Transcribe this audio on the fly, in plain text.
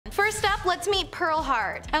up, let's meet Pearl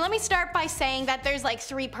Hart. And let me start by saying that there's like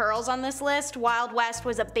 3 Pearls on this list. Wild West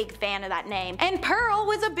was a big fan of that name. And Pearl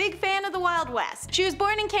was a big fan of the Wild West. She was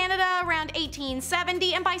born in Canada around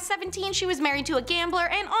 1870, and by 17 she was married to a gambler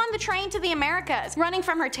and on the train to the Americas, running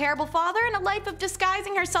from her terrible father and a life of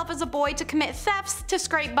disguising herself as a boy to commit thefts to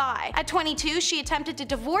scrape by. At 22, she attempted to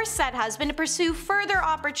divorce said husband to pursue further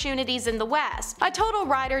opportunities in the West. A total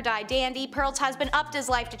ride-or-die dandy, Pearl's husband upped his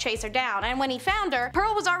life to chase her down, and when he found her,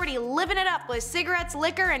 Pearl was already living it up with cigarettes,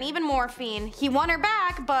 liquor, and even morphine. He won her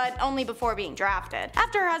back, but only before being drafted.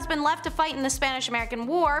 After her husband left to fight in the Spanish-American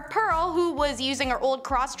War, Pearl, who was using her old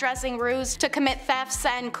cross-dressing ruse to commit thefts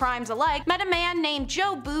and crimes alike, met a man named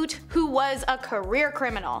Joe Boot, who was a career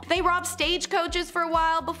criminal. They robbed stagecoaches for a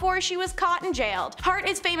while before she was caught and jailed. Hart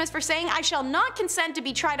is famous for saying, "I shall not consent to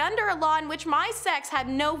be tried under a law in which my sex had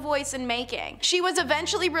no voice in making." She was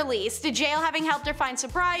eventually released, to jail having helped her find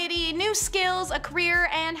sobriety, new skills, a career,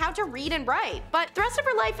 and how to read and write. But the rest of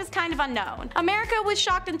her life is kind of unknown. America was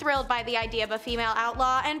shocked and thrilled by the idea of a female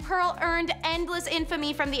outlaw, and Pearl earned endless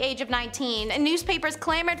infamy from the age of 19. Newspapers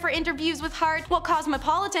clamored for interviews with Hart, while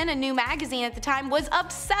Cosmopolitan, a new magazine at the time, was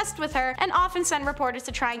obsessed with her and often sent reporters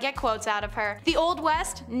to try and get quotes out of her. The Old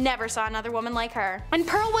West never saw another woman like her. And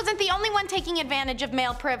Pearl wasn't the only one taking advantage of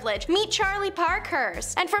male privilege. Meet Charlie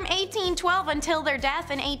Parkhurst. And from 1812 until their death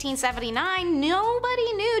in 1879,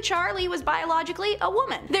 nobody knew Charlie was biologically a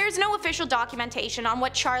woman. There's no official documentation on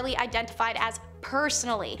what Charlie identified as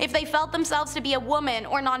personally. If they felt themselves to be a woman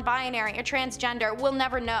or non-binary or transgender, we'll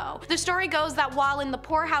never know. The story goes that while in the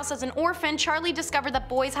poorhouse as an orphan, Charlie discovered that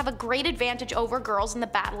boys have a great advantage over girls in the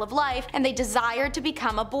battle of life, and they desired to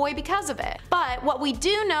become a boy because of it. But what we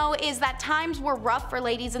do know is that times were rough for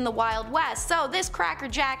ladies in the Wild West, so this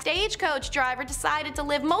crackerjack stagecoach driver decided to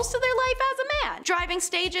live most of their life as a man, driving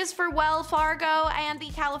stages for Wells Fargo and the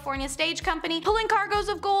California Stage Company, pulling cargoes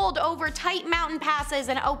of gold over tight mountain passes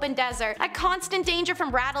and open desert, at constant danger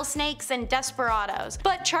from rattlesnakes and desperados.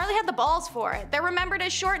 But Charlie had the balls for it. They're remembered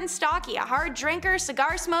as short and stocky, a hard drinker,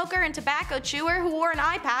 cigar smoker, and tobacco chewer who wore an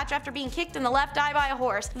eye patch after being kicked in the left eye by a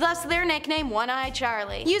horse, thus their nickname One-Eyed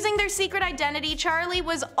Charlie. Using their secret identity, Charlie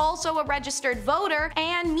was also a registered voter,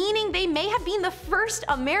 and meaning they may have been the first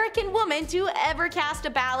American woman to ever cast a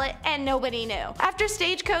ballot, and nobody knew. After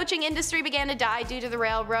stagecoaching industry began to die due to the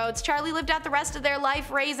railroads, Charlie lived out the rest of their life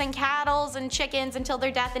raising cattle and chickens until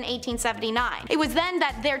their death in 1879. It was then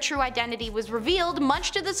that their true identity was revealed,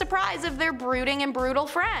 much to the surprise of their brooding and brutal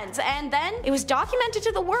friends, and then it was documented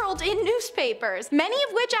to the world in newspapers, many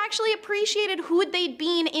of which actually appreciated who they'd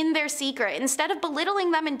been in their secret instead of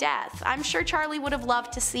belittling them in death. I'm sure Charlie would have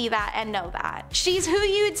loved to see that and know that. She's who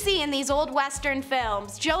you'd see in these old western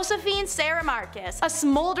films. Josephine Sarah Marcus. A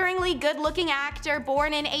smolderingly good-looking actor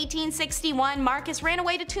born in 1861, Marcus ran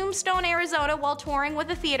away to Tombstone, Arizona while touring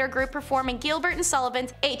with a theater group performing Gilbert and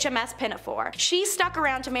Sullivan's HMS Pinafore. She stuck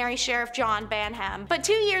around to marry Sheriff John Banham. But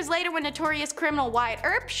 2 years later, when notorious criminal Wyatt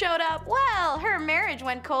Earp showed up, well, her marriage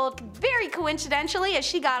went cold very coincidentally as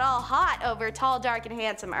she got all hot over tall, dark, and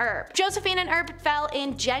handsome Earp. Josephine and Earp fell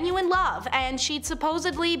in genuine love, and she'd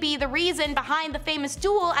supposedly be the reason behind the famous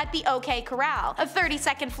duel at the OK Corral, a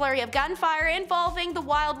 30-second flurry of gunfire involving the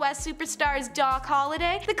Wild West superstars Doc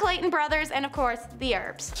Holliday, the Clayton brothers, and of course, the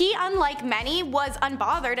Earps. He, unlike many, was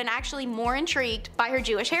unbothered and actually more intrigued by her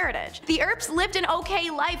Jewish heritage. The Earps lived an okay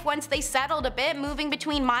life once they settled a bit, moving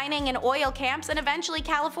between mining and oil camps and eventually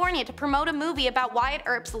California to promote a movie about Wyatt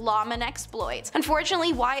Earp's lawman exploits.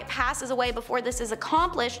 Unfortunately, Wyatt passes away before this is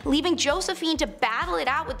accomplished, leaving Josephine to battle it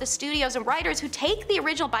out with the studios and writers who take the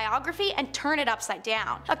original biography and turn it upside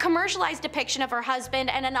down. A commercialized depiction of her husband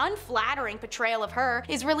and an unflattering portrayal of her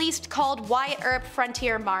is released called Wyatt Earp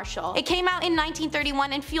Frontier Marshal. It came out in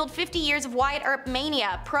 1931 and fueled 50 years of Wyatt Earp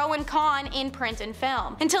mania, pro and con, in print and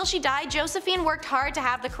film. Until she died, Josephine worked hard to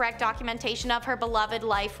have the correct documentation of her beloved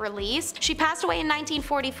life released. She passed away in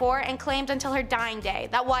 1944 and claimed until her dying day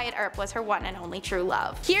that Wyatt Earp was her one and only true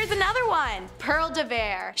love. Here's another one, Pearl de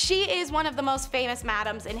Vere. She is one of the most famous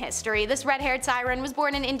madams in history. This red-haired siren was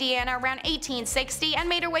born in Indiana around 1860 and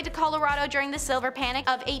made her way to Colorado during the Silver Panic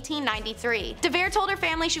of 1893. De Vere told her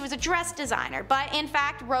family she was a dress designer, but in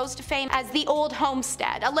fact rose to fame as the Old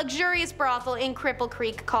Homestead, a luxurious brothel in Cripple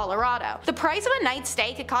Creek, Colorado. The price of a night's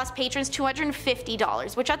stay could cost patrons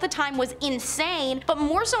 $250, which at the time was insane, but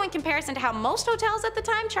more so in comparison to how most hotels at the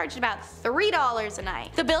time charged about $3 a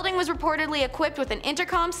night. The building was reportedly equipped with an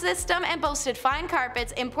intercom system and boasted fine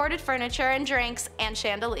carpets, imported furniture and drinks, and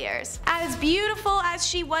chandeliers. As beautiful as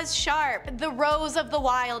she was sharp, the Rose of the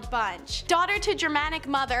Wild Bunch. Daughter to Germanic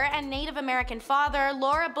mother and Native American father,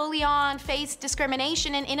 Laura Bullion faced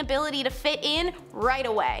discrimination and inability to fit in right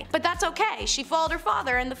away. But that's okay, she followed her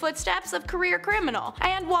father in the footsteps of career criminal.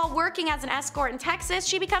 And while working as an escort in Texas,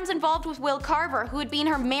 she becomes involved with Will Carver, who had been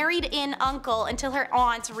her married-in uncle until her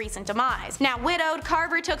aunt's recent demise. Now widowed,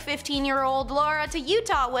 Carver took 15-year-old Laura to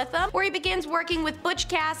Utah with him, where he begins working with Butch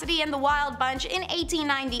Cassidy and the Wild Bunch in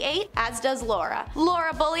 1898, as does Laura.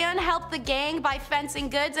 Laura Bullion helped the gang by fencing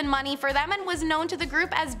goods and money for them and was known to the group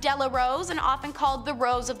as Della Rose and often called the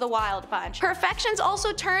Rose of the Wild Bunch. Her affections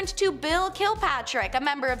also turned to Bill Kilpatrick, a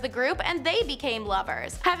member of the group, and they became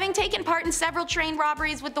lovers. Having taken part in several train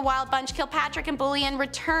robberies with the Wild Bunch, Kilpatrick and Bullion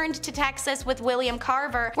returned to Texas with William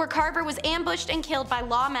Carver, where Carver was ambushed and killed by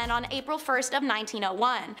lawmen on April 1st of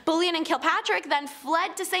 1901. Bullion and Kilpatrick then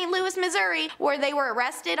fled to St. Louis, Missouri, where they were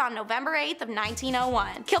arrested on November 8th of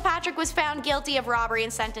 1901. Kilpatrick was found guilty of robbery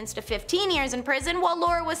and sentenced to 15 years in prison, while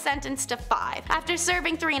Laura was sentenced to 5. After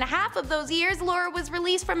serving 3.5 of those years, Laura was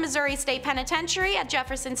released from Missouri State Penitentiary at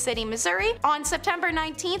Jefferson City, Missouri on September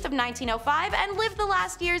 19th of 1905 and lived the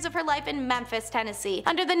last years of her life in Memphis, Tennessee,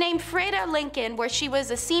 under the name Freda Lincoln, where she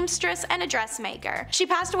was a seamstress and a dressmaker. She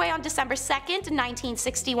passed away on December 2nd,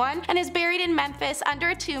 1961, and is buried in Memphis under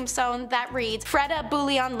a tombstone that reads Freda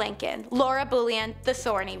Bullion Lincoln, Laura Bullion, the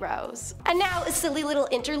Thorny Rose. And now a silly little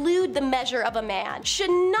interlude, the measure of a man should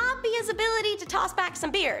not be his ability to toss back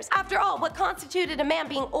some beers. After all, what constituted a man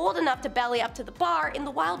being old enough to belly up to the bar in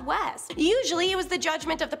the Wild West? Usually it was the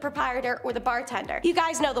judgment of the proprietor or the bartender. You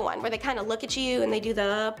guys know the one where they kind of look at you and they do the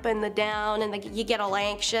up and the down and you get all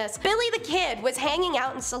anxious. Billy the Kid was hanging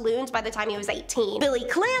out in saloons by the time he was 18. Billy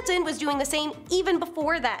Clanton was doing the same even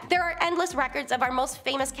before then. There are endless records of our most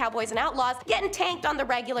famous cowboys and outlaws getting tanked on the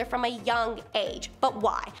regular from a young age. But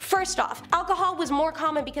why? First off, alcohol was more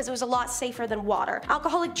common because it was a lot safer than water.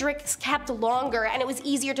 Alcoholic drinks kept longer and it was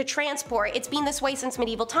easier to transport. It's been this way since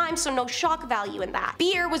medieval times, so no shock value in that.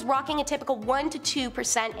 Beer was rocking a typical 1 to 2%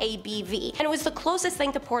 ABV, and it was the closest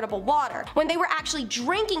thing to portable water. When they were actually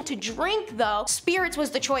drinking to drink though, spirits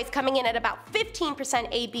was the choice, coming in at about 15%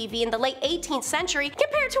 ABV in the late 18th century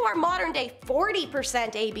compared to our modern day 40%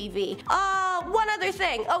 ABV. One other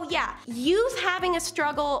thing, oh yeah, youth having a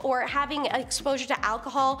struggle or having exposure to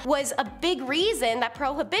alcohol was a big reason that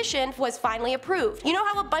prohibition was finally approved. You know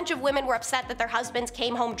how a bunch of women were upset that their husbands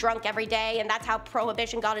came home drunk every day and that's how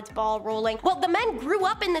prohibition got its ball rolling? Well, the men grew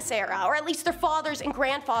up in this era, or at least their fathers and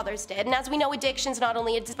grandfathers did, and as we know, addiction's not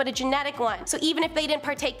only but a genetic one, so even if they didn't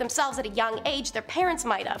partake themselves at a young age, their parents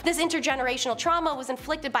might have. This intergenerational trauma was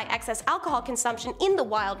inflicted by excess alcohol consumption in the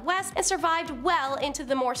Wild West and survived well into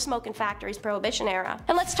the more smoking factories prohibition era.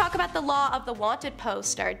 And let's talk about the law of the wanted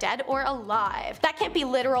poster, dead or alive. That can't be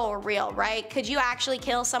literal or real, right? Could you actually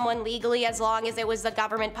kill someone legally as long as it was the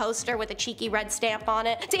government poster with a cheeky red stamp on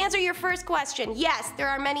it? To answer your first question, yes, there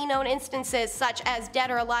are many known instances such as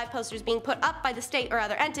dead or alive posters being put up by the state or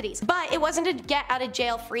other entities, but it wasn't a get out of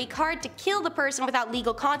jail free card to kill the person without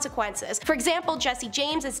legal consequences. For example, Jesse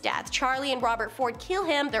James's death. Charlie and Robert Ford kill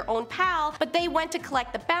him, their own pal, but they went to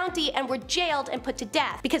collect the bounty and were jailed and put to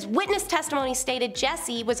death because witness testimony stated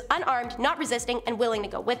Jesse was unarmed, not resisting, and willing to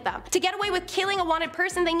go with them. To get away with killing a wanted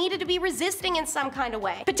person, they needed to be resisting in some kind of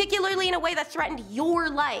way, particularly in a way that threatened your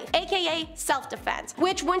life, aka self-defense,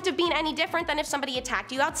 which wouldn't have been any different than if somebody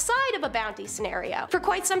attacked you outside of a bounty scenario. For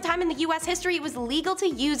quite some time in the US history, it was legal to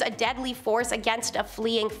use a deadly force against a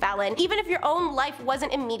fleeing felon, even if your own life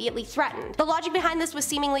wasn't immediately threatened. The logic behind this was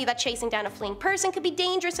seemingly that chasing down a fleeing person could be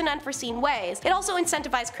dangerous in unforeseen ways. It also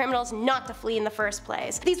incentivized criminals not to flee in the first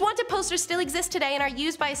place. These wanted posters still exist today and are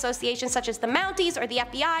used by associations such as the Mounties or the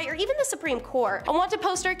FBI or even the Supreme Court. A wanted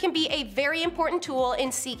poster can be a very important tool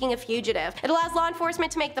in seeking a fugitive. It allows law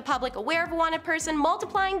enforcement to make the public aware of a wanted person,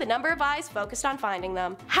 multiplying the number of eyes focused on finding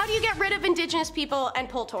them. How do you get rid of indigenous people and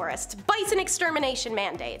pull tourists? Bison extermination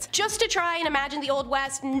mandates. Just to try and imagine the Old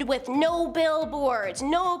West with no billboards,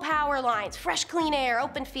 no power lines, fresh clean air,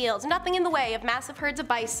 open fields, nothing in the way of massive herds of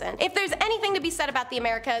bison. If there's anything to be said about the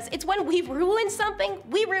Americas, it's when we ruin something,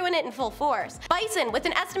 we ruin it in full force. force. Bison, with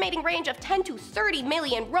an estimating range of 10 to 30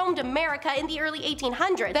 million, roamed America in the early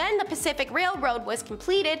 1800s. Then the Pacific Railroad was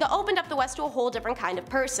completed that opened up the West to a whole different kind of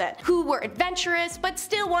person, who were adventurous but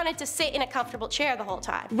still wanted to sit in a comfortable chair the whole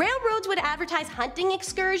time. Railroads would advertise hunting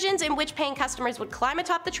excursions in which paying customers would climb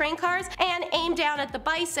atop the train cars and aim down at the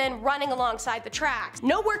bison running alongside the tracks.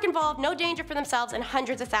 No work involved, no danger for themselves, and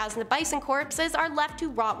hundreds of thousands of bison corpses are left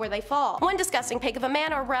to rot where they fall. One disgusting pig of a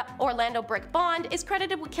man, Orlando Brick Bond, is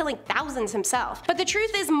credited with killing thousands himself. But the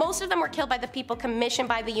truth is, most of them were killed by the people commissioned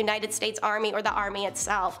by the United States Army or the Army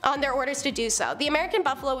itself on their orders to do so. The American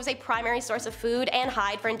buffalo was a primary source of food and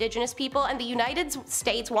hide for indigenous people, and the United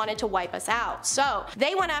States wanted to wipe us out. So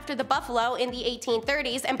they went after the buffalo in the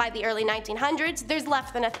 1830s, and by the early 1900s, there's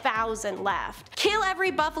less than 1,000 left. Kill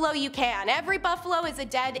every buffalo you can. Every buffalo is a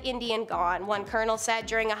dead Indian gone, one colonel said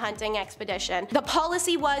during a hunting expedition. The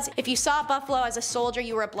policy was, if you saw a buffalo as a soldier,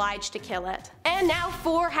 you were obliged to kill it. And now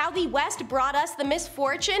for how the West brought us the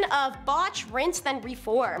misfortune of botch, rinse, then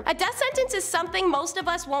reform. A death sentence is something most of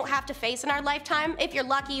us won't have to face in our lifetime, if you're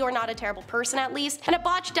lucky or not a terrible person at least, and a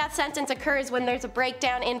botched death sentence occurs when there's a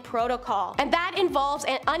breakdown in protocol. And that involves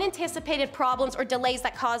unanticipated problems or delays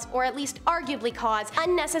that cause, or at least arguably cause,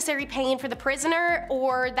 unnecessary pain for the prisoner,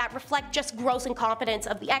 or that reflect just gross incompetence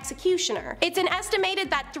of the executioner. It's an estimated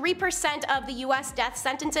that 3% of the US death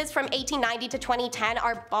sentences from 1890 to 2010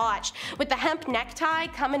 are botched, with the hemp necktie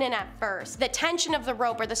coming in at first. The tension of the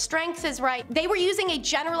rope or the strength is right. They were using a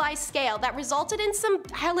generalized scale that resulted in some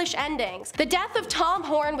hellish endings. The death of Tom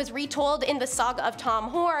Horn was retold in the Saga of Tom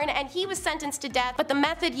Horn, and he was sentenced to death, but the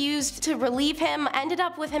method used to relieve him ended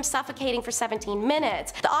up with him suffocating for 17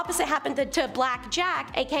 minutes. The opposite happened to Black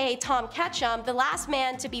Jack, aka Tom Ketchum, the last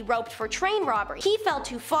man to be roped for train robbery. He fell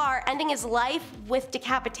too far, ending his life with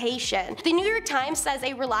decapitation. The New York Times says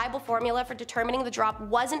a reliable formula for determining the drop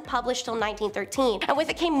wasn't published till 1913, and with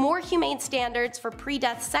it came more humane standards for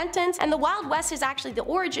pre-death sentence, and the Wild West is actually the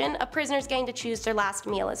origin of prisoners getting to choose their last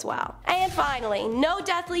meal as well. And finally, no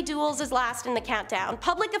deathly duels is last in the countdown.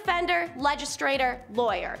 Public offender, legislator,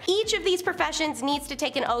 lawyer. Each of these professions needs to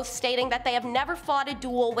take an oath stating that they have never fought a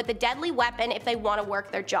duel with a deadly weapon if they want to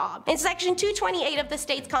work their job. In section 228 of the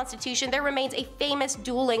state's constitution, there remains a famous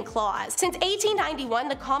dueling clause. Since 1891,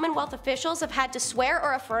 the Commonwealth officials have had to swear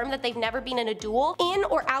or affirm that they've never been in a duel in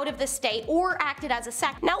or out of the state or acted as a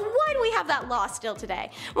sect. Now, why do we have that law still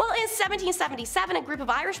today? Well, in 1777, a group of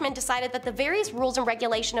Irishmen decided that the various rules and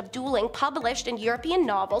regulation of dueling published in European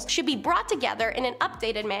novels should be brought together in an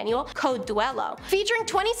updated manual, Code Duello, featuring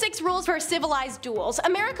 26 rules for civilized duels.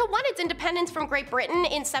 America won its independence from Great Britain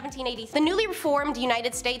in 1780. The newly reformed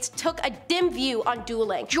United States took a dim view on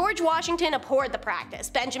dueling. George Washington abhorred the practice.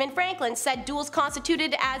 Benjamin Franklin said duels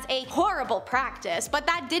constituted as a horrible practice, but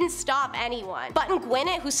that didn't stop anyone. Button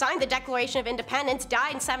Gwinnett, who signed the Declaration of Independence,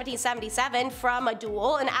 died in 1777 from a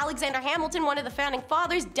duel, and Alexander Hamilton, one of the founding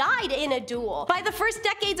fathers, died in a duel. By the first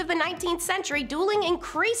decades of the 19th century, dueling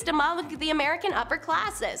increased among the American upper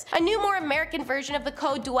classes. A new, more American version of the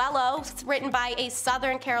Code Duello, written by a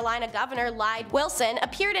Southern Carolina governor, Lyde Wilson,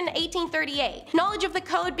 appeared in 1838. Knowledge of the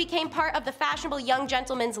code became part of the fashionable young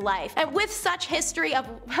gentleman's life, and with such history of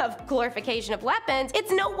glorification of weapons,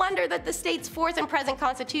 it's no wonder that the state's fourth and present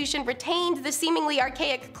constitution retained the seemingly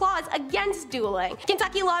archaic clause against dueling.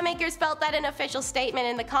 Kentucky lawmakers felt that an official statement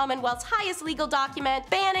in the Commonwealth's highest legal document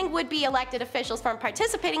banning would-be elected officials from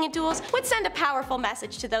participating in duels would send a powerful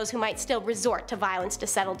message to those who might still resort to violence to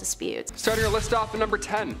settle disputes. Starting our list off at number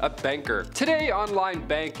 10, a banker. Today, online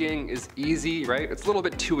banking is easy, right? It's a little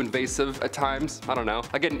bit too invasive at times. I don't know.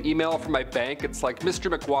 I get an email from my bank. It's like,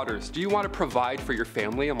 Mr. McWaters, do you want to provide for your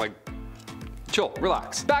family? I'm like, chill,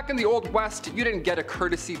 relax. Back in the Old West, you didn't get a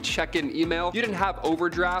courtesy check-in email. You didn't have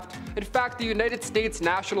overdraft. In fact, the United States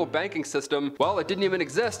national banking system, well, it didn't even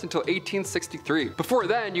exist until 1863. Before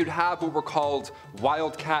then, you'd have what were called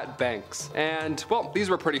wildcat banks. And, well, these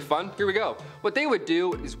were pretty fun. Here we go. What they would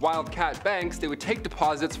do is wildcat banks, they would take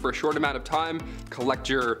deposits for a short amount of time, collect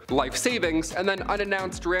your life savings, and then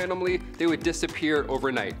unannounced randomly, they would disappear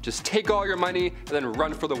overnight. Just take all your money and then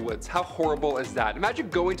run for the woods. How horrible is that? Imagine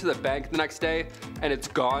going to the bank the next day and it's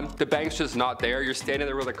gone. The bank's just not there. You're standing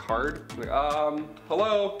there with a card. Like,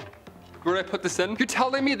 hello? Where did I put this in? You're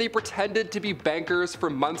telling me they pretended to be bankers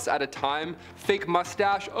for months at a time? Fake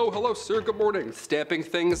mustache? Oh, hello, sir, good morning. Stamping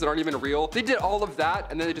things that aren't even real. They did all of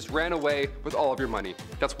that, and then they just ran away with all of your money.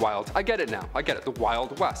 That's wild. I get it now. I get it. The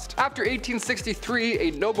Wild West. After 1863,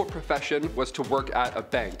 a noble profession was to work at a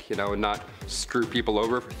bank, you know, and not screw people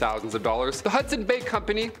over for thousands of dollars. The Hudson Bay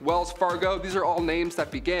Company, Wells Fargo, these are all names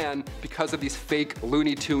that began because of these fake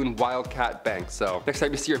Looney Tune wildcat banks. So next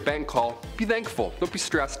time you see your bank call, be thankful. Don't be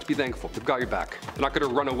stressed, be thankful. They've got your back. They're not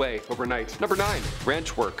gonna run away overnight. Number 9,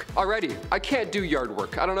 ranch work. Alrighty, I can't do yard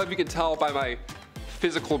work. I don't know if you can tell by my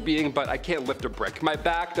physical being, but I can't lift a brick. My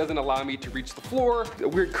back doesn't allow me to reach the floor. A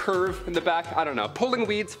weird curve in the back, I don't know. Pulling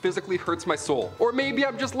weeds physically hurts my soul. Or maybe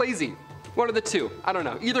I'm just lazy. One of the two, I don't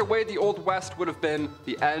know. Either way, the Old West would have been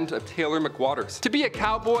the end of Taylor McWaters. To be a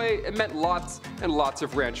cowboy, it meant lots and lots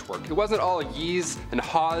of ranch work. It wasn't all yees and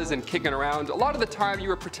haws and kicking around. A lot of the time you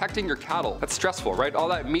were protecting your cattle. That's stressful, right? All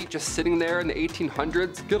that meat just sitting there in the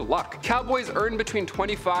 1800s, good luck. Cowboys earned between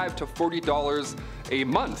 $25 to $40 a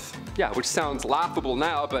month. Yeah, which sounds laughable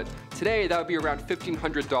now, but today that would be around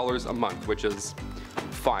 $1,500 a month, which is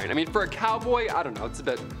fine. I mean, for a cowboy, I don't know, it's a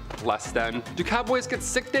bit less than. Do cowboys get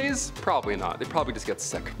sick days? Probably not. They probably just get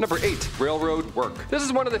sick. Number 8, railroad work. This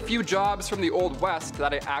is one of the few jobs from the Old West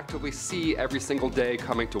that I actively see every single day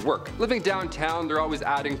coming to work. Living downtown, they're always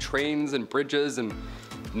adding trains and bridges and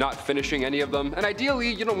not finishing any of them. And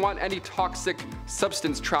ideally, you don't want any toxic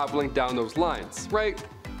substance traveling down those lines, right?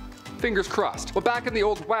 Fingers crossed. Well, back in the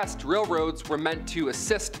Old West, railroads were meant to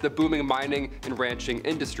assist the booming mining and ranching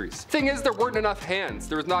industries. Thing is, there weren't enough hands.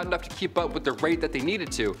 There was not enough to keep up with the rate that they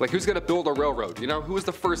needed to. Like, who's gonna build a railroad, you know? Who was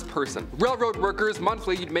the first person? Railroad workers,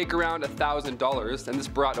 monthly, you'd make around $1,000, and this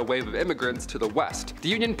brought a wave of immigrants to the West. The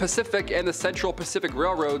Union Pacific and the Central Pacific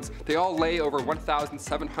Railroads, they all lay over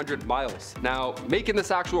 1,700 miles. Now, making this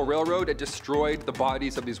actual railroad, it destroyed the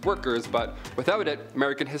bodies of these workers, but without it,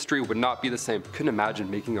 American history would not be the same. Couldn't imagine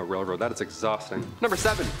making a railroad. That is exhausting. Number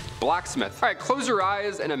 7, blacksmith. All right, close your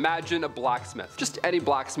eyes and imagine a blacksmith. Just any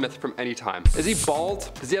blacksmith from any time. Is he bald?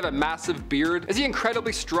 Does he have a massive beard? Is he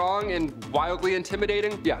incredibly strong and wildly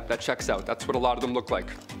intimidating? Yeah, that checks out. That's what a lot of them look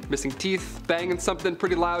like. Missing teeth, banging something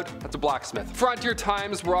pretty loud, that's a blacksmith. Frontier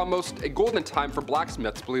times were almost a golden time for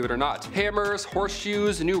blacksmiths, believe it or not. Hammers,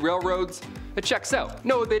 horseshoes, new railroads, it checks out.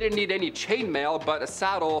 No, they didn't need any chainmail, but a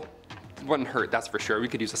saddle wouldn't hurt, that's for sure. We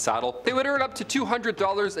could use a saddle. They would earn up to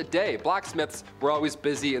 $200 a day. Blacksmiths were always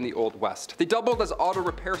busy in the Old West. They doubled as auto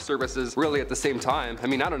repair services really at the same time. I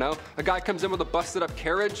mean, I don't know. A guy comes in with a busted up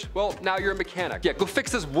carriage, well, now you're a mechanic. Yeah, go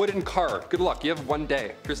fix this wooden car. Good luck, you have one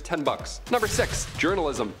day. Here's 10 bucks. Number 6,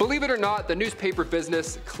 journalism. Believe it or not, the newspaper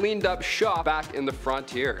business cleaned up shop back in the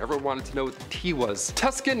frontier. Everyone wanted to know what the tea was.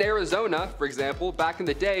 Tucson, Arizona, for example, back in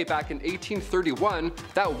the day, back in 1831,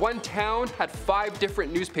 that one town had 5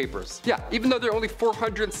 different newspapers. Yeah, even though there are only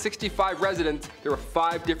 465 residents, there were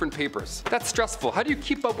 5 different papers. That's stressful. How do you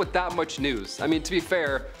keep up with that much news? I mean, to be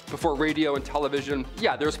fair, before radio and television,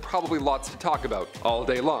 yeah, there's probably lots to talk about all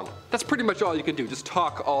day long. That's pretty much all you can do, just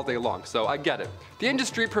talk all day long, so I get it. The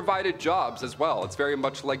industry provided jobs as well. It's very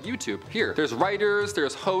much like YouTube. Here, there's writers,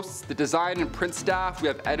 there's hosts, the design and print staff, we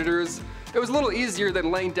have editors. It was a little easier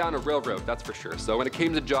than laying down a railroad, that's for sure. So when it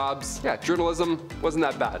came to jobs, yeah, journalism wasn't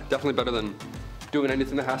that bad. Definitely better than doing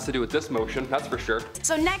anything that has to do with this motion, that's for sure.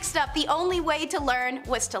 So next up, the only way to learn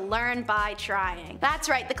was to learn by trying. That's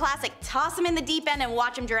right, the classic toss them in the deep end and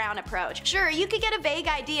watch them drown approach. Sure, you could get a vague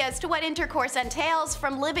idea as to what intercourse entails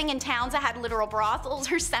from living in towns that had literal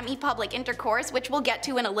brothels or semi-public intercourse, which we'll get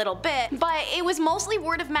to in a little bit, but it was mostly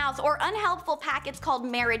word of mouth or unhelpful packets called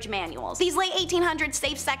marriage manuals. These late 1800s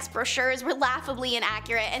safe sex brochures were laughably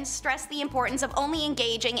inaccurate and stressed the importance of only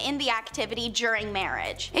engaging in the activity during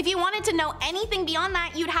marriage. If you wanted to know anything beyond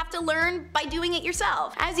that, you'd have to learn by doing it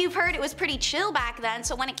yourself. As you've heard, it was pretty chill back then,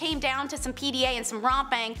 so when it came down to some PDA and some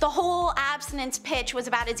romping, the whole abstinence pitch was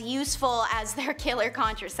about as useful as their killer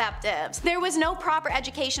contraceptives. There was no proper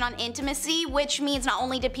education on intimacy, which means not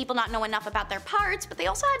only did people not know enough about their parts, but they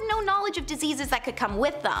also had no knowledge of diseases that could come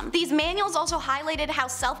with them. These manuals also highlighted how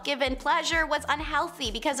self-given pleasure was unhealthy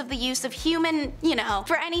because of the use of human,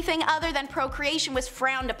 for anything other than procreation was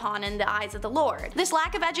frowned upon in the eyes of the Lord. This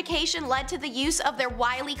lack of education led to the use of their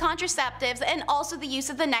wily contraceptives and also the use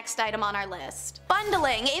of the next item on our list.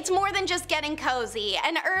 Bundling. It's more than just getting cozy.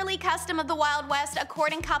 An early custom of the Wild West, a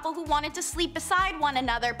courting couple who wanted to sleep beside one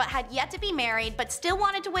another but had yet to be married but still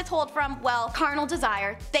wanted to withhold from, well, carnal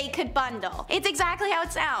desire, they could bundle. It's exactly how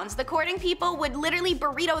it sounds. The courting people would literally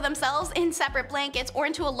burrito themselves in separate blankets or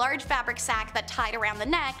into a large fabric sack that tied around the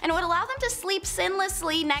neck and would allow them to sleep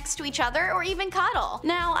sinlessly next to each other or even cuddle.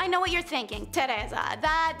 Now, I know what you're thinking, Teresa,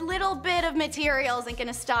 that little bit of material isn't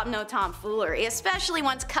gonna stop no tomfoolery, especially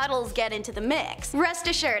once cuddles get into the mix. Rest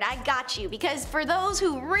assured, I got you, because for those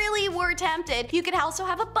who really were tempted, you could also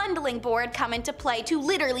have a bundling board come into play to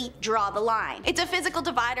literally draw the line. It's a physical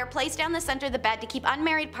divider placed down the center of the bed to keep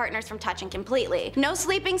unmarried partners from touching completely. No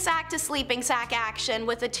sleeping sack to sleeping sack action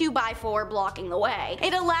with a 2x4 blocking the way.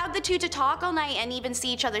 It allowed the two to talk all night and even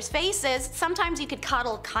see each other's faces. Sometimes you could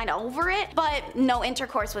cuddle kinda over it, but no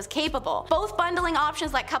intercourse was capable. Both bundling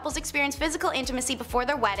options let couples experience physical intimacy before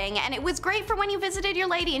their wedding, and it was great for when you visited your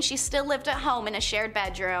lady and she still lived at home in a shared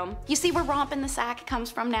bedroom. You see where romp in the sack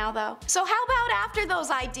comes from now though? So how about after those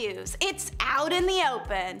I do's? It's out in the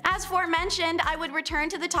open. As forementioned, I would return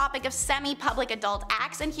to the topic of semi-public adult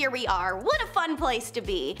acts, and here we are. What a fun place to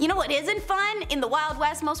be. You know what isn't fun? In the Wild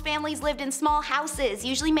West, most families lived in small houses,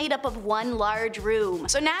 usually made up of one large room.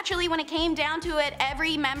 So naturally, when it came down to it,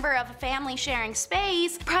 every member of a family sharing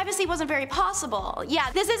space, privacy wasn't very possible. Yeah,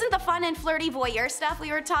 this isn't the fun and flirty voyeur stuff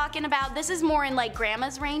we were talking about. This is more in like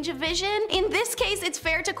grandma's range of vision. In this case, it's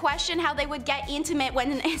fair to question how they would get intimate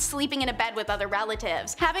when sleeping in a bed with other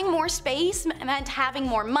relatives. Having more space meant having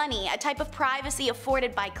more money, a type of privacy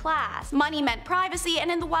afforded by class. Money meant privacy,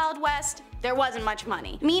 and in the Wild West, there wasn't much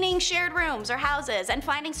money, meaning shared rooms or houses and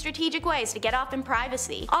finding strategic ways to get off in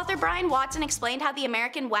privacy. Author Brian Watson explained how the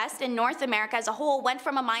American West and North America as a whole went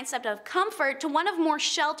from a mindset of comfort to one of more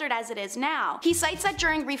sheltered as it is now. He cites that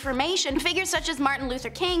during Reformation, figures such as Martin Luther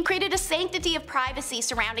King created a sanctity of privacy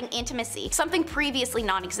surrounding intimacy, something previously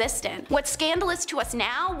non-existent. What's scandalous to us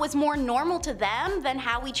now was more normal to them than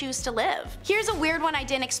how we choose to live. Here's a weird one I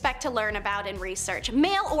didn't expect to learn about in research.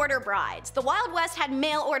 Mail order brides. The Wild West had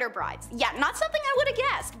mail order brides. Yeah, not something I would have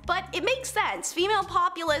guessed, but it makes sense. Female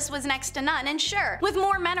populace was next to none, and sure, with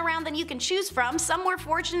more men around than you can choose from, some were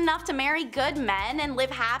fortunate enough to marry good men and live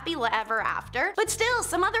happy ever after. But still,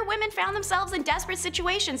 some other women found themselves in desperate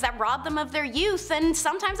situations that robbed them of their youth and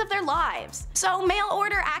sometimes of their lives. So mail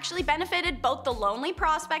order actually benefited both the lonely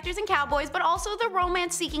prospectors and cowboys, but also the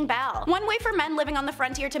romance-seeking belle. One way for men living on the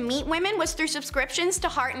frontier to meet women was through subscriptions to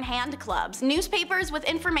Heart and Hand clubs, newspapers with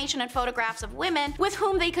information and photographs of women with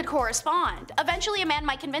whom they could correspond. Eventually, a man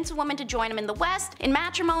might convince a woman to join him in the West, in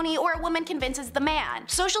matrimony, or a woman convinces the man.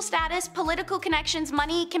 Social status, political connections,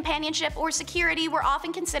 money, companionship, or security were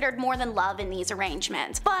often considered more than love in these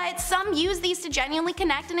arrangements. But some used these to genuinely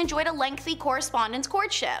connect and enjoyed a lengthy correspondence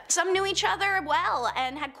courtship. Some knew each other well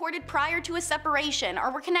and had courted prior to a separation,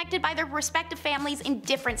 or were connected by their respective families in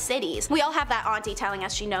different cities. We all have that auntie telling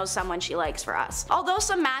us she knows someone she likes for us. Although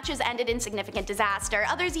some matches ended in significant disaster,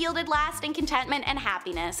 others yielded lasting contentment and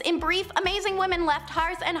happiness. In brief, amazing women left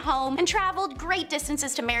hearth and home and traveled great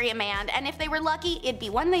distances to marry a man, and if they were lucky, it'd be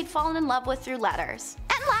one they'd fallen in love with through letters.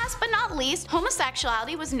 And last but not least,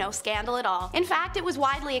 homosexuality was no scandal at all. In fact, it was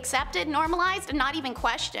widely accepted, normalized, and not even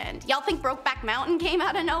questioned. Y'all think Brokeback Mountain came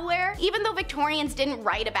out of nowhere? Even though Victorians didn't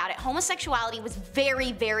write about it, homosexuality was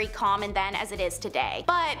very, very common then as it is today.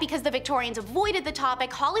 But because the Victorians avoided the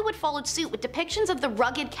topic, Hollywood followed suit with depictions of the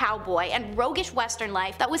rugged cowboy and roguish Western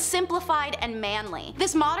life that was simplified and manly.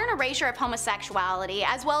 This modern erasure of homosexuality,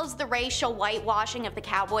 as well as the racial whitewashing of the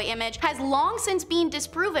cowboy image, has long since been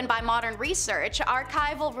disproven by modern research.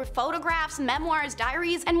 Archival photographs, memoirs,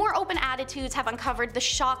 diaries, and more open attitudes have uncovered the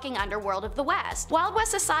shocking underworld of the West. Wild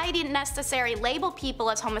West society didn't necessarily label people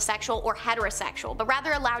as homosexual or heterosexual, but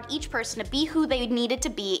rather allowed each person to be who they needed to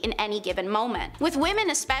be in any given moment. With women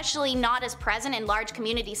especially not as present in large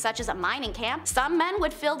communities such as a mining camp, some men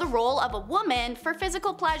would fill the role of a woman for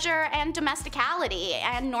physical pleasure and domesticality,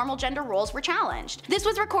 and normal gender roles were challenged. This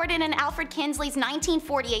was recorded in Alfred Kinsley's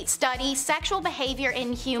 1948 study, Sexual Behavior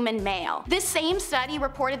in Human Male. This same study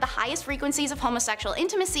reported the highest frequencies of homosexual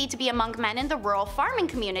intimacy to be among men in the rural farming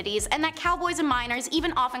communities, and that cowboys and miners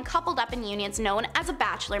even often coupled up in unions known as a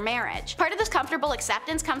bachelor marriage. Part of this comfortable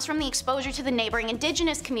acceptance comes from the exposure to the neighboring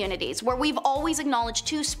indigenous communities, where we've always acknowledged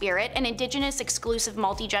two-spirit, an indigenous exclusive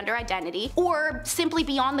multi-gender identity, or simply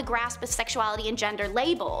beyond the grasp of sexuality and gender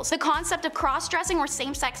labels. The concept of cross-dressing or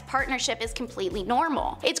same-sex partnership is completely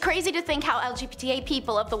normal. It's crazy to think how LGBT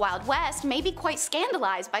people of the Wild West may be quite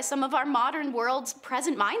scandalized by some of our modern world's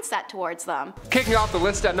present mindset towards them. Kicking off the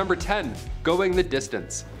list at number 10, going the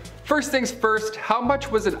distance. First things first, how much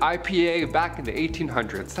was an IPA back in the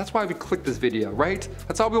 1800s? That's why we clicked this video, right?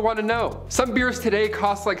 That's all we want to know. Some beers today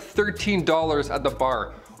cost like $13 at the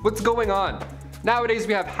bar. What's going on? Nowadays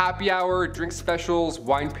we have happy hour, drink specials,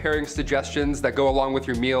 wine pairing suggestions that go along with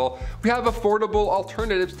your meal. We have affordable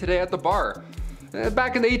alternatives today at the bar.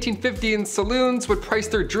 Back in the 1850s, saloons would price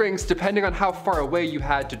their drinks depending on how far away you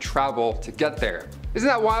had to travel to get there. Isn't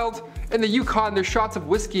that wild? In the Yukon, their shots of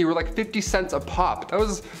whiskey were like 50 cents a pop. That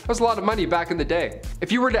was a lot of money back in the day.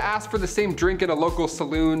 If you were to ask for the same drink in a local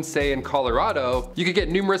saloon, say in Colorado, you could get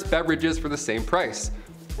numerous beverages for the same price.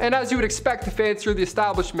 And as you would expect, the fancier the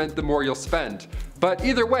establishment, the more you'll spend. But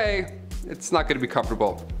either way, it's not going to be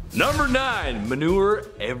comfortable. Number 9. Manure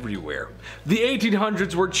everywhere. The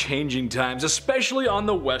 1800s were changing times, especially on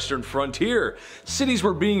the western frontier. Cities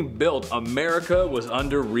were being built, America was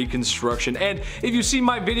under reconstruction, and if you've seen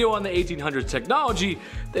my video on the 1800s technology,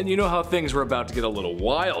 then you know how things were about to get a little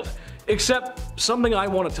wild. Except something I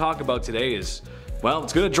want to talk about today is, well,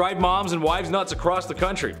 it's gonna drive moms and wives nuts across the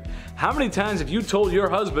country. How many times have you told your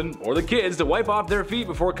husband or the kids to wipe off their feet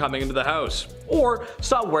before coming into the house? Or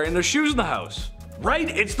stop wearing their shoes in the house? Right?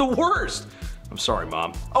 It's the worst! I'm sorry,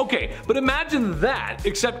 Mom. Okay, but imagine that,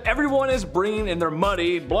 except everyone is bringing in their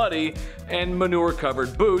muddy, bloody, and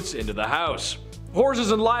manure-covered boots into the house.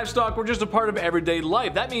 Horses and livestock were just a part of everyday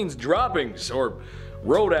life. That means droppings, or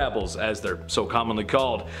road apples, as they're so commonly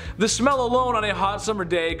called. The smell alone on a hot summer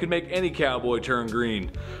day could make any cowboy turn green.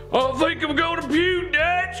 I think I'm going to puke,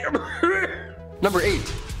 Dad. Number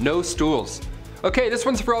 8, no stools. Okay, this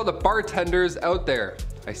one's for all the bartenders out there.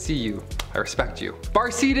 I see you. I respect you. Bar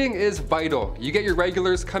seating is vital. You get your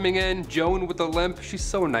regulars coming in. Joan with the limp, she's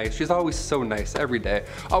so nice. She's always so nice every day.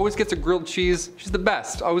 Always gets a grilled cheese. She's the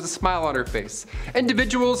best. Always a smile on her face.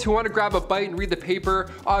 Individuals who want to grab a bite and read the paper,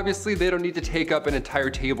 obviously they don't need to take up an entire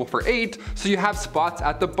table for 8, so you have spots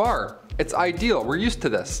at the bar. It's ideal. We're used to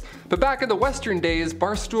this. But back in the Western days,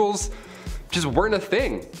 bar stools just weren't a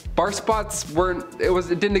thing. Bar spots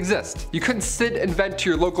it didn't exist. You couldn't sit and vent to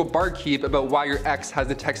your local barkeep about why your ex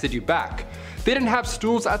hasn't texted you back. They didn't have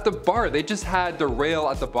stools at the bar, they just had the rail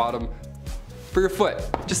at the bottom for your foot.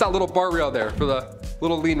 Just that little bar rail there for the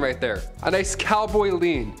little lean right there. A nice cowboy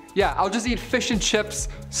lean. Yeah, I'll just eat fish and chips,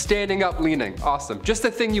 standing up leaning. Awesome. Just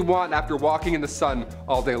the thing you want after walking in the sun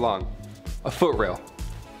all day long. A foot rail.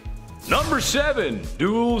 Number 7,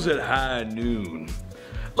 duels at high noon.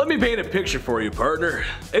 Let me paint a picture for you, partner.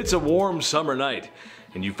 It's a warm summer night,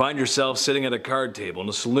 and you find yourself sitting at a card table in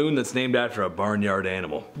a saloon that's named after a barnyard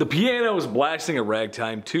animal. The piano is blasting a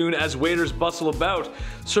ragtime tune as waiters bustle about,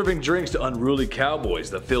 serving drinks to unruly cowboys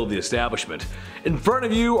that fill the establishment. In front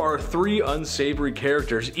of you are 3 unsavory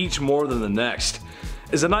characters, each more than the next.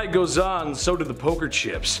 As the night goes on, so do the poker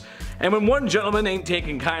chips. And when one gentleman ain't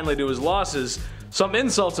taking kindly to his losses, some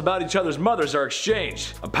insults about each other's mothers are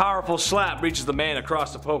exchanged. A powerful slap reaches the man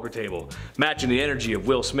across the poker table, matching the energy of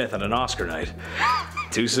Will Smith on an Oscar night.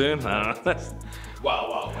 Too soon? I don't know. Wow,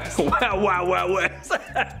 wow, West. Wow, West.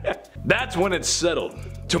 That's when it's settled.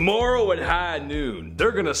 Tomorrow at high noon,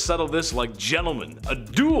 they're gonna settle this like gentlemen. A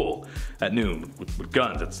duel at noon with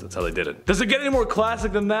guns. That's how they did it. Does it get any more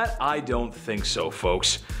classic than that? I don't think so,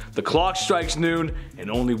 folks. The clock strikes noon,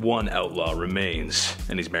 and only one outlaw remains,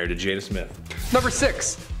 and he's married to Jada Smith. Number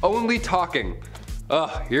 6, only talking.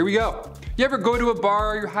 Ugh, here we go. You ever go to a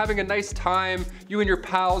bar, you're having a nice time, you and your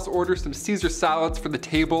pals order some Caesar salads for the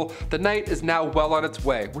table, the night is now well on its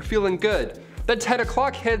way, we're feeling good. Then 10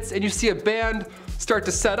 o'clock hits and you see a band start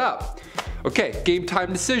to set up. Okay, game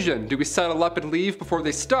time decision. Do we settle up and leave before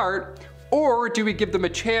they start? Or do we give them a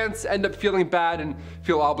chance, end up feeling bad, and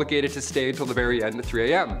feel obligated to stay until the very end at 3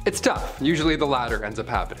 a.m.? It's tough. Usually the latter ends up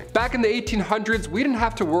happening. Back in the 1800s, we didn't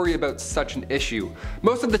have to worry about such an issue.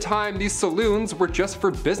 Most of the time, these saloons were just for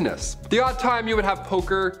business. The odd time you would have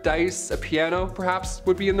poker, dice, a piano perhaps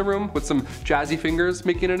would be in the room with some jazzy fingers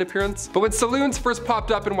making an appearance. But when saloons first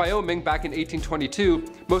popped up in Wyoming back in 1822,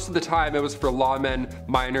 most of the time it was for lawmen,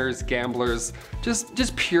 miners, gamblers,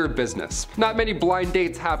 just pure business. Not many blind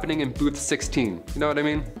dates happening in booth 16, you know what I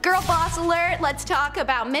mean? Girl boss alert, let's talk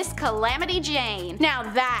about Miss Calamity Jane. Now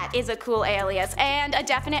that is a cool alias and a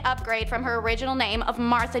definite upgrade from her original name of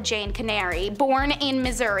Martha Jane Canary, born in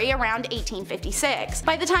Missouri around 1856.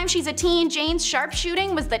 By the time she's a teen, Jane's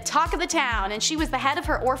sharpshooting was the talk of the town and she was the head of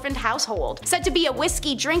her orphaned household. Said to be a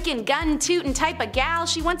whiskey drinking, gun tootin' type of gal,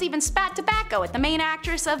 she once even spat tobacco at the main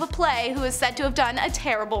actress of a play who is said to have done a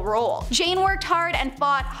terrible role. Jane worked hard and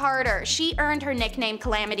fought harder. She earned her nickname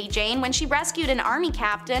Calamity Jane when she rescued an army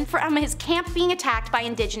captain from his camp being attacked by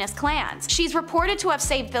indigenous clans. She's reported to have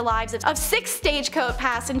saved the lives of 6 stagecoach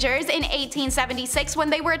passengers in 1876 when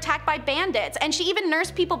they were attacked by bandits, and she even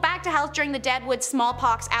nursed people back to health during the Deadwood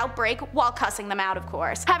smallpox outbreak while cussing them out, of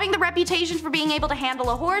course. Having the reputation for being able to handle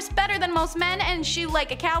a horse better than most men and shoot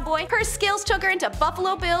like a cowboy, her skills took her into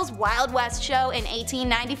Buffalo Bill's Wild West show in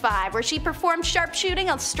 1895, where she performed sharpshooting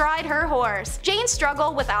astride her horse. Jane's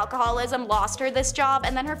struggle with alcoholism lost her this job,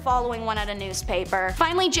 and then her following one at a newspaper.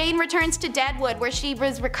 Finally, Jane returns to Deadwood, where she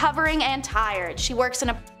was recovering and tired. She works in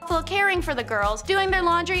a brothel caring for the girls, doing their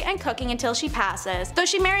laundry and cooking until she passes. Though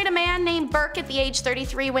she married a man named Burke at the age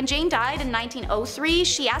 33, when Jane died in 1903,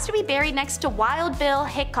 she asked to be buried next to Wild Bill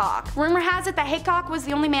Hickok. Rumor has it that Hickok was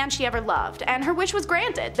the only man she ever loved, and her wish was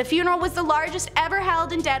granted. The funeral was the largest ever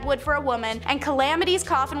held in Deadwood for a woman, and Calamity's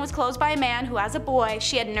coffin was closed by a man who, as a boy,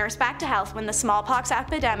 she had nursed back to health when the smallpox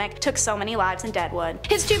epidemic took so many lives in Deadwood.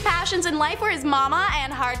 His 2 passions in life were his mama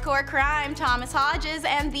and hardcore crime, Thomas Hodges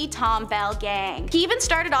and the Tom Bell Gang. He even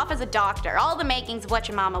started off off as a doctor, all the makings of what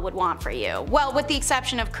your mama would want for you. Well, with the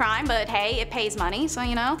exception of crime, but hey, it pays money, so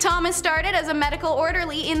you know. Thomas started as a medical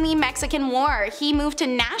orderly in the Mexican War. He moved to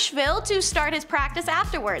Nashville to start his practice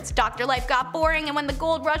afterwards. Doctor life got boring, and when the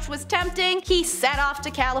gold rush was tempting, he set off to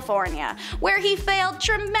California, where he failed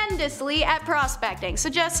tremendously at prospecting, so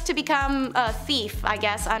just to become a thief, I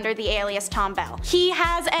guess, under the alias Tom Bell. He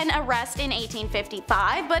has an arrest in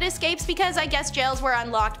 1855, but escapes because I guess jails were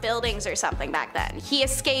unlocked buildings or something back then. He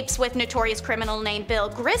escapes with notorious criminal named Bill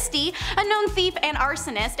Gristy, a known thief and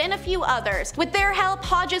arsonist, and a few others. With their help,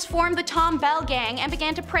 Hodges formed the Tom Bell Gang and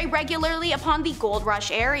began to prey regularly upon the gold rush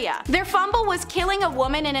area. Their fumble was killing a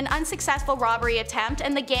woman in an unsuccessful robbery attempt,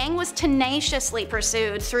 and the gang was tenaciously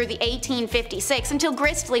pursued through the 1856 until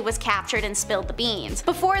Gristy was captured and spilled the beans.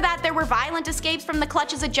 Before that, there were violent escapes from the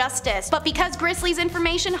clutches of justice, but because Grizzly's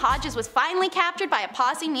information, Hodges was finally captured by a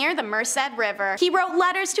posse near the Merced River. He wrote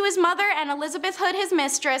letters to his mother and Elizabeth Hood, his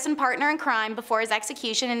mistress and partner in crime, before his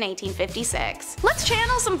execution in 1856. Let's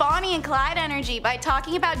channel some Bonnie and Clyde energy by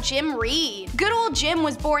talking about Jim Reed. Good old Jim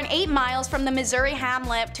was born 8 miles from the Missouri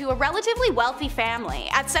hamlet to a relatively wealthy family.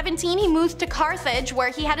 At 17, he moved to Carthage, where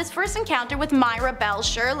he had his first encounter with Myra Bell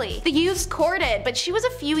Shirley. The youths courted, but she was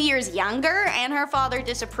a few years younger, and her father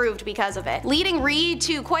disapproved because of it, leading Reed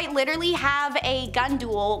to quite literally have a gun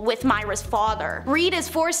duel with Myra's father. Reed is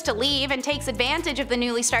forced to leave and takes advantage of the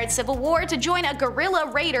newly started Civil War to join a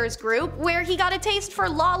guerrilla raiders group, where he got a taste for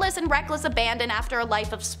lawless and reckless abandon after a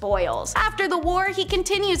life of spoils. After the war, he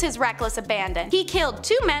continues his reckless abandon. He killed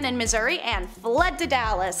 2 men in Missouri and fled to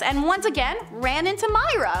Dallas, and once again ran into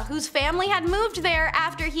Myra, whose family had moved there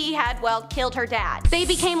after he had, well, killed her dad. They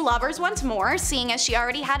became lovers once more, seeing as she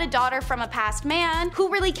already had a daughter from a past man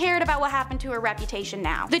who really cared about what happened to her reputation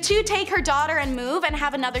now. The two take her daughter and move and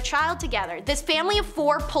have another child together. This family of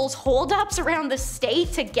 4 pulls holdups around the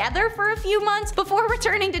state together for a few months before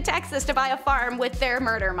returning to Texas to buy a farm with their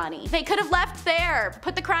murder money. They could have left there,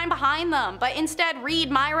 put the crime behind them, but instead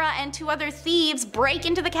Reed, Myra, and 2 other thieves break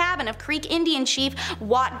into the cabin of Creek Indian chief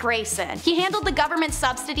Watt Grayson. He handled the government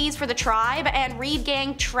subsidies for the tribe, and Reed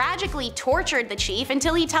gang tragically tortured the chief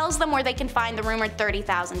until he tells them where they can find the rumored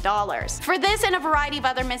 $30,000. For this and a variety of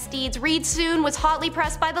other misdeeds, Reed soon was hotly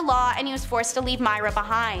pressed by the law, and he was forced to leave Myra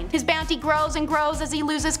behind. His bounty grows and grows as he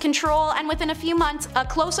loses control, and within a few months, a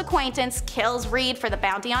close acquaintance kills Reed for the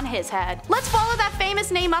bounty on his head. Let's follow that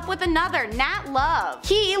famous name up with another, Nat Love.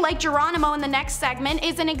 He, like Geronimo in the next segment,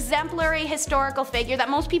 is an exemplary historical figure that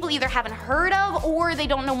most people either haven't heard of or they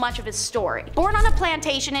don't know much of his story. Born on a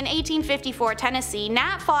plantation in 1854 Tennessee,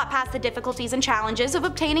 Nat fought past the difficulties and challenges of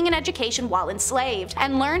obtaining an education while enslaved,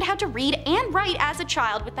 and learned how to read and write as a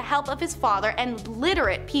child with the help of his father and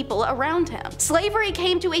literate people around him. Slavery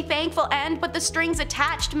came to a thankful end, but the strings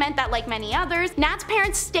attached meant that, like many others, Nat's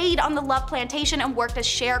parents stayed on the Love plantation and worked as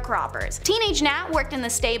sharecroppers. Teenage Nat worked in the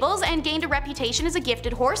stables and gained a reputation as a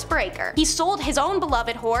gifted horse breaker. He sold his own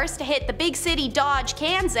beloved horse to hit the big city Dodge,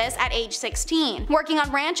 Kansas at age 16. Working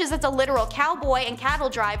on ranches as a literal cowboy and cattle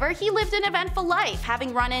driver, he lived an eventful life,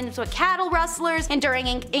 having run into cattle rustlers, enduring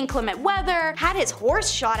inclement weather, had his horse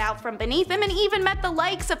shot out from beneath him, and even met the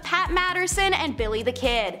likes of Pat Matterson and Billy the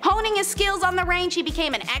Kid. Honing his skills on the range, he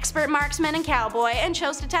became an expert marksman and cowboy, and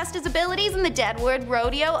chose to test his abilities in the Deadwood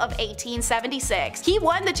Rodeo of 1876. He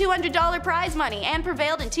won the $200 prize money and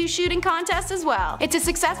prevailed in 2 shooting contests as well. It's a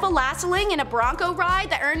successful lassoing in a bronco ride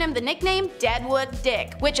that earned him the nickname Deadwood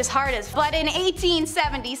Dick, which is hard as but in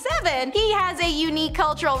 1877, he has a unique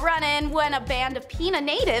cultural run-in when a band of Pima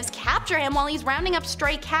natives capture him while he's rounding up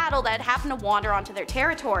stray cattle that happened to wander onto their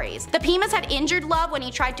territories. The Pimas had injured Love when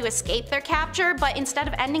he tried to escape their capture, but instead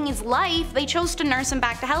of ending his life, they chose to nurse him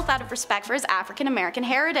back to health out of respect for his African American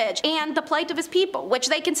heritage and the plight of his people, which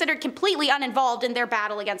they considered completely uninvolved in their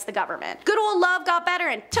battle against the government. Good old Love got better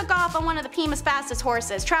and took off on one of the Pima's fastest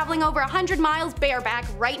horses, traveling over 100 miles bareback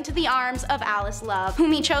right into the arms of Alice Love,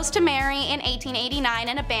 whom he chose to marry in 1889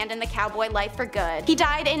 and abandon the cowboy life for good. He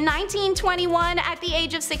died in 1921 at the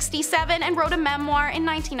age of 67 and wrote a memoir in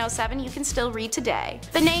 1907 you can still read today.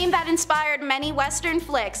 The name that inspired many Western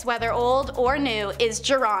flicks, whether old or new, is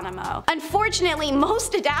Geronimo. Unfortunately,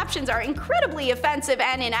 most adaptions are incredibly offensive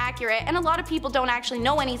and inaccurate, and a lot of people don't actually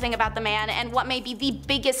know anything about the man and what may be the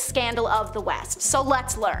biggest scandal of the West, so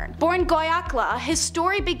let's learn. Born Guayacla, his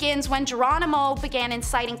story begins when Geronimo began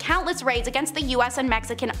inciting countless raids against the US and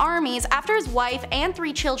Mexican armies after his wife and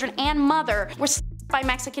 3 children and mother were by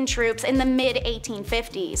Mexican troops in the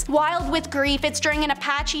mid-1850s. Wild with grief, it's during an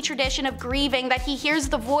Apache tradition of grieving that he hears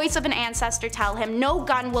the voice of an ancestor tell him, "No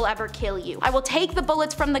gun will ever kill you. I will take the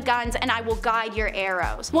bullets from the guns and I will guide your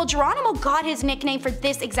arrows." Well, Geronimo got his nickname for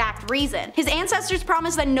this exact reason. His ancestors'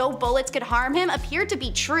 promise that no bullets could harm him appeared to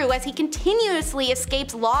be true as he continuously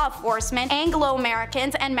escapes law enforcement,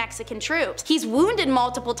 Anglo-Americans, and Mexican troops. He's wounded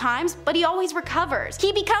multiple times, but he always recovers.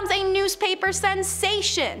 He becomes a newspaper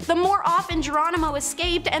sensation. The more often Geronimo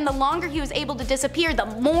escaped and the longer he was able to disappear, the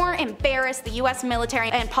more embarrassed the US military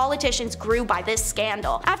and politicians grew by this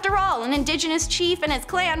scandal. After all, an indigenous chief and his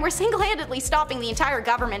clan were single-handedly stopping the entire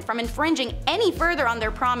government from infringing any further on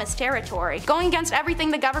their promised territory, going against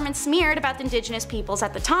everything the government smeared about the indigenous peoples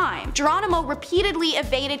at the time. Geronimo repeatedly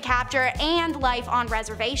evaded capture and life on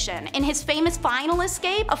reservation. In his famous final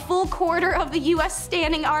escape, a full quarter of the US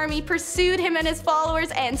standing army pursued him and his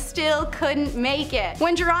followers and still couldn't make it.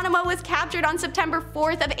 When Geronimo was captured on September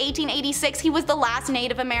 4th of 1886, he was the last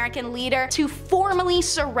Native American leader to formally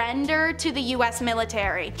surrender to the US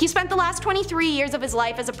military. He spent the last 23 years of his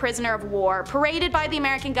life as a prisoner of war, paraded by the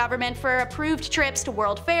American government for approved trips to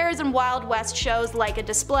world fairs and Wild West shows like a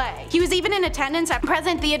display. He was even in attendance at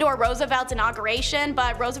President Theodore Roosevelt's inauguration,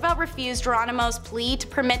 but Roosevelt refused Geronimo's plea to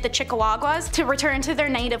permit the Chickawawas to return to their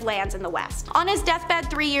native lands in the West. On his deathbed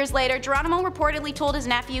 3 years later, Geronimo reportedly told his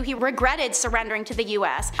nephew he regretted surrendering to the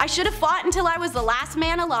US. "I should have fought until I was the last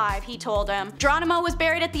man alive," he told him. Geronimo was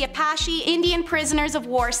buried at the Apache Indian Prisoners of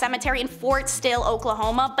War Cemetery in Fort Still,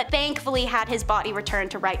 Oklahoma, but thankfully had his body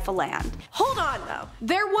returned to rightful land. Hold on though,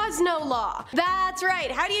 there was no law. That's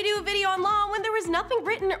right, how do you do a video on law when there was nothing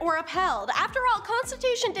written or upheld? After all,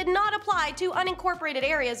 Constitution did not apply to unincorporated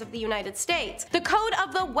areas of the United States. The Code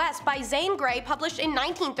of the West by Zane Grey, published in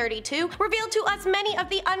 1932, revealed to us many of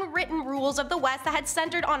the unwritten rules of the West that had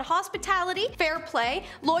centered on hospitality, fair play,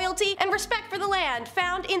 loyalty, and respect for the land,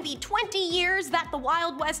 found in the 20 years that the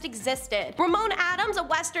Wild West existed. Ramon Adams, a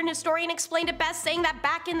Western historian, explained it best, saying that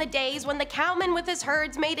back in the days when the cowman with his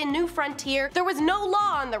herds made a new frontier, there was no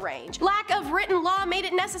law on the range. Lack of written law made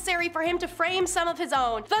it necessary for him to frame some of his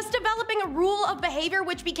own, thus developing a rule of behavior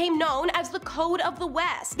which became known as the Code of the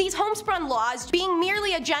West. These homespun laws, being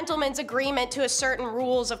merely a gentleman's agreement to a certain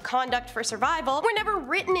rules of conduct for survival, were never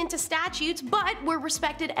written into statutes, but were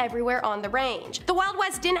respected everywhere on the range. The Wild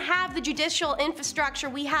West didn't have the judicial infrastructure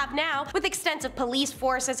we have now, with extensive police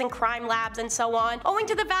forces and crime labs and so on, owing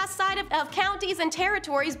to the vast size of counties and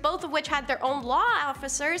territories, both of which had their own law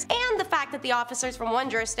officers, and the fact that the officers from one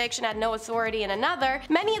jurisdiction had no authority in another.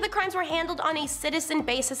 Many of the crimes were handled on a citizen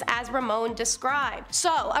basis, as Ramon described.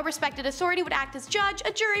 So, a respected authority would act as judge,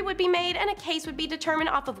 a jury would be made, and a case would be determined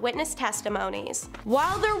off of witness testimonies.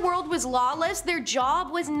 While their world was lawless, their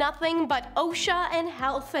job was nothing but OSHA and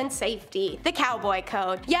health and safety. The Cowboy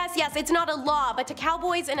Code. Yes, it's not a law, but to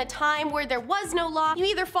cowboys in a time where there was no law, you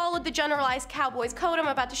either followed the generalized cowboy's code I'm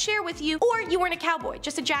about to share with you, or you weren't a cowboy,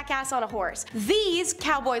 just a jackass on a horse. These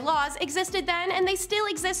cowboy laws existed then, and they still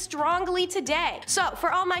exist strongly today. So,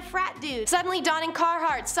 for all my frat dudes suddenly donning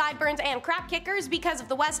Carhartt, sideburns, and crap kickers because of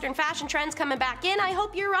the Western fashion trends coming back in, I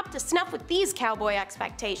hope you're up to snuff with these cowboy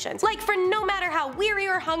expectations. Like, for no matter how weary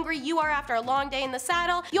or hungry you are after a long day in the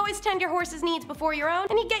saddle, you always tend your horse's needs before your own,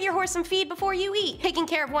 and you get your horse some feed before you eat. Taking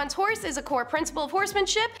care of one's horse is a core principle of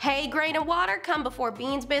horsemanship. Hay, grain, and water come before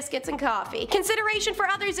beans, biscuits, and coffee. Consideration for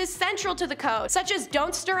others is central to the code, such as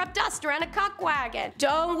don't stir up dust around a cock wagon,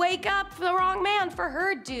 don't wake up the wrong man for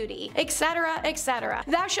herd duty, etc., etc.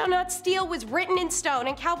 Thou shalt not steal was written in stone,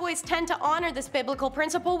 and cowboys tend to honor this biblical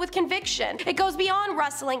principle with conviction. It goes beyond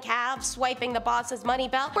rustling calves, swiping the boss's money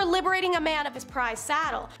belt, or liberating a man of his prized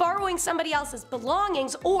saddle. Borrowing somebody else's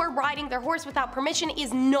belongings or riding their horse without permission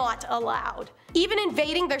is not allowed. Even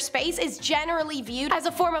invading their space is generally viewed as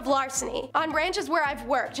a form of larceny. On ranches where I've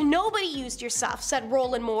worked, nobody used your stuff, said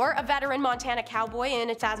Roland Moore, a veteran Montana cowboy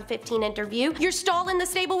in a 2015 interview. Your stall in the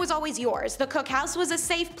stable was always yours. The cookhouse was a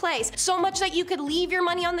safe place, so much that you could leave your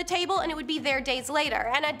money on the table and it would be there days later.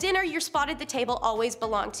 And at dinner, your spot at the table always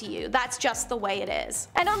belonged to you. That's just the way it is.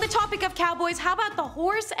 And on the topic of cowboys, how about the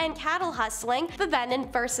horse and cattle hustling, the then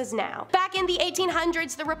and versus now? Back in the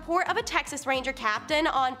 1800s, the report of a Texas Ranger captain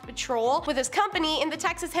on patrol with his company in the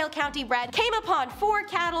Texas Hill County Red came upon 4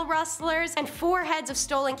 cattle rustlers and 4 heads of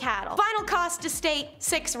stolen cattle. Final cost to state,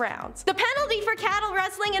 6 rounds. The penalty for cattle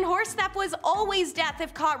rustling and horse theft was always death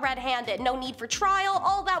if caught red-handed. No need for trial,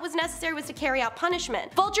 all that was necessary was to carry out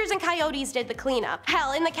punishment. Vultures and coyotes did the cleanup.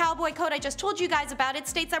 Hell, in the cowboy code I just told you guys about, it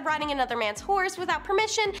states that riding another man's horse without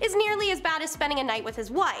permission is nearly as bad as spending a night with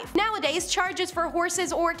his wife. Nowadays, charges for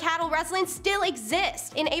horses or cattle rustling still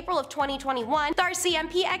exist. In April of 2021, the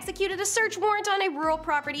RCMP executed a search warrant on a rural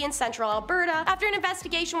property in central central Alberta after an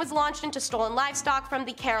investigation was launched into stolen livestock from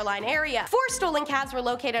the Caroline area. 4 stolen calves were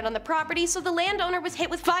located on the property, so the landowner was hit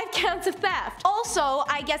with 5 counts of theft. Also,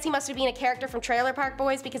 I guess he must have been a character from Trailer Park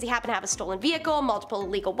Boys because he happened to have a stolen vehicle, multiple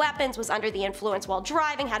illegal weapons, was under the influence while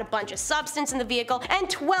driving, had a bunch of substance in the vehicle, and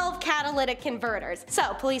 12 catalytic converters.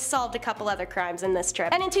 So, police solved a couple other crimes in this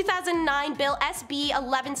trip. And in 2009, Bill SB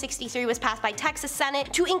 1163 was passed by Texas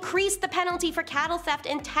Senate to increase the penalty for cattle theft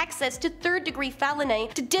in Texas to 3rd-degree felony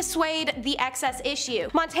to dissuade the excess issue.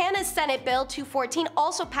 Montana's Senate Bill 214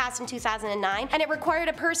 also passed in 2009, and it required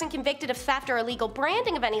a person convicted of theft or illegal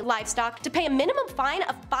branding of any livestock to pay a minimum fine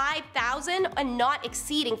of $5,000 and not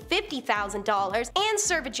exceeding $50,000 and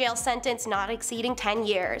serve a jail sentence not exceeding 10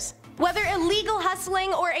 years. Whether illegal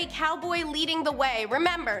hustling or a cowboy leading the way,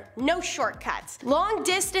 remember, no shortcuts.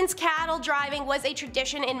 Long-distance cattle driving was a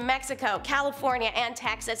tradition in Mexico, California, and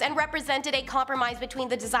Texas, and represented a compromise between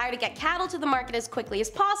the desire to get cattle to the market as quickly as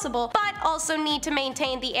possible, but also need to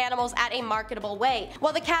maintain the animals at a marketable weight.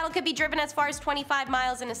 While the cattle could be driven as far as 25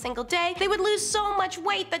 miles in a single day, they would lose so much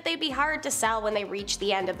weight that they'd be hard to sell when they reached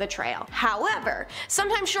the end of the trail. However,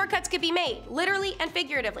 sometimes shortcuts could be made, literally and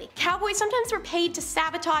figuratively. Cowboys sometimes were paid to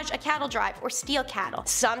sabotage a cattle drive or steal cattle.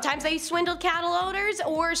 Sometimes they swindled cattle owners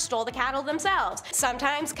or stole the cattle themselves.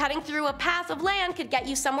 Sometimes cutting through a path of land could get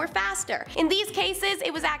you somewhere faster. In these cases,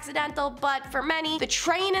 it was accidental, but for many, the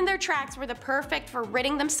train and their tracks were the perfect for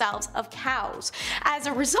ridding themselves of cows. As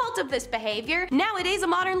a result of this behavior, nowadays a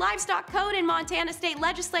modern livestock code in Montana state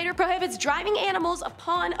legislature prohibits driving animals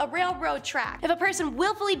upon a railroad track. If a person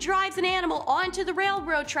willfully drives an animal onto the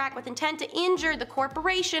railroad track with intent to injure the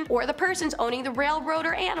corporation or the persons owning the railroad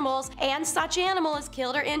or animals, and such animal is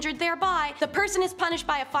killed or injured thereby, the person is punished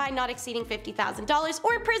by a fine not exceeding $50,000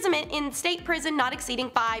 or imprisonment in state prison not exceeding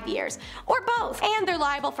 5 years, or both, and they're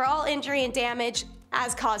liable for all injury and damage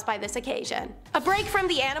as caused by this occasion. A break from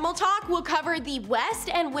the animal talk will cover the West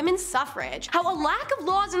and women's suffrage, how a lack of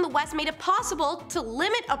laws in the West made it possible to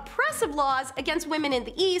limit oppressive laws against women in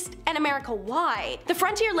the East and America wide. The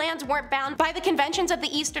frontier lands weren't bound by the conventions of the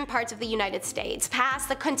eastern parts of the United States. Past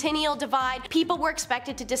the continual divide, people were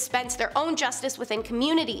expected to dispense their own justice within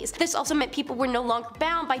communities. This also meant people were no longer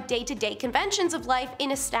bound by day-to-day conventions of life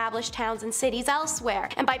in established towns and cities elsewhere.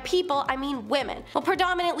 And by people, I mean women. Well,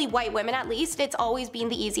 predominantly white women at least, it's always been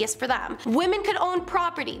the easiest for them. Women could own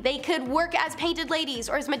property, they could work as painted ladies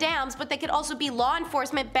or as madams, but they could also be law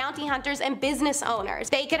enforcement, bounty hunters, and business owners.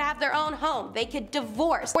 They could have their own home, they could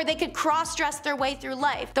divorce, or they could cross-dress their way through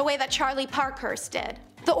life, the way that Charlie Parkhurst did.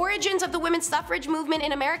 The origins of the women's suffrage movement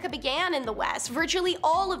in America began in the West. Virtually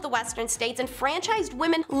all of the Western states enfranchised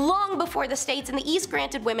women long before the states in the East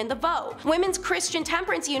granted women the vote. Women's Christian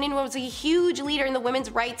Temperance Union was a huge leader in the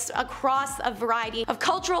women's rights across a variety of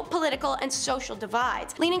cultural, political, and social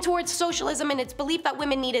divides, leaning towards socialism and its belief that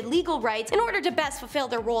women needed legal rights in order to best fulfill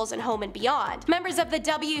their roles in home and beyond. Members of the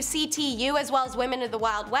WCTU, as well as Women of the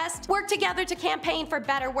Wild West, worked together to campaign for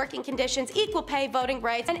better working conditions, equal pay, voting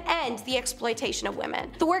rights, and end the exploitation of women.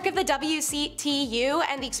 The work of the WCTU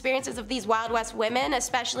and the experiences of these Wild West women,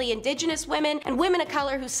 especially Indigenous women and women of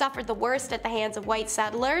color who suffered the worst at the hands of white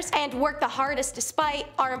settlers and worked the hardest despite,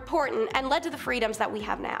 are important and led to the freedoms that we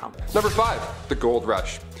have now. Number 5, the gold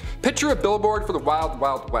rush. Picture a billboard for the Wild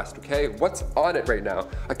Wild West, okay? What's on it right now?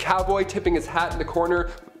 A cowboy tipping his hat in the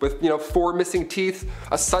corner with, 4 missing teeth,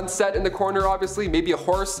 a sunset in the corner obviously, maybe a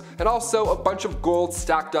horse, and also a bunch of gold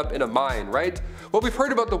stacked up in a mine, right? Well, we've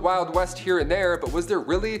heard about the Wild West here and there, but was there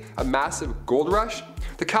really a massive gold rush?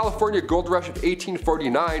 The California gold rush of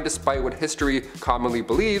 1849, despite what history commonly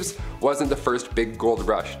believes, wasn't the first big gold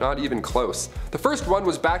rush, not even close. The first one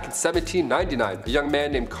was back in 1799. A young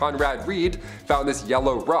man named Conrad Reed found this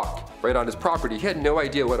yellow rock right on his property. He had no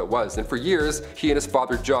idea what it was, and for years, he and his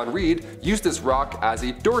father John Reed used this rock as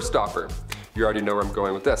a door stopper. You already know where I'm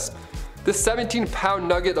going with this. This 17-pound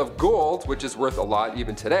nugget of gold, which is worth a lot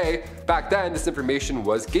even today, back then this information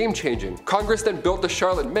was game-changing. Congress then built the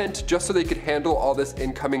Charlotte Mint just so they could handle all this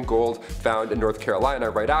incoming gold found in North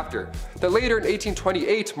Carolina right after. Then later in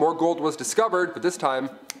 1828, more gold was discovered, but this time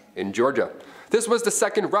in Georgia. This was the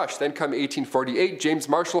second rush. Then come 1848, James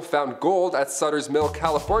Marshall found gold at Sutter's Mill,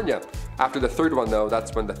 California. After the third one though,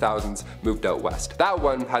 that's when the thousands moved out west. That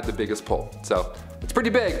one had the biggest pull, so it's pretty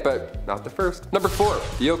big, but not the first. Number 4,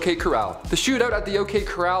 the OK Corral. The shootout at the OK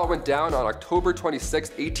Corral went down on October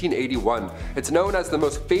 26, 1881. It's known as the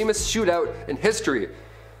most famous shootout in history.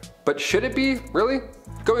 But should it be? Really?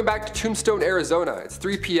 Going back to Tombstone, Arizona, it's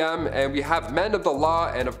 3 p.m. and we have men of the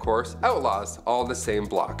law and of course outlaws all in the same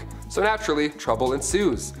block. So naturally, trouble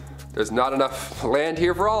ensues. There's not enough land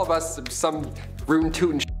here for all of us, some rootin'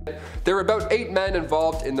 tootin' There were about 8 men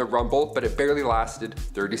involved in the rumble, but it barely lasted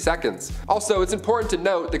 30 seconds. Also, it's important to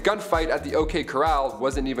note the gunfight at the OK Corral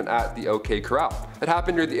wasn't even at the OK Corral. It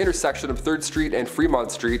happened near the intersection of 3rd Street and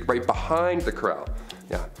Fremont Street, right behind the corral.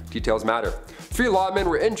 Yeah, details matter. 3 lawmen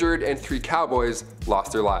were injured and 3 cowboys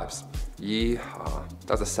lost their lives. Yeehaw.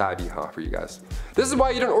 That was a sad yeehaw for you guys. This is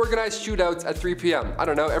why you don't organize shootouts at 3 p.m. I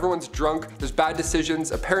don't know, everyone's drunk, there's bad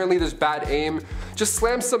decisions, apparently there's bad aim. Just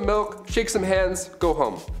slam some milk, shake some hands, go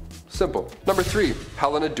home. Simple. Number 3,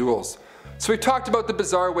 Helena duels. So we talked about the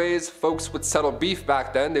bizarre ways folks would settle beef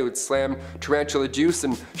back then. They would slam tarantula juice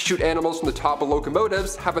and shoot animals from the top of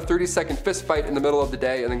locomotives, have a 30-second fist fight in the middle of the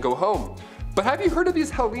day, and then go home. But have you heard of these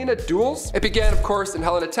Helena duels? It began, of course, in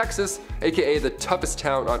Helena, Texas, aka the toughest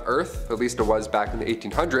town on earth, at least it was back in the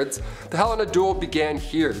 1800s. The Helena duel began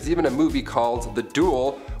here. There's even a movie called The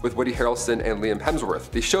Duel with Woody Harrelson and Liam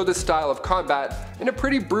Hemsworth. They show this style of combat in a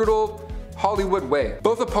pretty brutal, Hollywood way.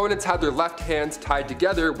 Both opponents had their left hands tied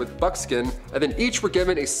together with buckskin, and then each were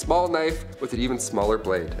given a small knife with an even smaller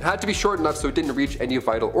blade. It had to be short enough so it didn't reach any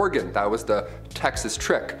vital organ. That was the Texas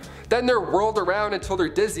trick. Then they're whirled around until they're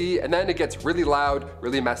dizzy, and then it gets really loud,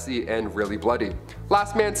 really messy, and really bloody.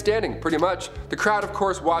 Last man standing, pretty much. The crowd, of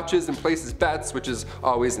course, watches and places bets, which is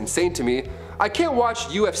always insane to me. I can't watch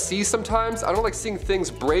UFC sometimes. I don't like seeing things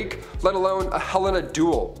break, let alone a Helena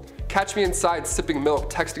duel. Catch me inside sipping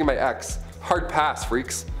milk, texting my ex. Hard pass,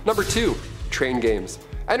 freaks. Number 2, train games.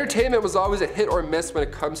 Entertainment was always a hit or miss when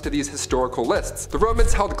it comes to these historical lists. The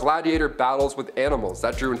Romans held gladiator battles with animals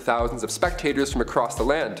that drew in thousands of spectators from across the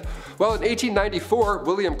land. Well, in 1894,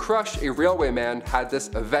 William Crush, a railwayman, had this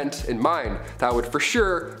event in mind that would for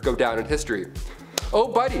sure go down in history. Oh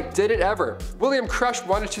buddy, did it ever. William Crush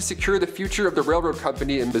wanted to secure the future of the railroad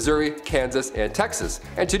company in Missouri, Kansas, and Texas.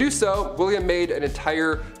 And to do so, William made an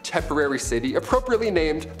entire temporary city appropriately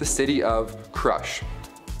named the City of Crush.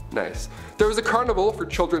 Nice. There was a carnival for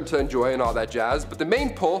children to enjoy and all that jazz, but the main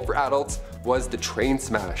pull for adults was the train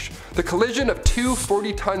smash. The collision of 2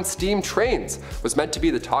 40-ton steam trains was meant to be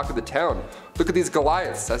the talk of the town. Look at these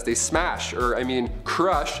Goliaths as they smash, or I mean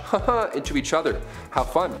crush, into each other. How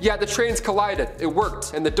fun. Yeah, the trains collided, it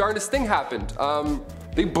worked, and the darndest thing happened.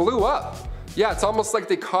 They blew up. Yeah, it's almost like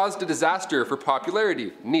they caused a disaster for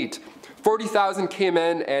popularity. Neat. 40,000 came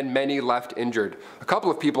in and many left injured. A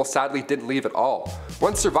couple of people sadly didn't leave at all.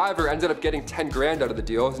 One survivor ended up getting 10 grand out of the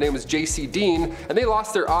deal. His name was J.C. Dean, and they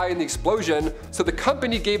lost their eye in the explosion, so the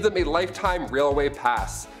company gave them a lifetime railway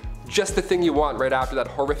pass. Just the thing you want right after that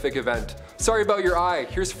horrific event. Sorry about your eye,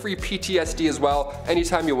 here's free PTSD as well,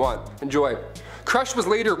 anytime you want. Enjoy. Crush was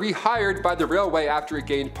later rehired by the railway after it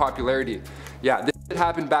gained popularity. Yeah, this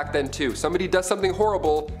happened back then too. Somebody does something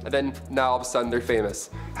horrible, and then now all of a sudden they're famous.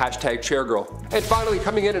 Hashtag chairgirl. And finally,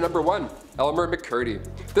 coming in at number 1, Elmer McCurdy.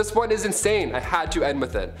 This one is insane, I had to end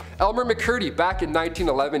with it. Elmer McCurdy, back in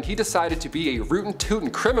 1911, he decided to be a rootin'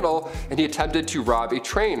 tootin' criminal, and he attempted to rob a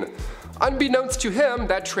train. Unbeknownst to him,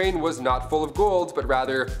 that train was not full of gold, but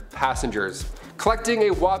rather passengers. Collecting a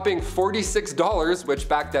whopping $46, which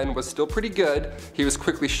back then was still pretty good, he was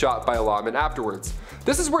quickly shot by a lawman afterwards.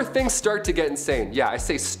 This is where things start to get insane. Yeah, I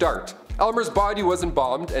say start. Elmer's body was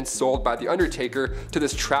embalmed and sold by the undertaker to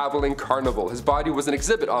this traveling carnival. His body was an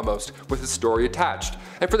exhibit almost, with his story attached.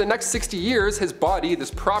 And for the next 60 years, his body,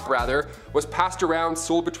 this prop rather, was passed around,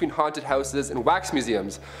 sold between haunted houses and wax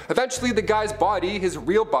museums. Eventually the guy's body, his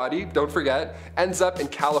real body, don't forget, ends up in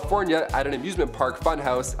California at an amusement park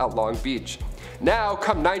funhouse at Long Beach. Now,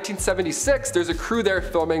 come 1976, there's a crew there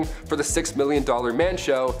filming for the $6 Million Man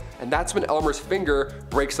Show, and that's when Elmer's finger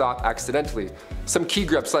breaks off accidentally. Some key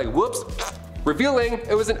grips like, whoops, revealing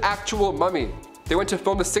it was an actual mummy. They went to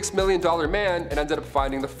film the $6 Million Man and ended up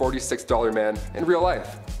finding the $46 man in real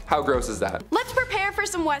life. How gross is that? Let's prepare for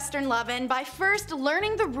some Western lovin' by first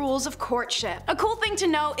learning the rules of courtship. A cool thing to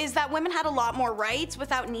know is that women had a lot more rights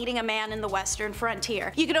without needing a man in the Western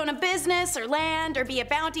frontier. You could own a business or land, or be a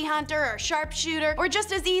bounty hunter or sharpshooter, or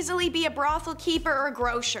just as easily be a brothel keeper or a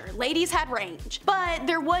grocer. Ladies had range. But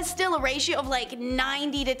there was still a ratio of like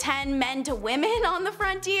 90 to 10 men to women on the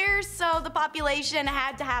frontier, so the population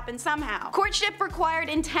had to happen somehow. Courtship required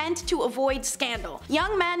intent to avoid scandal.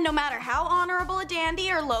 Young men, no matter how honorable a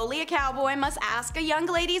dandy or lowly a cowboy, must ask a young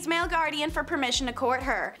lady's male guardian for permission to court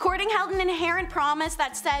her. Courting held an inherent promise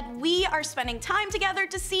that said, we are spending time together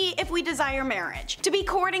to see if we desire marriage. To be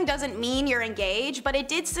courting doesn't mean you're engaged, but it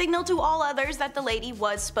did signal to all others that the lady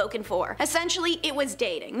was spoken for. Essentially, it was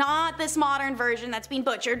dating. Not this modern version that's been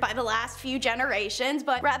butchered by the last few generations,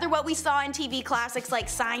 but rather what we saw in TV classics like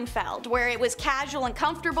Seinfeld, where it was casual and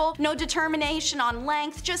comfortable, no determination on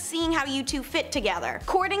length, just seeing how you two fit together.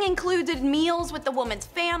 Courting included meals with the woman's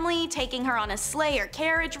family, family, taking her on a sleigh or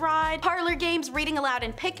carriage ride. Parlor games, reading aloud,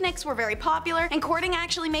 and picnics were very popular, and courting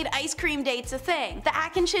actually made ice cream dates a thing. The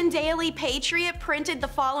Atkinson Daily Patriot printed the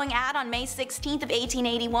following ad on May 16th of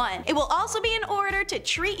 1881. It will also be in order to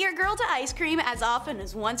treat your girl to ice cream as often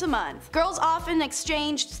as once a month. Girls often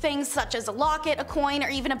exchanged things such as a locket, a coin, or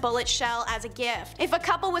even a bullet shell as a gift. If a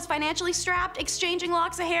couple was financially strapped, exchanging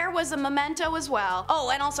locks of hair was a memento as well.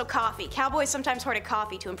 Oh, and also coffee. Cowboys sometimes hoarded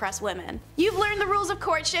coffee to impress women. You've learned the rules of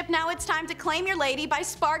courtship, now it's time to claim your lady by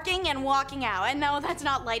sparking and walking out. And no, that's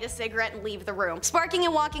not light a cigarette and leave the room. Sparking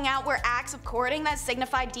and walking out were acts of courting that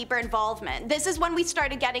signified deeper involvement. This is when we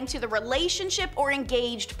started getting to the relationship or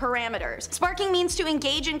engaged parameters. Sparking means to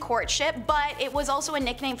engage in courtship, but it was also a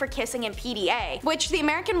nickname for kissing in PDA, which the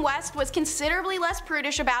American West was considerably less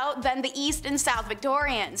prudish about than the East and South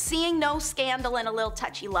Victorians, seeing no scandal and a little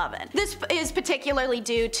touchy lovin'. This is particularly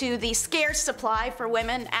due to the scarce supply for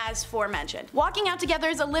women as aforementioned. Walking out together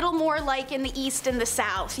is a little more like in the East and the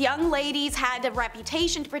South. Young ladies had a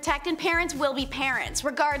reputation to protect, and parents will be parents,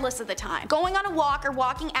 regardless of the time. Going on a walk or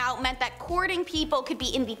walking out meant that courting people could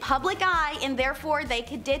be in the public eye, and therefore they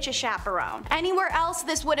could ditch a chaperone. Anywhere else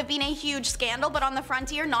this would have been a huge scandal, but on the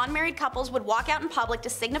frontier, non-married couples would walk out in public to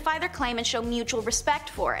signify their claim and show mutual respect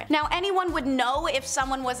for it. Now anyone would know if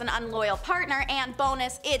someone was an unloyal partner, and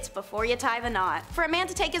bonus, it's before you tie the knot. For a man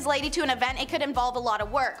to take his lady to an event, it could involve a lot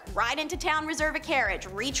of work. Ride into town, reserve a carriage,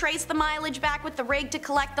 retrace the mileage back with the rig to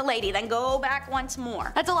collect the lady, then go back once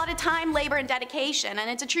more. That's a lot of time, labor, and dedication, and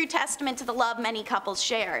it's a true testament to the love many couples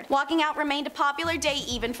shared. Walking out remained a popular day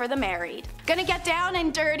even for the married. Gonna get down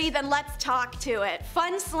and dirty? Then let's talk to it.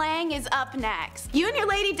 Fun slang is up next. You and your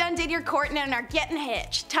lady done did your courting and are getting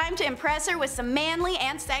hitched. Time to impress her with some manly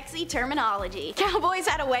and sexy terminology. Cowboys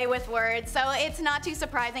had a way with words, so it's not too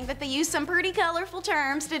surprising that they used some pretty colorful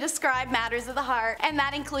terms to describe matters of the heart, and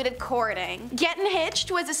that included courting. Getting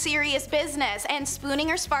hitched was a serious business, and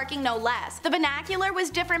spooning or sparking no less. The vernacular was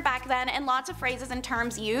different back then, and lots of phrases and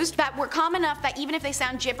terms used that were common enough that even if they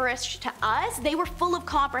sound gibberish to us, they were full of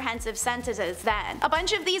comprehensive sentences then. A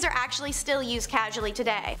bunch of these are actually still used casually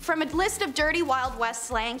today. From a list of dirty Wild West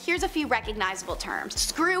slang, here's a few recognizable terms.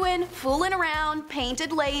 Screwin', foolin' around,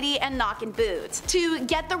 painted lady, and knockin' boots. To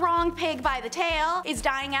get the wrong pig by the tail is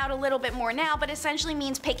dying out a little bit more now, but essentially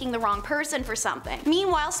means picking the wrong person for something.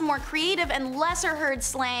 Meanwhile, some more creative and lesser heard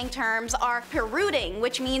slang terms are perooting,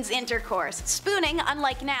 which means intercourse. Spooning,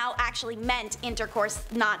 unlike now, actually meant intercourse,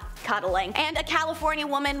 not cuddling. And a California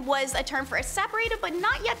woman was a term for a separated but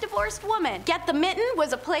not yet divorced woman. Get the mitten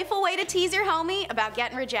was a playful way to tease your homie about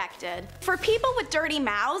getting rejected. For people with dirty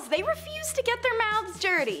mouths, they refused to get their mouths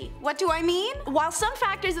dirty. What do I mean? While some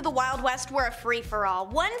factors of the Wild West were a free-for-all,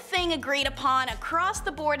 one thing agreed upon across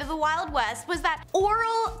the board of the Wild West was that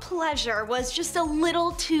oral pleasure was just a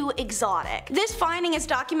little too exotic. This finding is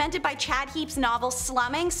documented by Chad Heap's novel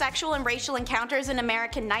Slumming: Sexual and Racial Encounters in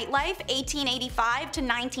American Nightlife, 1885 to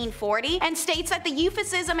 1940, and states that the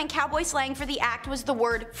euphemism in cowboy slang for the act was the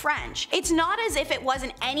word French. It's not as if it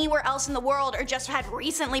wasn't anywhere else in the world or just had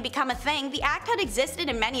recently become a thing. The act had existed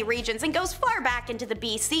in many regions and goes far back into the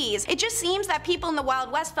BCs. It just seems that people in the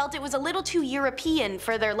Wild West felt it was a little too European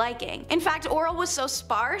for their liking. In fact, oral was so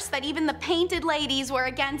sparse that even the painted ladies were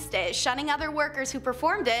against it, shunning other workers who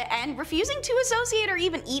performed it and refusing to associate or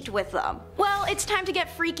even eat with them. Well, it's time to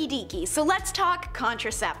get freaky deaky, so let's talk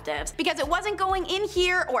contraceptives. Because it wasn't going in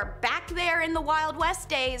here or back there in the Wild West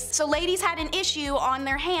days, so ladies had an issue on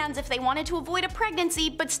their hands if they wanted to avoid a pregnancy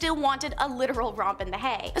but still wanted a literal romp in the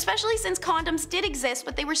hay. Especially since condoms did exist,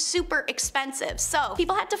 but they were super expensive, so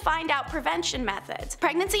people had to find out prevention methods.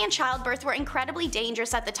 Pregnancy and childbirth were incredibly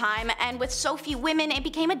dangerous at the time, and with so few women, it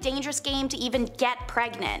became a dangerous game to even get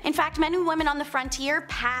pregnant. In fact, men and women on the frontier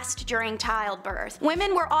passed during childbirth.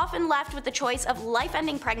 Women were often left with the choice of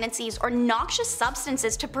life-ending pregnancies or noxious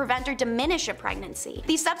substances to prevent or diminish a pregnancy.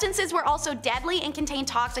 These substances were also deadly and contained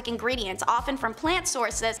toxic ingredients, often from plant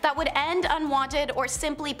sources, that would end unwanted or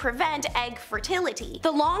simply prevent egg fertility.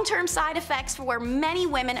 The long-term side effects for many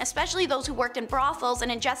women, especially those who worked in brothels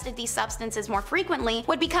and ingested these substances more frequently,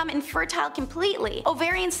 would become infertile completely.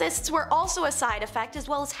 Ovarian cysts were also a side effect, as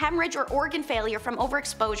well as hemorrhage or organ failure from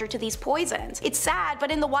overexposure to these poisons. It's sad,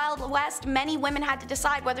 but in the Wild West, many women had to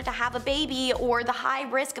decide whether to have a baby or the high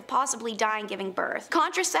risk of possibly dying giving birth.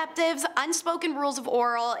 Contraceptives, unspoken rules of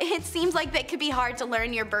oral, it seems like they could be hard to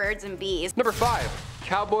learn your birds and bees. Number 5.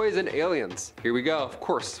 Cowboys and aliens. Here we go. Of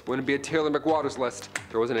course, wouldn't be a Taylor McWaters list if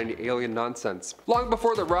there wasn't any alien nonsense. Long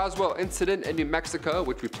before the Roswell incident in New Mexico,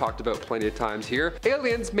 which we've talked about plenty of times here,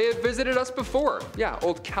 aliens may have visited us before. Yeah,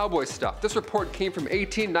 old cowboy stuff. This report came from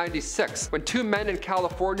 1896, when 2 men in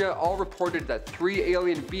California all reported that 3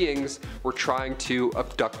 alien beings were trying to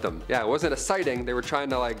abduct them. Yeah, it wasn't a sighting, they were trying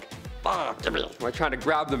to like trying to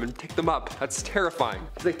grab them and take them up. That's terrifying.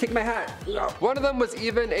 They take my hat. One of them was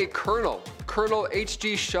even a colonel. Colonel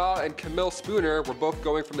H.G. Shaw and Camille Spooner were both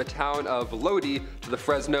going from the town of Lodi to the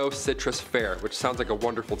Fresno Citrus Fair, which sounds like a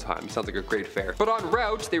wonderful time. Sounds like a great fair. But en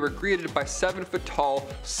route, they were greeted by 7-foot-tall,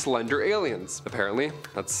 slender aliens. Apparently,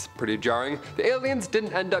 that's pretty jarring. The aliens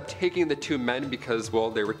didn't end up taking the 2 men because, well,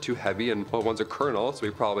 they were too heavy, and well, one's a colonel, so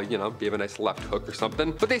he probably, you know, gave a nice left hook or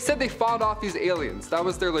something. But they said they fought off these aliens. That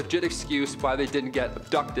was their legit excuse why they didn't get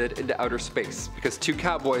abducted into outer space, because 2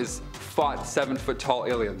 cowboys fought 7-foot-tall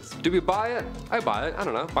aliens. Do we buy it? I buy it. I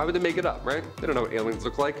don't know. Why would they make it up, right? They don't know what aliens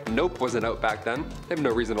look like. Nope wasn't out back then. They have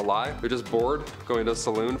no reason to lie. They're just bored, going to a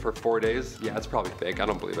saloon for 4 days. Yeah, it's probably fake. I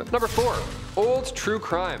don't believe it. Number 4, old true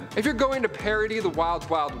crime. If you're going to parody the Wild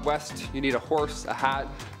Wild West, you need a horse, a hat,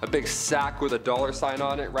 a big sack with a $sign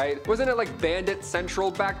on it, right? Wasn't it like Bandit Central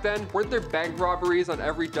back then? Weren't there bank robberies on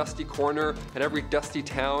every dusty corner and every dusty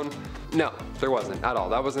town? No, there wasn't at all.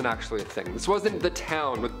 That wasn't actually a thing. This wasn't The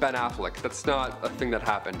Town with Ben Affleck. That's not a thing that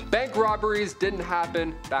happened. Bank robberies didn't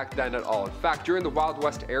happen back then at all. In fact, during the Wild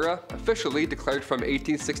West era, officially declared from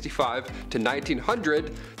 1865 to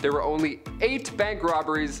 1900, there were only 8 bank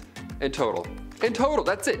robberies in total. In total,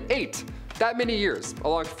 that's it, 8. That many years.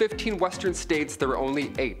 Along 15 western states, there were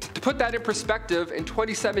only 8. To put that in perspective, in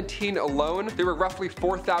 2017 alone, there were roughly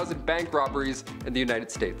 4,000 bank robberies in the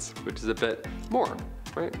United States, which is a bit more.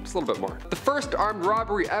 Right? Just a little bit more. The first armed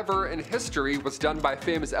robbery ever in history was done by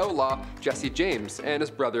famous outlaw Jesse James and his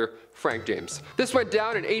brother Frank James. This went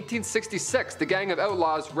down in 1866. The gang of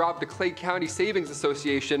outlaws robbed the Clay County Savings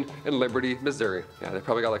Association in Liberty, Missouri. Yeah, they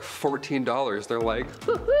probably got like $14. They're like,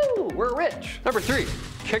 woohoo, we're rich. Number 3,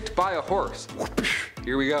 kicked by a horse.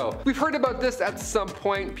 Here we go. We've heard about this at some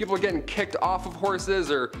point. People are getting kicked off of horses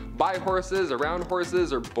or by horses, around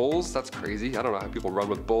horses, or bulls. That's crazy. I don't know how people run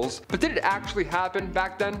with bulls. But did it actually happen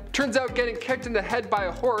back then? Turns out getting kicked in the head by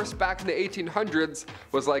a horse back in the 1800s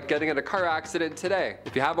was like getting in a car accident today.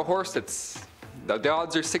 If you have a horse, the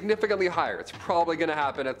odds are significantly higher. It's probably gonna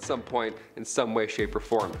happen at some point in some way, shape, or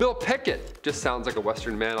form. Bill Pickett just sounds like a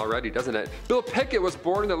Western man already, doesn't it? Bill Pickett was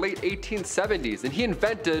born in the late 1870s, and he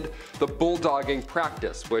invented the bulldogging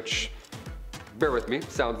practice, which, bear with me,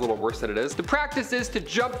 sounds a little worse than it is. The practice is to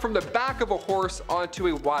jump from the back of a horse onto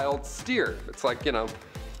a wild steer. It's like, you know,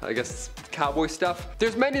 I guess cowboy stuff.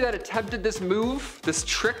 There's many that attempted this move, this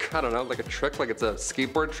trick, I don't know, like a trick, like it's a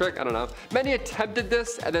skateboard trick, I don't know. Many attempted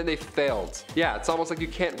this and then they failed. Yeah, it's almost like you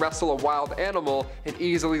can't wrestle a wild animal and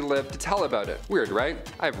easily live to tell about it. Weird,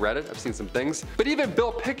 right? I've read it, I've seen some things. But even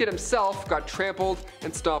Bill Pickett himself got trampled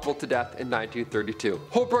and stompled to death in 1932.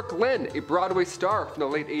 Holbrook Lynn, a Broadway star from the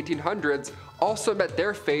late 1800s, also met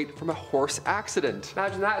their fate from a horse accident.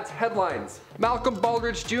 Imagine that, it's headlines. Malcolm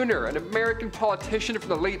Baldrige Jr., an American politician from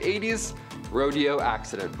the late 80s, rodeo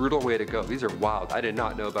accident. Brutal way to go. These are wild. I did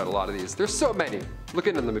not know about a lot of these. There's so many. Look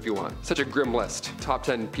into them if you want. Such a grim list. Top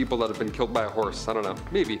 10 people that have been killed by a horse. I don't know.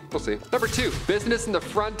 Maybe. We'll see. Number 2, business in the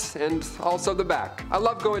front and also the back. I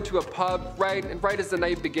love going to a pub, right? And right as the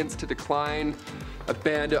night begins to decline, a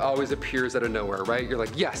band always appears out of nowhere, right? You're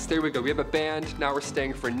like, yes, there we go. We have a band. Now we're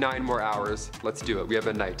staying for 9 more hours. Let's do it. We have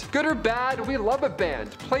a night. Good or bad, we love a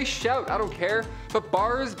band. Play, shout, I don't care. But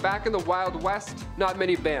bars back in the Wild West, not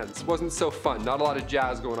many bands. Wasn't so fun. Not a lot of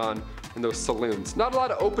jazz going on in those saloons. Not a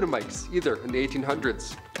lot of open mics either in the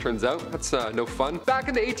 1800s. Turns out that's no fun. Back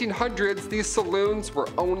in the 1800s, these saloons were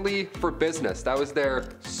only for business. That was their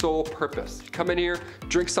sole purpose. You come in here,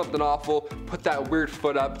 drink something awful, put that weird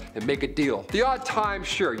foot up, and make a deal. The odd time,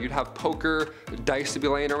 sure, you'd have poker, dice to be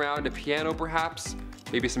laying around, a piano perhaps.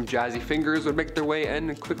 Maybe some jazzy fingers would make their way in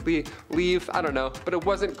and quickly leave, I don't know, but it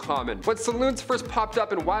wasn't common. When saloons first popped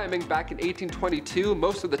up in Wyoming back in 1822,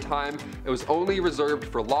 most of the time, it was only reserved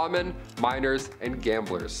for lawmen, miners, and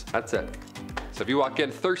gamblers. That's it. So if you walk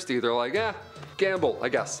in thirsty, they're like, gamble, I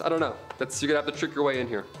guess, I don't know. You're gonna have to trick your way in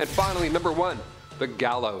here. And finally, number 1. The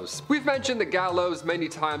gallows. We've mentioned the gallows many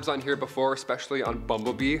times on here before, especially on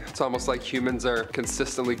BumbleBee. It's almost like humans are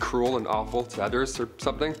consistently cruel and awful to others or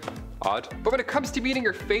something. Odd. But when it comes to meeting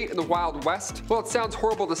your fate in the Wild West, well, it sounds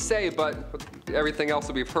horrible to say, but with everything else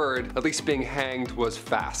that we've heard, at least being hanged was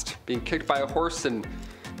fast. Being kicked by a horse and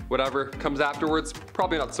whatever comes afterwards,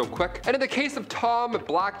 probably not so quick. And in the case of Tom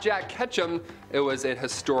Blackjack Ketchum, it was a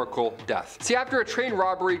historical death. See, after a train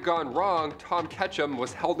robbery gone wrong, Tom Ketchum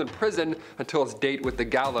was held in prison until his date with the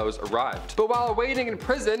gallows arrived. But while waiting in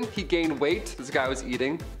prison, he gained weight. This guy was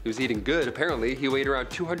eating. He was eating good, apparently. He weighed around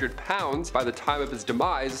 200 pounds by the time of his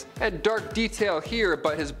demise. And dark detail here,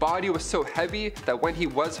 but his body was so heavy that when he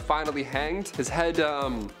was finally hanged, his head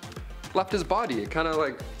left his body. It kind of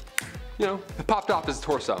like, you know, it popped off his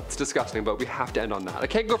torso. It's disgusting, but we have to end on that. I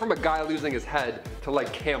can't go from a guy losing his head to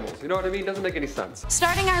like camels. You know what I mean? Doesn't make any sense.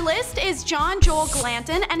 Starting our list is John Joel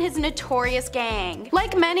Glanton and his notorious gang.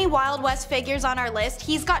 Like many Wild West figures on our list,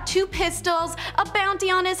 he's got 2 pistols, a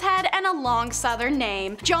bounty on his head, and a long southern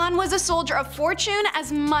name. John was a soldier of fortune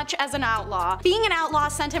as much as an outlaw. Being an outlaw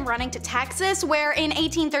sent him running to Texas, where in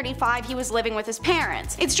 1835 he was living with his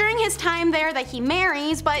parents. It's during his time there that he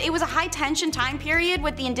marries, but it was a high tension time period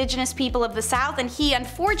with the indigenous people of the South, and he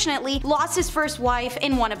unfortunately lost his first wife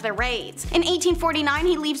in one of their raids. In 1849,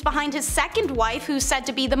 he leaves behind his second wife, who's said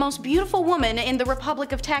to be the most beautiful woman in the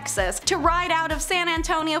Republic of Texas, to ride out of San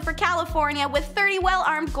Antonio for California with 30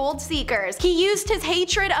 well-armed gold seekers. He used his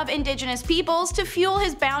hatred of indigenous peoples to fuel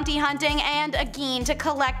his bounty hunting and again to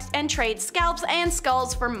collect and trade scalps and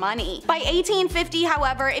skulls for money. By 1850,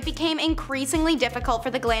 however, it became increasingly difficult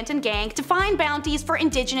for the Glanton gang to find bounties for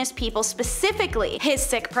indigenous people specifically, his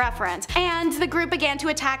sick preference, and the group began to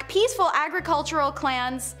attack peaceful agricultural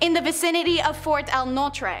clans in the vicinity of Fort El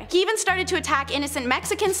Notre. He even started to attack innocent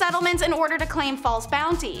Mexican settlements in order to claim false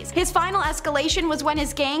bounties. His final escalation was when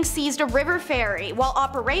his gang seized a river ferry. While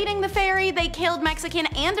operating the ferry, they killed Mexican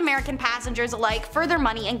and American passengers alike for their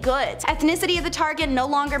money and goods. Ethnicity of the target no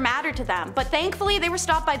longer mattered to them, but thankfully they were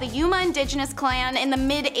stopped by the Yuma indigenous clan in the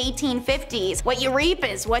mid-1850s. What you reap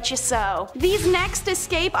is what you sow. These next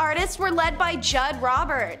escape artists were led by Judd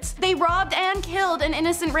Roberts. They robbed and killed an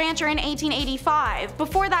innocent rancher in 1885.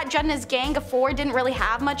 Before that, Judd and his gang of 4 didn't really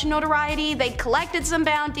have much notoriety. They collected some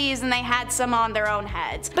bounties and they had some on their own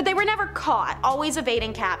heads. But they were never caught, always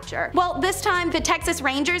evading capture. Well, this time the Texas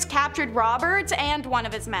Rangers captured Roberts and one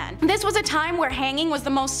of his men. This was a time where hanging was the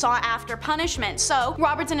most sought after punishment, so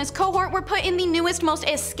Roberts and his cohort were put in the newest, most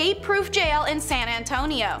escape-proof jail in San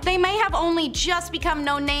Antonio. They may have only just become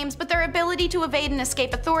known names, but their ability to evade and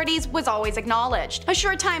escape authorities was always acknowledged. A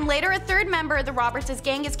short time later, a third member of the Roberts'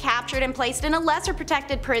 gang is captured and placed in a lesser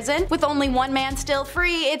protected prison. With only one man still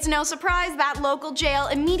free, it's no surprise that local jail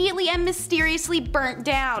immediately and mysteriously burnt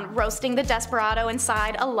down, roasting the desperado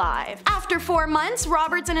inside alive. After 4 months,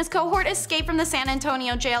 Roberts and his cohort escape from the San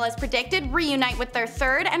Antonio jail as predicted, reunite with their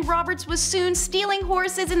third, and Roberts was soon stealing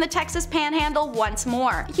horses in the Texas Panhandle once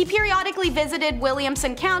more. He periodically visited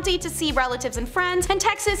Williamson County to see relatives and friends, and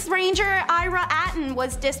Texas Ranger Ira Atten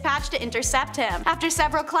was dispatched to intercept him. After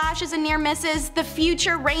several clashes and near misses, the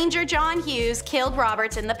future Ranger John Hughes killed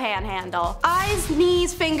Roberts in the Panhandle. Eyes,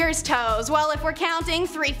 knees, fingers, toes. Well, if we're counting,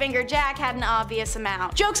 3-Finger Jack had an obvious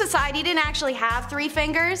amount. Jokes aside, he didn't actually have 3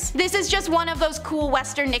 fingers. This is just one of those cool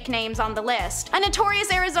Western nicknames on the list. A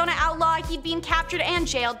notorious Arizona outlaw, he'd been captured and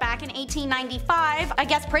jailed back in 1895. I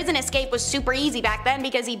guess prison escape was super easy back then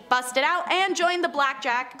because he busted out and joined the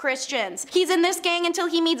Blackjack Christians. He's in this gang until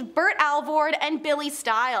he meets Burt Alvord and Billy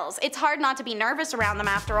Stiles. It's hard not to be nervous around them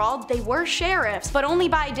after all. They were sheriffs, but only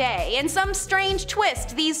by day. In some strange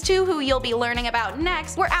twist, these two, who you'll be learning about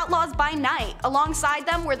next, were outlaws by night. Alongside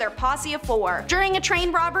them were their posse of 4. During a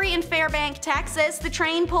train robbery in Fairbank, Texas, the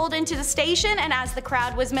train pulled into the station, and as the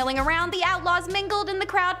crowd was milling around, the outlaws mingled in the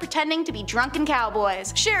crowd pretending to be drunken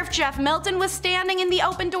cowboys. Sheriff Jeff Milton was standing in the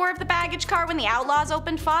open door of the baggage car when the outlaws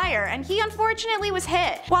opened fire, and he unfortunately was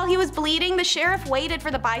hit. While he was bleeding, the sheriff waited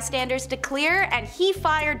for the bystanders to clear, and he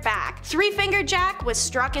fired back. 3-Finger Jack was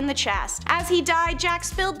struck in the chest. As he died, Jack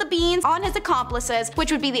spilled the beans on his accomplices,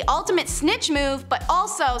 which would be the ultimate snitch move, but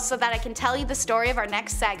also so that I can tell you the story of our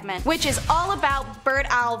next segment, which is all about Burt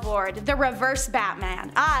Alvord, the reverse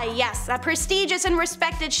Batman. Ah yes, a prestigious and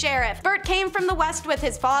respected sheriff. Burt came from the West with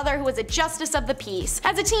his father, who was a justice of the peace.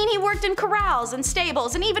 As a teen, he worked in corrals and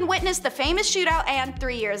stables and even witnessed the famous shootout and,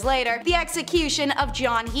 3 years later, the execution of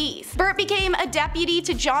John Heath. Burt became a deputy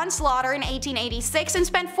to John Slaughter in 1886 and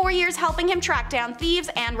spent 4 years helping him track down thieves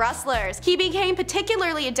and rustlers. He became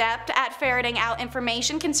particularly adept at ferreting out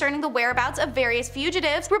information concerning the whereabouts of various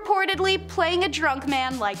fugitives, reportedly playing a drunk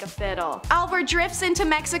man like a fiddle. Alvord drifts into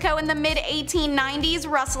Mexico in the mid-1890s,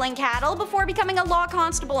 rustling cattle, before becoming a law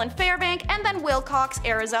constable in Fairbank and then Wilcox,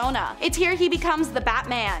 Arizona. It's here he becomes the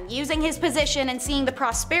Batman. Using his position and seeing the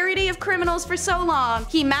prosperity of criminals for so long,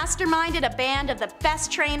 he masterminded a band of the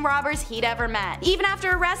best train robbers he'd ever met. Even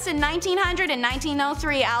after arrests in 1900 and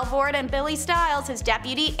 1903, Alvord and Billy Stiles, his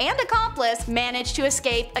deputy and accomplice, managed to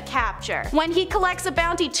escape a capture. When he collects a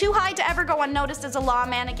bounty too high to ever go unnoticed as a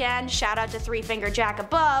lawman again, shout out to Three Finger Jack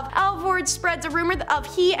above, Alvord spreads a rumor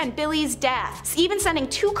of he and Billy's deaths, even sending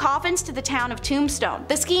 2 coffins to the town of Tombstone.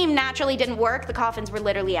 The scheme naturally didn't work, the coffins were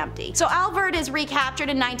literally empty. So Alvord is recaptured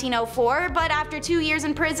in 1904, but after 2 years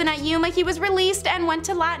in prison at Yuma, he was released and went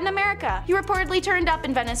to Latin America. He reportedly turned up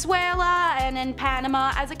in Venezuela and in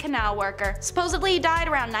Panama as a canal worker. Supposedly he died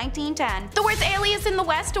around 1910. The worst alias in the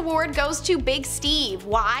West award goes to Big Steve.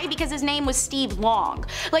 Why? Because his name was Steve Long.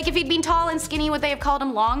 Like if he'd been tall and skinny, would they have called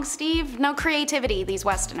him Long Steve? No creativity, these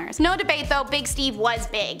Westerners. No debate though, Big Steve was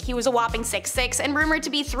big. He was a whopping 6'6" and rumored to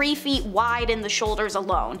be 3 feet wide in the shoulders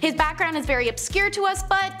alone. His background is very obscure to us,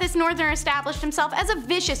 but this northerner established himself as a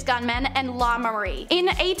vicious gunman and La Marie. In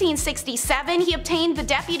 1867, he obtained the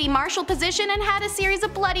deputy marshal position and had a series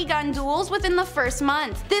of bloody gun duels within the first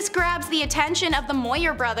month. This grabs the attention of the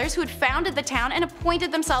Moyer brothers, who had founded the town and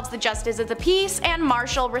appointed themselves the justice of the peace and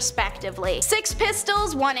marshal respectively. 6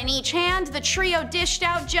 pistols, 1 in each hand, the trio dished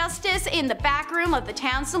out justice in the back room of the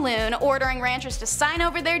town saloon, ordering ranchers to sign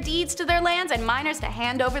over their deeds to their lands and miners to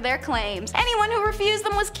hand over their claims. Anyone who refused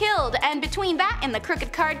them was killed, and between that and the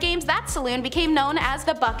crooked card games, that saloon became known as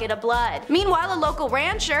the Bucket of Blood. Meanwhile, a local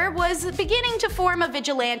rancher was beginning to form a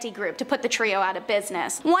vigilante group to put the trio out of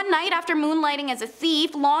business. One night, after moonlighting as a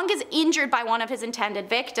thief, Long is injured by one of his intended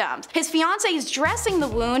victims. His fiancée is dressing the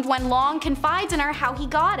wound when Long confides in her how he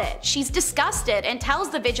got it. She's disgusted and tells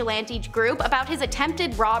the vigilante group about his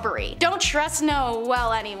attempted robbery. Don't trust no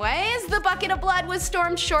well anyways. The Bucket of Blood was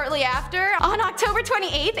stormed shortly after. On October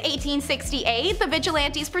 28, 1868, the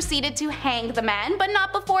vigilantes proceeded to hang the men, but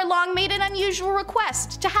not before Long made an unusual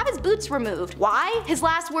request to have his boots removed. Why? His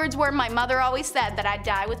last words were, "My mother always said that I'd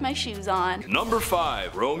die with my shoes on." Number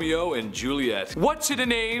 5. Romeo and Juliet. What's it a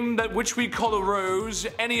name that which we call a rose?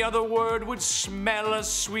 Any other word would smell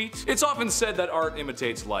as sweet? It's often said that art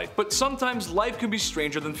imitates life, but sometimes life can be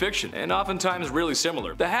stranger than fiction, and oftentimes really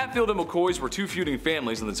similar. The Hatfield and McCoys were 2 feuding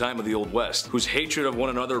families in the time of the Old West, whose hatred of one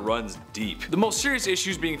another runs deep. The most serious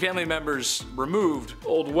issues being family members removed,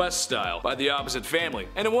 Old West style, by the opposite family,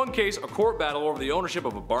 and in one case a court battle over the ownership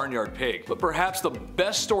of a barnyard pig. But perhaps the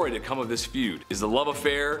best story to come of this feud is the love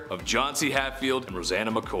affair of John C. Hatfield and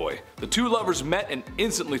Rosanna McCoy. The 2 lovers met and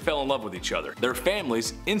instantly fell in love with each other, their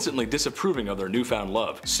families instantly disapproving of their newfound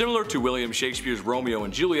love. Similar to William Shakespeare's Romeo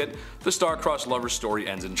and Juliet, the star-crossed lovers story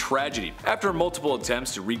ends in tragedy. After multiple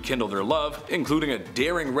attempts to rekindle their love, including a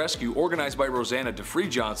daring rescue organized by Rosanna to free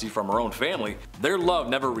John C. from her own family, their love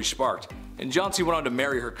never resparked, and John C. went on to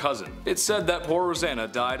marry her cousin. It's said that poor Rosanna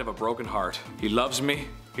died of a broken heart. He loves me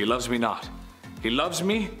not. He loves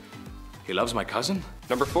me, he loves my cousin?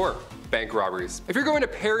 Number 4. Bank robberies. If you're going to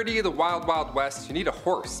parody the Wild Wild West, you need a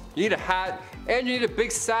horse, you need a hat, and you need a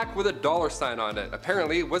big sack with a $sign on it.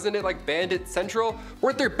 Apparently, wasn't it like Bandit Central?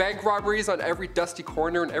 Weren't there bank robberies on every dusty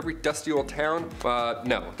corner in every dusty old town?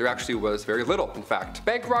 No, there actually was very little, in fact.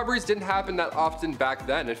 Bank robberies didn't happen that often back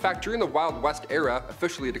then. In fact, during the Wild West era,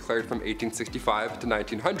 officially declared from 1865 to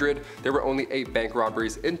 1900, there were only 8 bank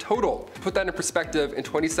robberies in total. To put that in perspective, in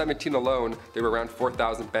 2017 alone, there were around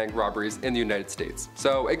 4,000 bank robberies in the United States.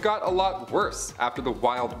 So it got a lot worse after the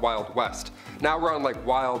Wild Wild West. Now we're on like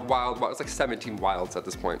Wild Wild Wild, it's like 17 wilds at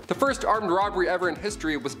this point. The first armed robbery ever in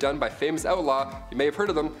history was done by famous outlaw, you may have heard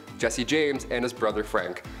of them, Jesse James and his brother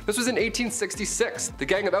Frank. This was in 1866. The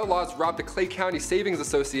gang of outlaws robbed the Clay County Savings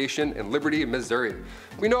Association in Liberty, Missouri.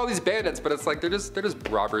 We know all these bandits, but it's like they're just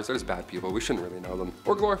robbers, they're just bad people. We shouldn't really know them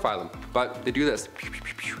or glorify them. But they do this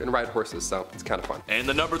and ride horses, so it's kind of fun. And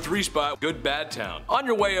the number 3 spot, Good Bad Town. On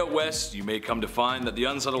your way out west, you may come to find that the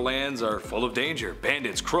unsettled lands are full of danger,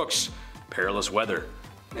 bandits, crooks, perilous weather,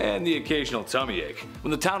 and the occasional tummy ache.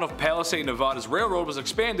 When the town of Palisade, Nevada's railroad was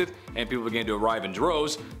expanded and people began to arrive in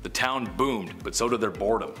droves, the town boomed, but so did their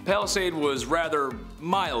boredom. Palisade was rather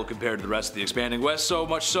mild compared to the rest of the expanding West, so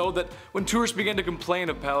much so that when tourists began to complain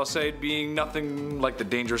of Palisade being nothing like the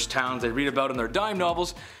dangerous towns they read about in their dime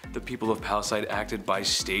novels, the people of Palisade acted by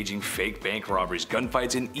staging fake bank robberies,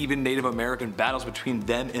 gunfights, and even Native American battles between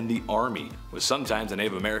them and the army, with sometimes the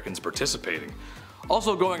Native Americans participating.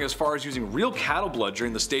 Also going as far as using real cattle blood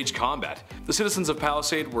during the staged combat. The citizens of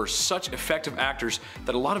Palisade were such effective actors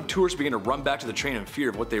that a lot of tourists began to run back to the train in fear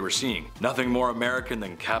of what they were seeing. Nothing more American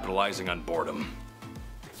than capitalizing on boredom.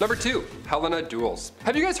 Number 2, Helena duels.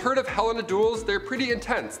 Have you guys heard of Helena duels? They're pretty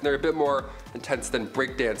intense, and they're a bit more intense than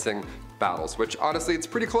breakdancing. battles, which honestly it's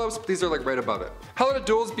pretty close, but these are like right above it. Hell in a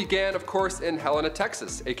Duels began of course in Helena,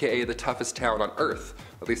 Texas, aka the toughest town on earth.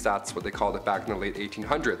 At least that's what they called it back in the late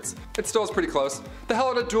 1800s. It still is pretty close. The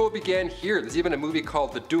Hell in a Duel began here. There's even a movie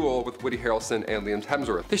called The Duel with Woody Harrelson and Liam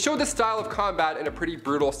Hemsworth. They showed this style of combat in a pretty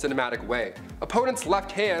brutal cinematic way. Opponents'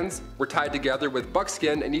 left hands were tied together with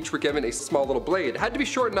buckskin and each were given a small little blade. It had to be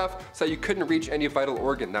short enough so you couldn't reach any vital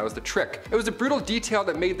organ. That was the trick. It was a brutal detail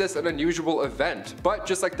that made this an unusual event, but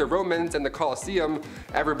just like the Romans and the Colosseum,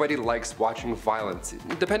 everybody likes watching violence.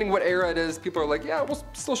 Depending what era it is, people are like, yeah, we'll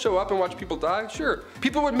still show up and watch people die, sure.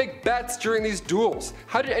 People would make bets during these duels.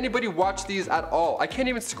 How did anybody watch these at all? I can't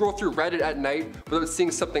even scroll through Reddit at night without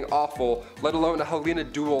seeing something awful, let alone a Helena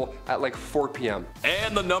duel at like 4 p.m.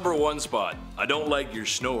 And the #1 spot. I don't like your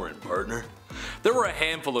snoring, partner. There were a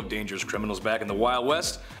handful of dangerous criminals back in the Wild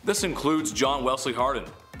West. This includes John Wesley Hardin.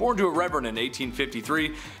 Born to a reverend in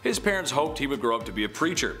 1853, his parents hoped he would grow up to be a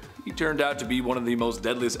preacher. He turned out to be one of the most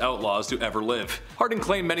deadliest outlaws to ever live. Hardin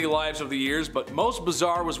claimed many lives over the years, but most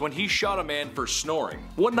bizarre was when he shot a man for snoring.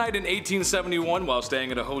 One night in 1871, while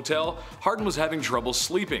staying at a hotel, Hardin was having trouble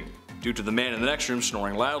sleeping due to the man in the next room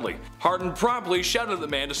snoring loudly. Hardin promptly shouted at the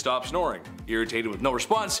man to stop snoring. Irritated with no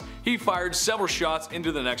response, he fired several shots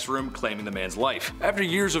into the next room, claiming the man's life. After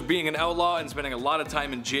years of being an outlaw and spending a lot of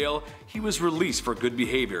time in jail, he was released for good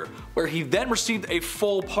behavior, where he then received a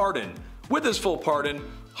full pardon. With his full pardon,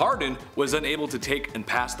 Hardin was then able to take and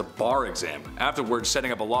pass the bar exam, afterwards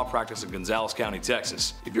setting up a law practice in Gonzales County,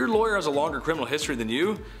 Texas. If your lawyer has a longer criminal history than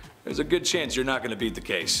you, there's a good chance you're not going to beat the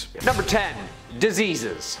case. Number 10.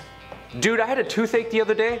 Diseases. Dude, I had a toothache the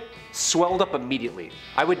other day, swelled up immediately.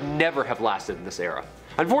 I would never have lasted in this era.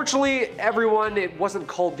 Unfortunately, everyone, it wasn't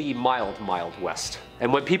called the mild West.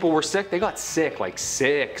 And when people were sick, they got sick, like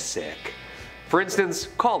sick. For instance,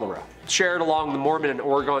 cholera, shared along the Mormon and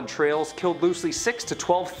Oregon trails, killed loosely 6,000 to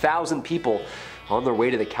 12,000 people on their way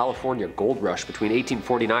to the California gold rush between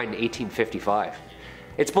 1849 and 1855.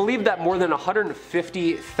 It's believed that more than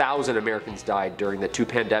 150,000 Americans died during the two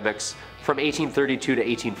pandemics from 1832 to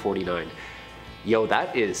 1849. Yo,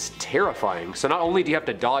 that is terrifying. So not only do you have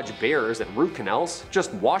to dodge bears and root canals,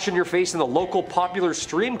 just washing your face in the local popular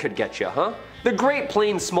stream could get you, huh? The Great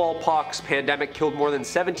Plains smallpox pandemic killed more than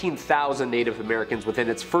 17,000 Native Americans within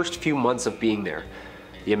its first few months of being there.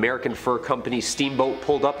 The American Fur Company steamboat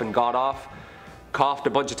pulled up and got off, coughed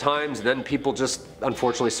a bunch of times, and then people just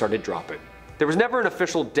unfortunately started dropping. There was never an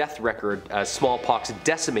official death record as smallpox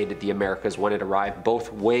decimated the Americas when it arrived,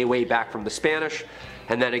 both way back from the Spanish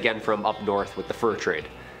and then again from up north with the fur trade.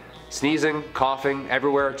 Sneezing, coughing,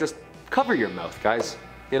 everywhere, just cover your mouth, guys,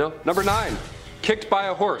 you know? Number 9. Kicked by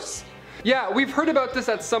a horse. Yeah, we've heard about this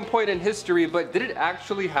at some point in history, but did it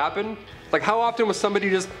actually happen? Like how often was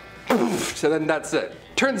somebody just and then that's it?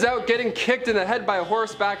 Turns out getting kicked in the head by a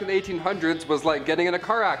horse back in the 1800s was like getting in a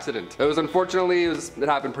car accident. It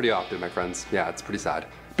happened pretty often, my friends. Yeah, it's pretty sad.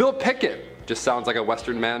 Bill Pickett, just sounds like a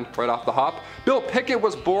Western man right off the hop. Bill Pickett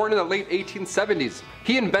was born in the late 1870s.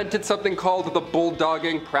 He invented something called the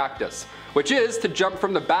bulldogging practice, which is to jump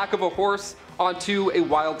from the back of a horse onto a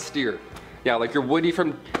wild steer. Yeah, like you're Woody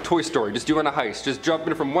from Toy Story, just doing a heist, just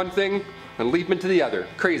jumping from one thing and leaping to the other.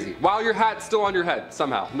 Crazy. While your hat's still on your head,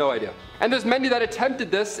 somehow, no idea. And there's many that attempted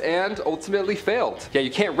this and ultimately failed. Yeah, you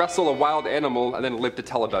can't wrestle a wild animal and then live to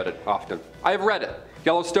tell about it often. I've read it.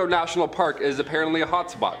 Yellowstone National Park is apparently a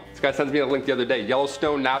hotspot. This guy sends me a link the other day.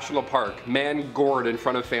 Yellowstone National Park, man gored in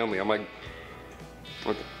front of family. I'm like,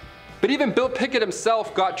 okay. But even Bill Pickett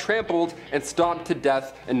himself got trampled and stomped to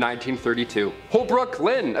death in 1932. Holbrook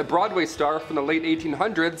Lynn, a Broadway star from the late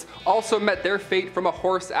 1800s, also met their fate from a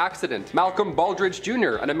horse accident. Malcolm Baldrige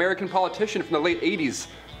Jr., an American politician from the late 80s,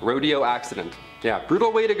 rodeo accident. Yeah,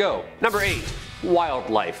 brutal way to go. Number 8.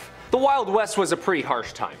 Wildlife. The Wild West was a pretty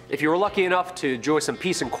harsh time. If you were lucky enough to enjoy some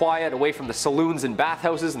peace and quiet away from the saloons and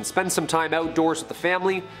bathhouses and spend some time outdoors with the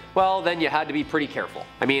family, well, then you had to be pretty careful.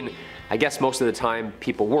 I mean, I guess most of the time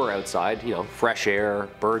people were outside, you know, fresh air,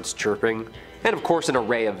 birds chirping, and of course an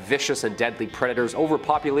array of vicious and deadly predators,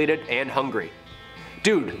 overpopulated and hungry.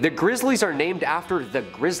 Dude, the grizzlies are named after the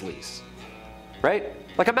grizzlies, right?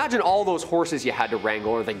 Like imagine all those horses you had to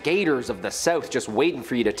wrangle, or the gators of the south just waiting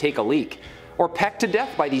for you to take a leak. Or pecked to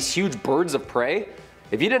death by these huge birds of prey.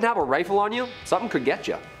 If you didn't have a rifle on you, something could get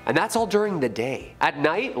you. And that's all during the day. At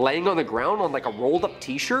night, laying on the ground on like a rolled up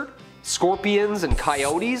t-shirt, scorpions and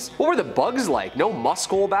coyotes. What were the bugs like? No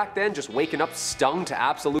muskole back then, just waking up stung to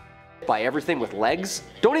absolute by everything with legs?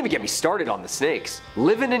 Don't even get me started on the snakes.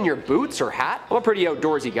 Living in your boots or hat? I'm a pretty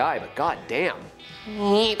outdoorsy guy, but god damn.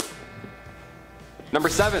 Number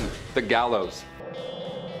 7, the gallows.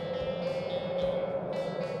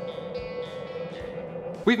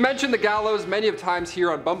 We've mentioned the gallows many of times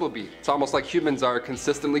here on BumbleBee. It's almost like humans are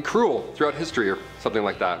consistently cruel throughout history or something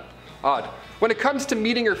like that. Odd. When it comes to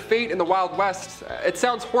meeting your fate in the Wild West, it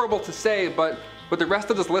sounds horrible to say, but with the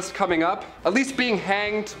rest of this list coming up, at least being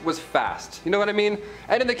hanged was fast. You know what I mean?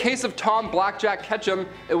 And in the case of Tom Blackjack Ketchum,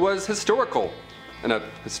 it was historical. In a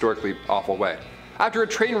historically awful way. After a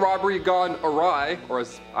train robbery gone awry, or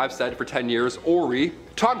as I've said for 10 years, awry,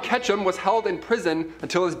 Tom Ketchum was held in prison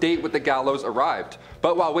until his date with the gallows arrived.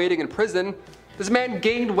 But while waiting in prison, this man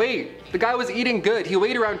gained weight. The guy was eating good. He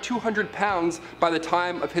weighed around 200 pounds by the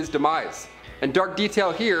time of his demise. And dark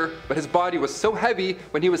detail here, but his body was so heavy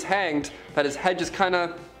when he was hanged that his head just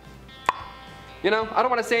kinda, you know, I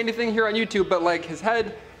don't want to say anything here on YouTube, but like his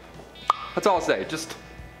head, that's all I'll say, just.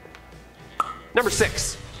 Number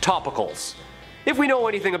 6, topicals. If we know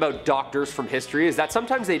anything about doctors from history, is that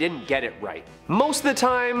sometimes they didn't get it right. Most of the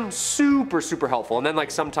time, super helpful, and then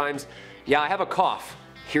like sometimes, yeah, I have a cough,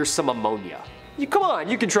 here's some ammonia. Come on,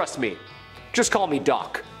 you can trust me. Just call me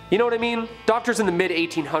Doc. You know what I mean? Doctors in the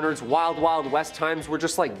mid-1800s, wild west times were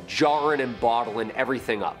just like jarring and bottling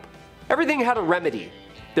everything up. Everything had a remedy.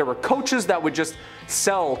 There were coaches that would just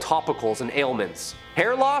sell topicals and ailments.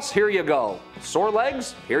 Hair loss? Here you go. Sore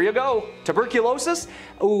legs? Here you go. Tuberculosis?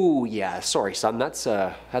 Ooh, yeah, sorry son, that's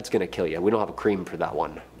gonna kill you. We don't have a cream for that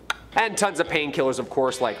one. And tons of painkillers, of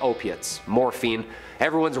course, like opiates, morphine.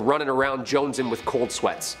 Everyone's running around jonesing with cold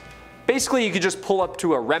sweats. Basically, you could just pull up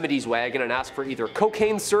to a remedies wagon and ask for either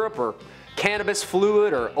cocaine syrup or cannabis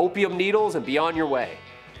fluid or opium needles and be on your way.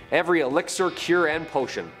 Every elixir, cure, and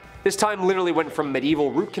potion. This time literally went from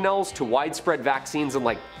medieval root canals to widespread vaccines in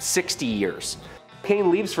like 60 years.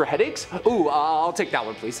 Pain leaves for headaches? Ooh, I'll take that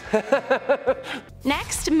one, please.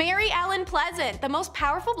 Next, Mary Ellen Pleasant, the most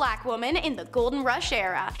powerful black woman in the Golden Rush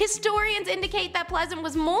era. Historians indicate that Pleasant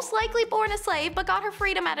was most likely born a slave but got her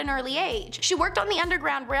freedom at an early age. She worked on the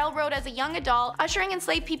Underground Railroad as a young adult, ushering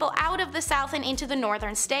enslaved people out of the South and into the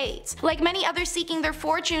northern states. Like many others seeking their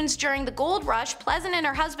fortunes during the gold rush, Pleasant and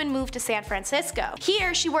her husband moved to San Francisco.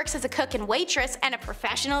 Here, she works as a cook and waitress and a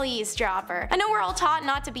professional eavesdropper. I know we're all taught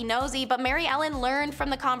not to be nosy, but Mary Ellen learned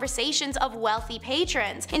from the conversations of wealthy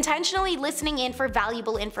patrons, intentionally listening in for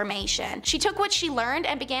valuable information. She took what she learned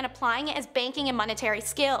and began applying it as banking and monetary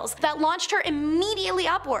skills that launched her immediately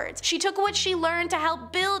upwards. She took what she learned to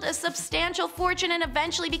help build a substantial fortune and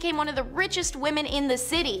eventually became one of the richest women in the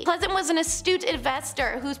city. Pleasant was an astute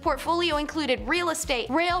investor whose portfolio included real estate,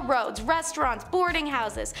 railroads, restaurants, boarding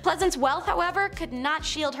houses. Pleasant's wealth, however, could not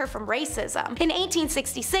shield her from racism. In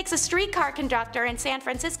 1866, a streetcar conductor in San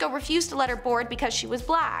Francisco refused to let her board because she was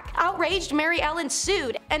black. Outraged, Mary Ellen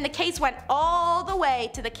sued, and the case went all the way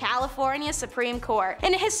to the California Supreme Court.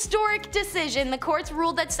 In a historic decision, the courts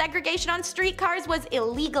ruled that segregation on streetcars was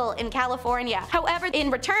illegal in California. However, in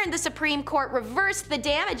return, the Supreme Court reversed the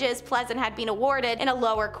damages Pleasant had been awarded in a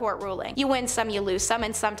lower court ruling. You win some, you lose some,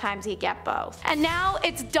 and sometimes you get both. And now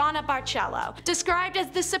it's Donna Barcello. Described as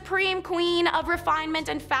the supreme queen of refinement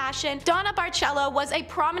and fashion, Donna Barcello was a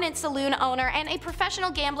prominent saloon owner and a professional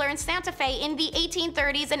gambler in Santa Fe in the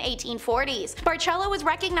 1830s and 1840s. Barcello was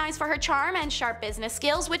recognized for her charm and sharp business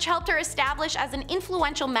skills, which helped her establish as an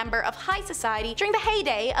influential member of high society during the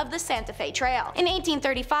heyday of the Santa Fe Trail. In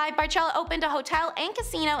 1835, Barcello opened a hotel and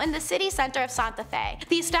casino in the city center of Santa Fe.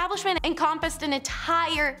 The establishment encompassed an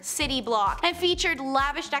entire city block and featured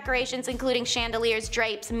lavish decorations including chandeliers,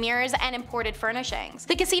 drapes, mirrors, and imported furnishings.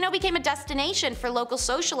 The casino became a destination for local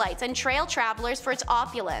socialites and trail travelers for its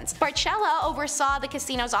opulence. Barcello oversaw the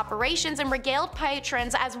casino's operations and regaled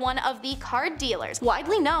patrons as one of the card dealers,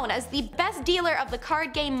 widely known as the best dealer of the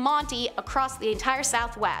card game Monte across the entire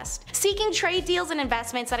Southwest. Seeking trade deals and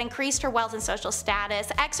investments that increased her wealth and social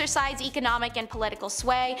status, exercised economic and political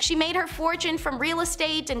sway, she made her fortune from real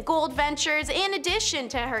estate and gold ventures in addition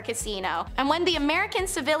to her casino. And when the American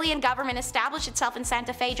civilian government established itself in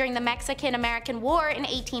Santa Fe during the Mexican-American War in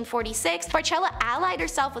 1846, Barcello allied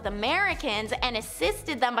herself with Americans and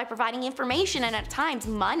assisted them by providing information and at times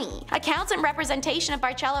money. Accounts and representation of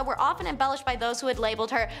Barcello were often embellished by those who had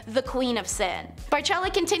labeled her the Queen of Sin. Barcello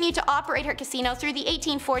continued to operate her casino through the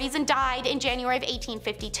 1840s and died in January of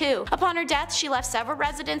 1852. Upon her death, she left several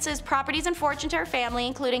residences, properties, and fortune to her family,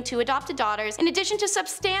 including 2 adopted daughters, in addition to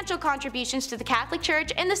substantial contributions to the Catholic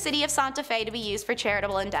Church and the city of Santa Fe to be used for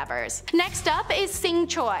charitable endeavors. Next up is Sing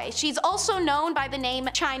Choi. She's also known by the name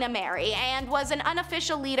China Mary and was an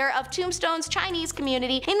unofficial leader of Tombstone's Chinese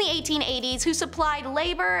community in the 1880s who supplied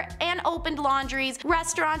labor and opened laundries,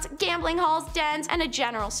 restaurants, gambling halls, dens, and a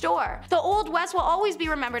general store. The Old West will always be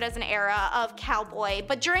remembered as an era of cowboy,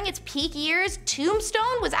 but during its peak years,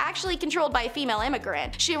 Tombstone was actually controlled by a female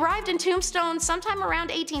immigrant. She arrived in Tombstone sometime around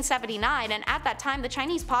 1879, and at that time the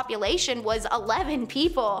Chinese population was 11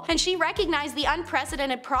 people, and she recognized the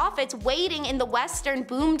unprecedented profits waiting in the western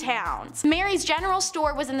boom towns. Mary's general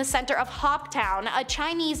store was in the center of Hoptown, a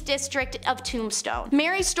Chinese district of Tombstone.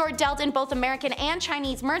 Mary's store dealt in both American and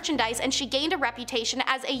Chinese merchandise, and she gained a reputation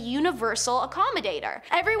as a universal accommodator.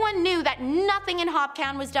 Everyone knew that nothing in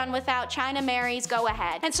Hoptown was done without China Mary's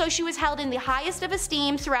go-ahead, and so she was held in the highest of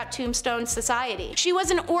esteem throughout Tombstone society. She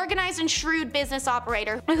was an organized and shrewd business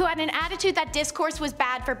operator who had an attitude that discourse was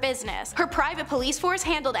bad for business. Her private police force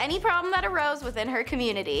handled any problem that arose within her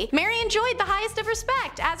community. Mary enjoyed the highest of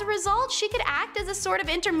respect. As a result, she could act as a sort of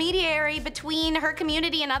intermediary between her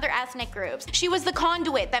community and other ethnic groups. She was the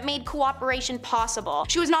conduit that made cooperation possible.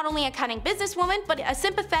 She was not only a cunning businesswoman, but a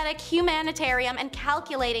sympathetic humanitarian and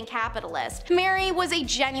calculating capitalist. Mary was a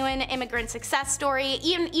genuine immigrant success story.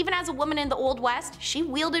 Even as a woman in the Old West, she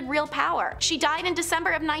wielded real power. She died in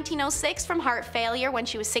December of 1906 from heart failure when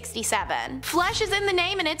she was 67. Flesh is in the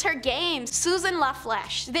name and it's her game. Susan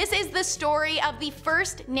LaFleche. This is the story of the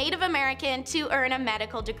first Native American to earn a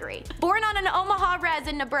medical degree. Born on an Omaha res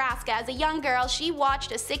in Nebraska as a young girl, she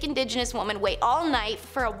watched a sick indigenous woman wait all night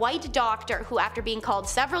for a white doctor who, after being called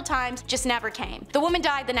several times, just never came. The woman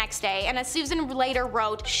died the next day, and as Susan later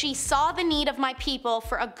wrote, she saw the need of my people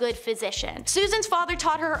for a good physician. Susan's father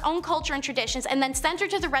taught her her own culture and traditions and then sent her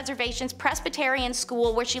to the reservation's Presbyterian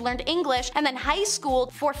school where she learned English, and then high school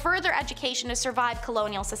for further education to survive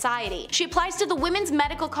colonial society. She applies to the Women's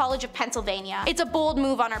Medical College of Pennsylvania. It's a bold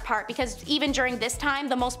move on her part because even during this time,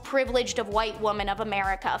 the most privileged of white women of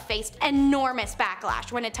America faced enormous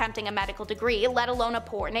backlash when attempting a medical degree, let alone a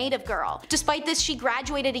poor native girl. Despite this, she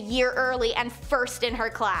graduated a year early and first in her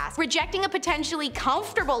class. Rejecting a potentially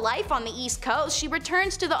comfortable life on the East Coast, she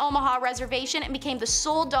returns to the Omaha reservation and became the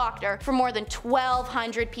sole doctor for more than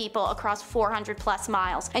 1,200 people across 400 plus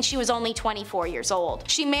miles, and she was only 24 years old.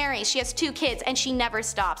 She marries, she has 2 kids, and she never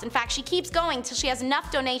stops. In fact, she keeps going till she has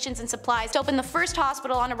enough donations and supplies to open the first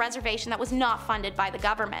hospital on a reservation that was not funded by the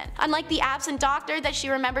government. Unlike the absent doctor that she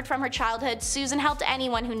remembered from her childhood, Susan helped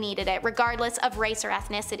anyone who needed it, regardless of race or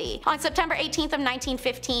ethnicity. On September 18th of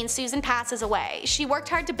 1915, Susan passes away. She worked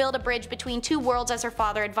hard to build a bridge between 2 worlds as her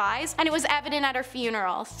father advised, and it was evident at her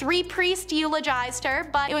funeral. 3 priests eulogized her,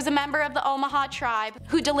 but it was a member of the Omaha tribe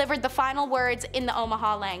who delivered the final words in the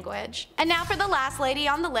Omaha language. And now for the last lady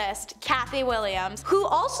on the list, Cathy Williams, who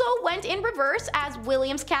also went in reverse as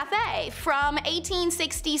Williams Cathay from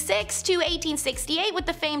 1866 to 1868 with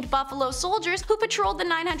the famed Buffalo Soldiers who patrolled the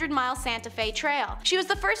 900-mile Santa Fe Trail. She was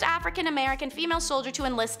the first African-American female soldier to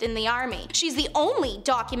enlist in the Army. She's the only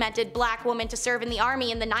documented black woman to serve in the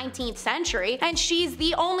Army in the 19th century, and she's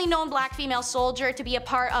the only known black female soldier to be a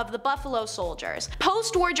part of the Buffalo Soldiers.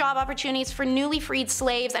 Post-war job opportunities for newly freed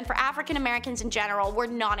slaves and for African Americans in general were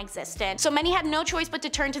non-existent, so many had no choice but to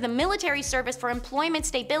turn to the military service for employment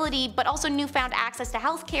stability, but also newfound access to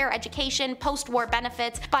healthcare, education, post-war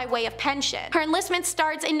benefits by way of pension. Her enlistment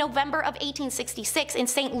starts in November of 1866 in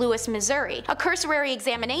St. Louis, Missouri. A cursory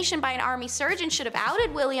examination by an Army surgeon should have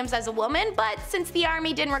outed Williams as a woman, but since the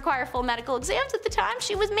Army didn't require full medical exams at the time,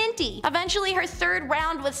 she was minty. Eventually, her 3rd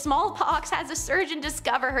round with smallpox has a surgeon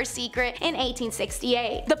discover her secret in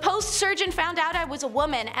 1868. The post-surgeon found out I was a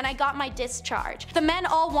woman, and I got my discharge. The men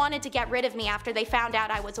all wanted to get rid of me after they found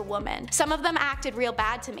out I was a woman. Some of them acted real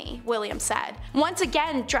bad to me, Williams said. Once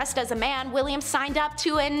again, dressed as a man, Williams signed up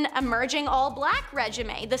to an emerging all-black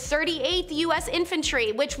regiment, the 38th U.S.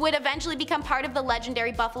 Infantry, which would eventually become part of the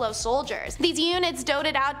legendary Buffalo Soldiers. These units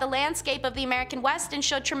dotted out the landscape of the American West and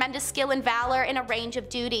showed tremendous skill and valor in a range of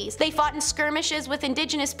duties. They fought in skirmishes with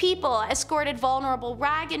indigenous people, escorted vulnerable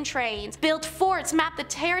wagon trains, built forts, mapped the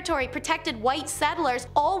territory, protected white settlers,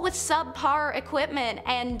 all with subpar equipment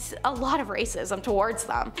and a lot of racism towards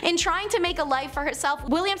them. In trying to make a life for herself,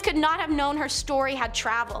 Williams could not have known her story had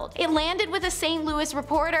traveled. It landed with a St. Louis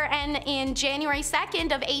Reporter, and in January 2nd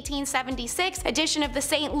of 1876 edition of the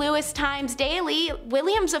St. Louis Times Daily,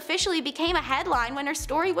 Williams officially became a headline when her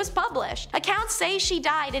story was published. Accounts say she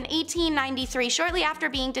died in 1893, shortly after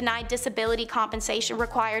being denied disability compensation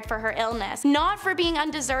required for her illness. Not for being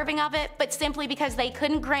undeserving of it, but simply because they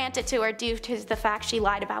couldn't grant it to her due to the fact she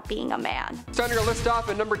lied about being a man. Starting our list off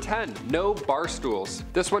at number 10, no bar stools.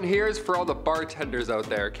 This one here is for all the bartenders out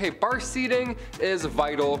there. Okay, bar seating is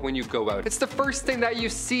vital when you go out. It's the first thing that you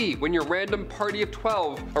see when your random party of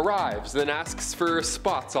 12 arrives, then asks for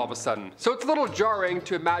spots all of a sudden. So it's a little jarring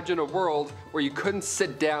to imagine a world where you couldn't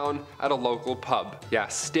sit down at a local pub. Yeah, Yeah,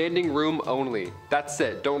 standing room only. That's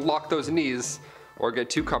it. Don't lock those knees or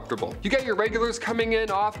get too comfortable. You got your regulars coming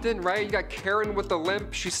in often, right? You got Karen with the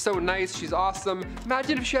limp. She's so nice, she's awesome.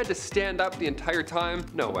 Imagine if she had to stand up the entire time.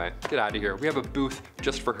 No way, get out of here. We have a booth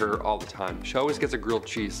just for her all the time. She always gets a grilled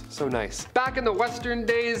cheese, so nice. Back in the Western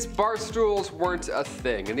days, bar stools weren't a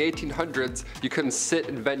thing. In the 1800s, you couldn't sit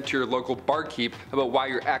and vent to your local barkeep about why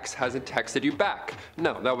your ex hasn't texted you back.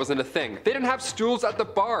 No, that wasn't a thing. They didn't have stools at the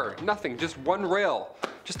bar, nothing, just one rail.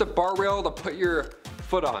 Just a bar rail to put your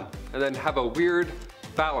foot on and then have a weird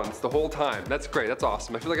balance the whole time. That's great, that's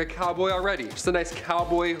awesome. I feel like a cowboy already. Just a nice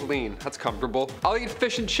cowboy lean, that's comfortable. I'll eat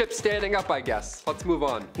fish and chips standing up, I guess. Let's move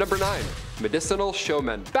on. Number 9, medicinal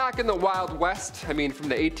showmen. Back in the Wild West, I mean from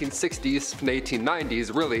the 1860s, from the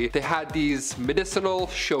 1890s really, they had these medicinal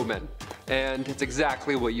showmen. And it's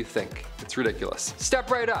exactly what you think. It's ridiculous.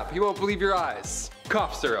 Step right up, you won't believe your eyes.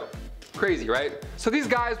 Cough syrup. Crazy, right? So these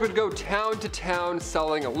guys would go town to town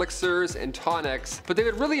selling elixirs and tonics, but they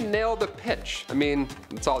would really nail the pitch. I mean,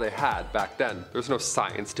 that's all they had back then. There's no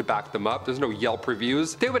science to back them up. There's no Yelp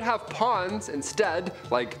reviews. They would have pawns instead,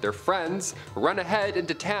 like their friends, run ahead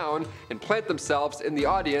into town and plant themselves in the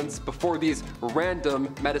audience before these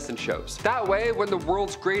random medicine shows. That way, when the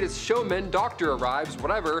world's greatest showman, doctor arrives,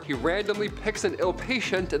 whatever, he randomly picks an ill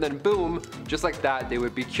patient and then boom, just like that, they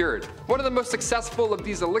would be cured. One of the most successful of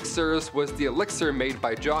these elixirs was the elixir made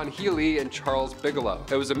by John Healy and Charles Bigelow.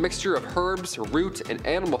 It was a mixture of herbs, root, and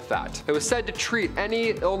animal fat. It was said to treat any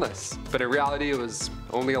illness, but in reality it was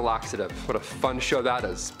only a laxative. What a fun show that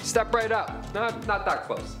is. Step right up. Not that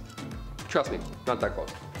close. Trust me, not that close.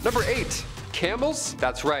 Number 8. Camels?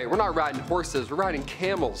 That's right, we're not riding horses, we're riding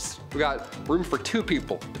camels. We got room for 2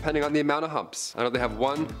 people, depending on the amount of humps. I know they have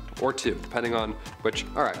 1 or 2, depending on which.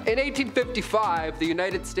 All right. In 1855, the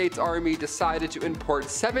United States Army decided to import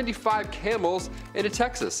 75 camels into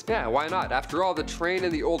Texas. Yeah, why not? After all, the terrain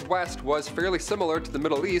in the Old West was fairly similar to the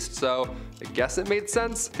Middle East, so I guess it made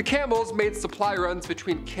sense. The camels made supply runs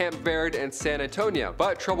between Camp Verde and San Antonio,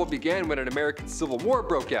 but trouble began when an American Civil War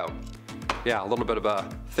broke out. Yeah, a little bit of a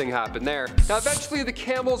thing happened there. Now eventually the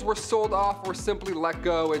camels were sold off or simply let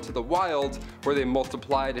go into the wild where they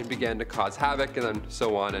multiplied and began to cause havoc and then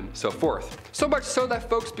so on and so forth. So much so that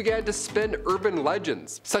folks began to spin urban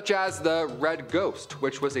legends, such as the Red Ghost,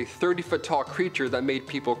 which was a 30-foot tall creature that made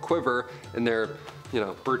people quiver in their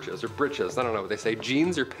breeches or breeches, I don't know what they say,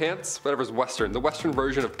 jeans or pants, whatever's Western, the Western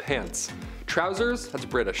version of pants. Trousers, that's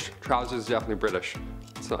British. Trousers is definitely British.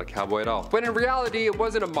 It's not a cowboy at all. When in reality, it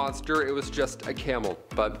wasn't a monster, it was just a camel.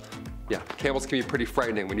 But yeah, camels can be pretty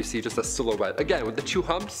frightening when you see just a silhouette. Again, with the 2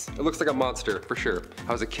 humps, it looks like a monster, for sure.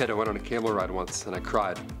 I was a kid, I went on a camel ride once and I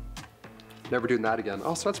cried. Never doing that again.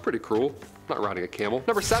 Oh, so that's pretty cruel. Not riding a camel.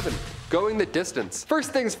 Number 7, going the distance.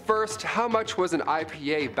 First things first, how much was an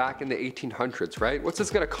IPA back in the 1800s, right? What's this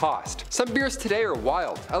gonna cost? Some beers today are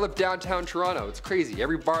wild. I live downtown Toronto, it's crazy.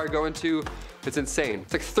 Every bar I go into, it's insane.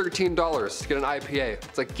 It's like $13 to get an IPA.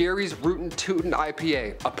 It's like Gary's Rootin' Tootin'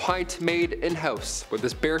 IPA. A pint made in-house with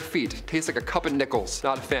his bare feet. Tastes like a cup of nickels.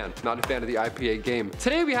 Not a fan. Not a fan of the IPA game.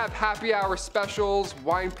 Today we have happy hour specials,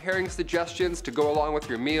 wine pairing suggestions to go along with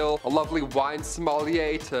your meal, a lovely wine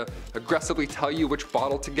sommelier to aggressively tell you which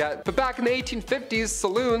bottle to get. But back in the 1850s,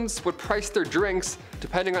 saloons would price their drinks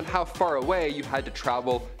depending on how far away you had to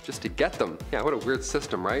travel just to get them. Yeah, what a weird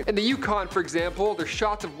system, right? In the Yukon, for example, their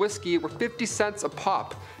shots of whiskey were 50 cents a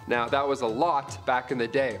pop. Now, that was a lot back in the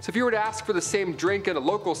day. So if you were to ask for the same drink in a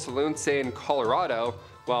local saloon, say in Colorado,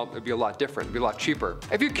 well, it'd be a lot different, it'd be a lot cheaper.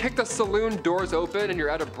 If you kick the saloon doors open and you're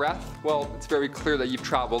out of breath, well, it's very clear that you've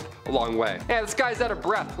traveled a long way. Yeah, this guy's out of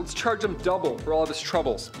breath. Let's charge him double for all of his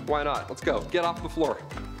troubles. Why not? Let's go. Get off the floor.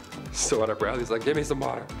 So out of breath, he's like, give me some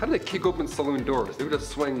water. How do they kick open saloon doors? They would just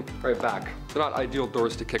swing right back. They're not ideal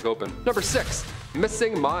doors to kick open. Number 6,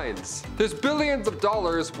 missing mines. There's billions of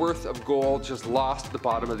dollars worth of gold just lost at the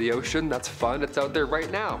bottom of the ocean. That's fun, it's out there right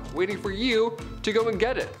now, waiting for you to go and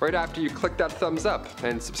get it. Right after you click that thumbs up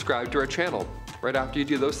and subscribe to our channel. Right after you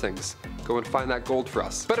do those things, go and find that gold for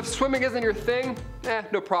us. But if swimming isn't your thing,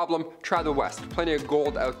 no problem, try the West. Plenty of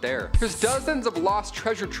gold out there. There's dozens of lost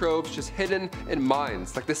treasure troves just hidden in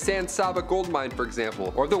mines, like the San Saba gold mine, for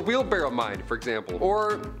example, or the Wheelbarrow mine, for example,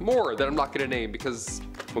 or more that I'm not gonna name because,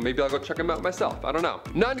 well, maybe I'll go check them out myself, I don't know.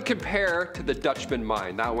 None compare to the Dutchman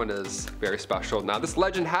mine. That one is very special. Now, this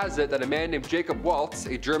legend has it that a man named Jacob Waltz,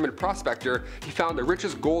 a German prospector, he found the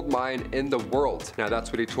richest gold mine in the world. Now,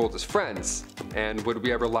 that's what he told his friends. And would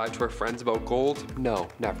we ever lie to our friends words about gold? No,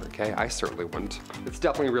 never, okay? I certainly wouldn't. It's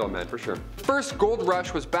definitely real, man, for sure. First gold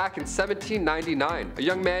rush was back in 1799. A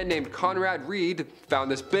young man named Conrad Reed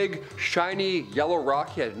found this big, shiny, yellow rock.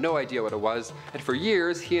 He had no idea what it was, and for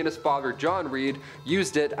years, he and his father, John Reed,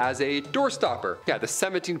 used it as a door stopper. Yeah, the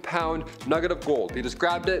 17-pound nugget of gold. He just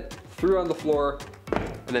grabbed it, threw it on the floor,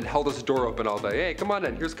 and then held his door open all day. Hey, come on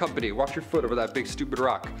in, here's company, watch your foot over that big stupid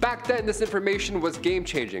rock. Back then, this information was game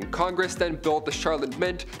changing. Congress then built the Charlotte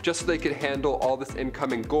Mint just so they could handle all this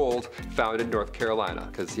incoming gold found in North Carolina.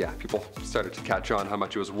 Cause yeah, people started to catch on how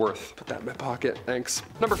much it was worth. Put that in my pocket, thanks.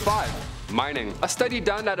 Number 5, mining. A study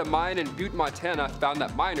done at a mine in Butte, Montana found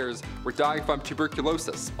that miners were dying from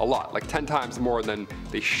tuberculosis. A lot, like 10 times more than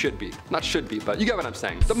they should be. Not should be, but you get what I'm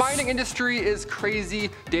saying. The mining industry is crazy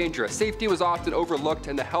dangerous. Safety was often overlooked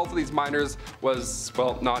and the health of these miners was,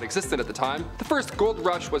 well, non-existent at the time. The first gold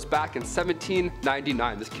rush was back in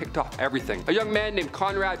 1799. This kicked off everything. A young man named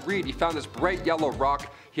Conrad Reed, he found this bright yellow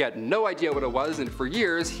rock. He had no idea what it was, and for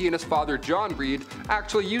years, he and his father, John Reed,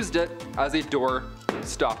 actually used it as a door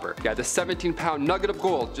stopper. Yeah, the 17-pound nugget of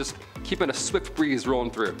gold, just keeping a swift breeze rolling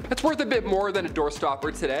through. It's worth a bit more than a door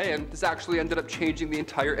stopper today, and this actually ended up changing the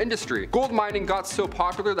entire industry. Gold mining got so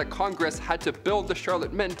popular that Congress had to build the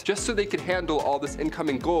Charlotte Mint just so they could handle all this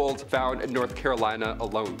incoming gold found in North Carolina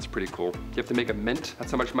alone. It's pretty cool. You have to make a mint?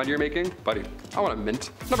 That's how much money you're making? Buddy, I want a mint.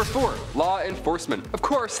 Number 4, law enforcement. Of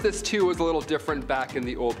course, this too was a little different back in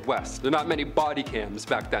the Old West. There are not many body cams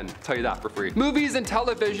back then, I'll tell you that for free. Movies and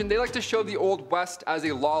television, they like to show the Old West as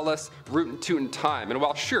a lawless, rootin' tootin' time, and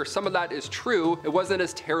while sure, some of that is true, it wasn't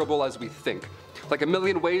as terrible as we think. Like A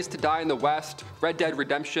Million Ways to Die in the West, Red Dead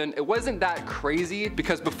Redemption, it wasn't that crazy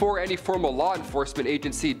because before any formal law enforcement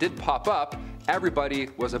agency did pop up, everybody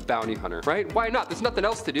was a bounty hunter, right? Why not? There's nothing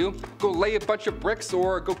else to do. Go lay a bunch of bricks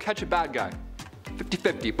or go catch a bad guy.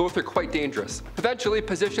 50-50, both are quite dangerous. Eventually,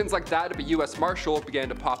 positions like that of a US Marshal began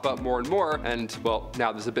to pop up more and more, and well,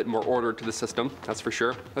 now there's a bit more order to the system, that's for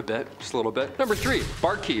sure. A bit, just a little bit. Number 3,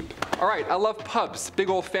 barkeep. Alright, I love pubs,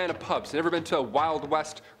 big old fan of pubs. Never been to a Wild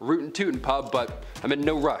West rootin' tootin' pub, but I'm in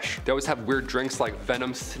no rush. They always have weird drinks like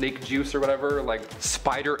venom snake juice or whatever, like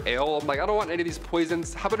spider ale. I'm like, I don't want any of these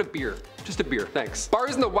poisons. How about a beer? Just a beer, thanks.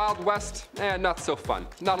 Bars in the Wild West, not so fun.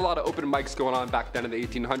 Not a lot of open mics going on back then in the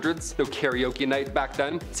 1800s. No karaoke night back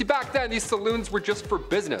then. See, back then, these saloons were just for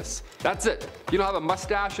business. That's it. You don't have a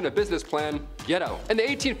mustache and a business plan, get out. In the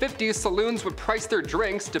 1850s, saloons would price their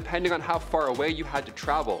drinks depending on how far away you had to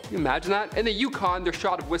travel. Can you imagine that? In the Yukon, their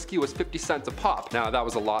shot of whiskey was 50 cents a pop. Now, that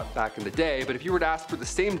was a lot back in the day, but if you were to ask for the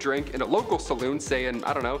same drink in a local saloon, say in,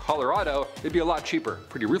 I don't know, Colorado, it'd be a lot cheaper.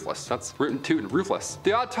 Pretty ruthless. That's rootin' tootin' ruthless.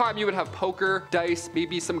 The odd time you would have poker, dice,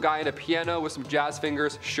 maybe some guy in a piano with some jazz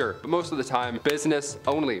fingers, sure, but most of the time, business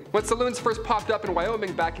only. When saloons first popped up in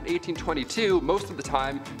Wyoming back in 1822, most of the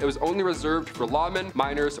time, it was only reserved for lawmen,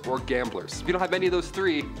 miners, or gamblers. If you don't have any of those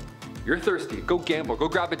three, you're thirsty. Go gamble, go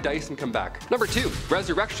grab a dice and come back. Number 2,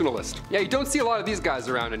 resurrectionalist. Yeah, you don't see a lot of these guys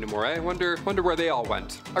around anymore, eh? Wonder where they all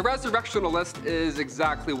went. A resurrectionalist is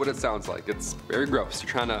exactly what it sounds like. It's very gross.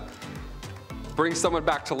 You're trying to bring someone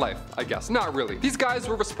back to life, I guess. Not really. These guys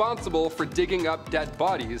were responsible for digging up dead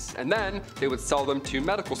bodies, and then they would sell them to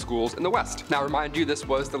medical schools in the West. Now, remind you, this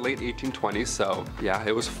was the late 1820s, so yeah,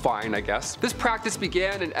 it was fine, I guess. This practice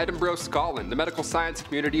began in Edinburgh, Scotland. The medical science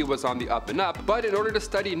community was on the up and up, but in order to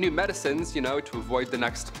study new medicines, you know, to avoid the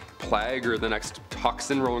next plague or the next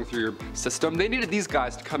toxin rolling through your system, they needed these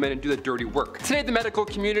guys to come in and do the dirty work. Today, the medical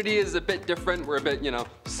community is a bit different. We're a bit, you know,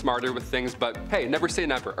 smarter with things, but hey, never say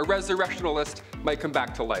never. A resurrectionalist might come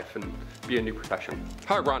back to life and be a new profession.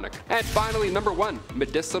 How ironic. And finally, number 1,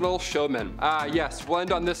 medicinal showman. Yes, we'll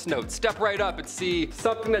end on this note. Step right up and see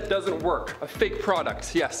something that doesn't work. A fake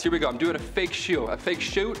product. Yes, here we go. I'm doing a fake shoe. A fake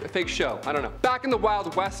shoot? A fake show. I don't know. Back in the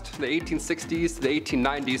Wild West, the 1860s to the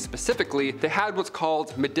 1890s specifically, they had what's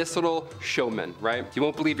called medicinal showmen, right? You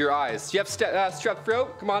won't believe your eyes. You have strep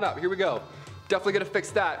throat? Come on up. Here we go. Definitely gonna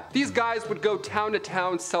fix that. These guys would go town to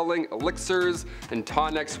town selling elixirs and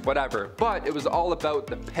tonics, whatever, but it was all about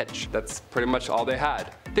the pitch. That's pretty much all they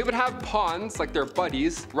had. They would have pawns, like their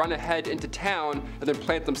buddies, run ahead into town and then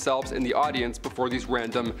plant themselves in the audience before these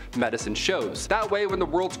random medicine shows. That way, when the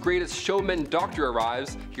world's greatest showman doctor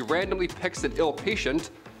arrives, he randomly picks an ill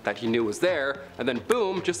patient that he knew was there, and then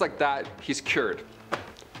boom, just like that, he's cured.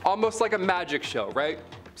 Almost like a magic show, right?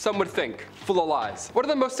 Some would think, full of lies. One of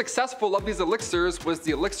the most successful of these elixirs was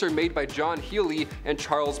the elixir made by John Healy and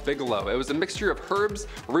Charles Bigelow. It was a mixture of herbs,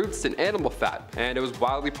 roots, and animal fat, and it was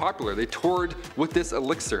wildly popular. They toured with this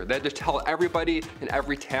elixir. They had to tell everybody in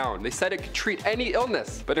every town. They said it could treat any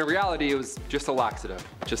illness, but in reality, it was just a laxative,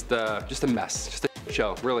 just a mess, just a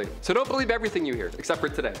show, really. So don't believe everything you hear, except for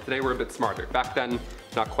today. Today we're a bit smarter. Back then,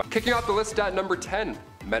 not quite. Kicking off the list at number 10,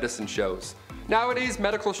 medicine shows. Nowadays,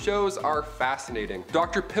 medical shows are fascinating.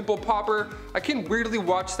 Dr. Pimple Popper, I can weirdly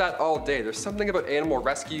watch that all day. There's something about animal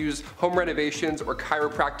rescues, home renovations, or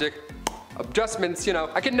chiropractic adjustments, you know,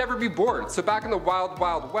 I can never be bored. So back in the wild,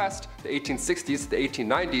 wild west, the 1860s to the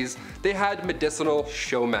 1890s, they had medicinal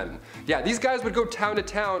showmen. Yeah, these guys would go town to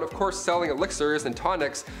town, of course selling elixirs and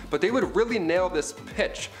tonics, but they would really nail this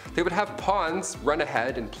pitch. They would have pawns run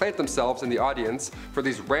ahead and plant themselves in the audience for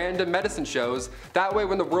these random medicine shows. That way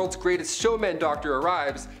when the world's greatest showman doctor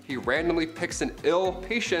arrives, he randomly picks an ill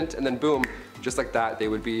patient and then boom, just like that, they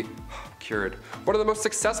would be cured. One of the most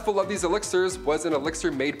successful of these elixirs was an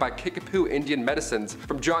elixir made by Kickapoo Indian Medicines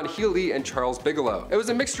from John Healy and Charles Bigelow. It was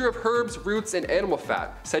a mixture of herbs, roots, and animal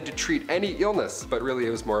fat, said to treat any illness, but really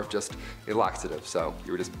it was more of just a laxative, so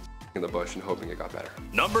you were just in the bush and hoping it got better.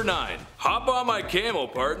 Number 9. Hop on my camel,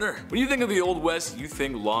 partner. When you think of the Old West, you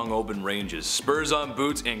think long open ranges, spurs on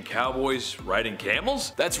boots, and cowboys riding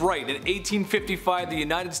camels? That's right, in 1855 the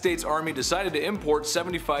United States Army decided to import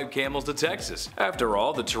 75 camels to Texas. After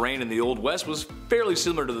all, the terrain in the Old West was fairly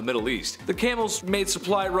similar to the Middle East. The camels made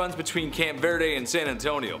supply runs between Camp Verde and San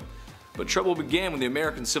Antonio. But trouble began when the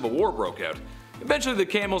American Civil War broke out. Eventually the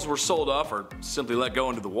camels were sold off or simply let go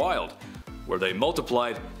into the wild, where they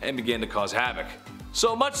multiplied and began to cause havoc.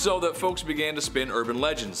 So much so that folks began to spin urban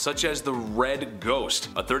legends such as the Red Ghost,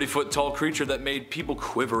 a 30-foot tall creature that made people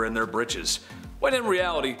quiver in their britches. When in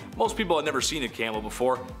reality, most people had never seen a camel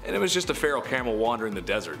before and it was just a feral camel wandering the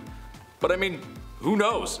desert. But I mean, who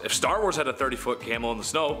knows? If Star Wars had a 30-foot camel in the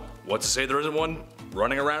snow, what's to say there isn't one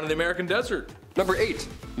running around in the American desert? Number 8,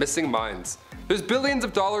 missing mines. There's billions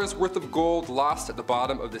of dollars worth of gold lost at the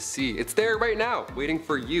bottom of the sea. It's there right now, waiting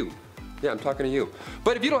for you. Yeah, I'm talking to you.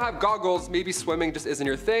 But if you don't have goggles, maybe swimming just isn't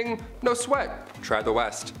your thing, no sweat. Try the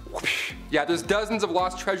West. Yeah, there's dozens of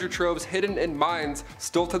lost treasure troves hidden in mines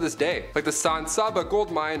still to this day, like the San Saba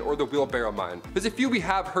gold mine or the Wheelbarrow mine. There's a few we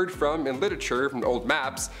have heard from in literature from old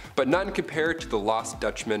maps, but none compared to the Lost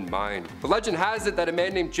Dutchman mine. The legend has it that a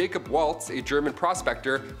man named Jacob Waltz, a German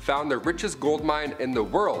prospector, found the richest gold mine in the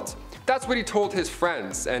world. That's what he told his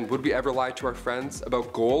friends, and would we ever lie to our friends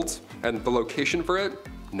about gold and the location for it?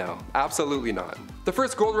 No, absolutely not. The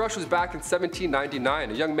first gold rush was back in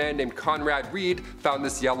 1799. A young man named Conrad Reed found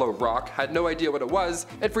this yellow rock, had no idea what it was,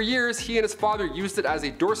 and for years he and his father used it as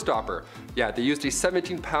a doorstopper. Yeah, they used a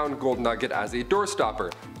 17-pound gold nugget as a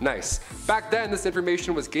doorstopper. Nice. Back then, this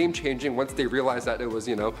information was game-changing once they realized that it was,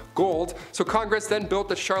 you know, gold. So Congress then built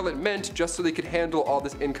the Charlotte Mint just so they could handle all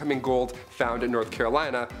this incoming gold found in North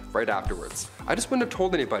Carolina right afterwards. I just wouldn't have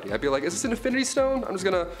told anybody. I'd be like, is this an infinity stone? I'm just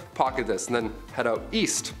gonna pocket this and then head out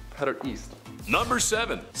east. Head out east. Number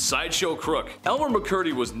 7. Sideshow Crook. Elmer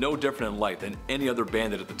McCurdy was no different in life than any other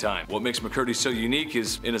bandit at the time. What makes McCurdy so unique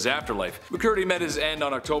is in his afterlife. McCurdy met his end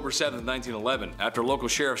on October 7, 1911, after local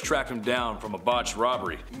sheriffs tracked him down from a botched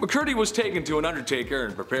robbery. McCurdy was taken to an undertaker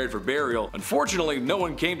and prepared for burial. Unfortunately, no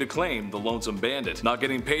one came to claim the lonesome bandit. Not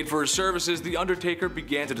getting paid for his services, the undertaker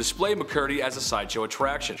began to display McCurdy as a sideshow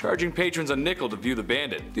attraction, charging patrons a nickel to view the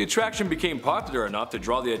bandit. The attraction became popular enough to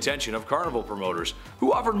draw the attention of carnival promoters,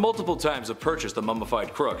 who offered multiple times to purchase the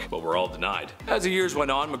mummified crook, but were all denied. As the years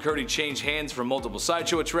went on, McCurdy changed hands from multiple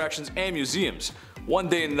sideshow attractions and museums. One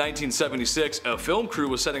day in 1976, a film crew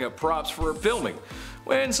was setting up props for filming.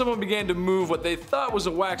 When someone began to move what they thought was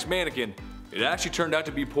a wax mannequin, it actually turned out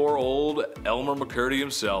to be poor old Elmer McCurdy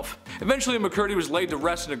himself. Eventually, McCurdy was laid to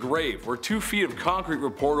rest in a grave, where 2 feet of concrete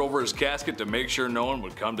were poured over his casket to make sure no one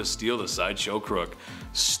would come to steal the sideshow crook.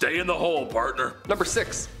 Stay in the hole, partner. Number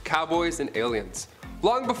 6, cowboys and aliens.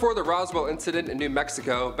 Long before the Roswell incident in New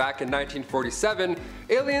Mexico back in 1947,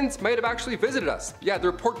 aliens might have actually visited us. Yeah, the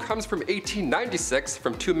report comes from 1896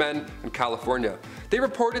 from 2 men in California. They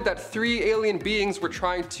reported that 3 alien beings were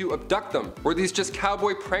trying to abduct them. Were these just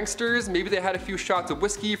cowboy pranksters? Maybe they had a few shots of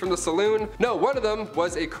whiskey from the saloon? No, one of them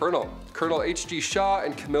was a colonel. Colonel H.G. Shaw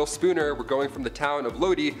and Camille Spooner were going from the town of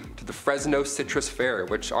Lodi to the Fresno Citrus Fair,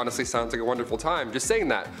 which honestly sounds like a wonderful time, just saying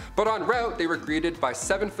that. But en route, they were greeted by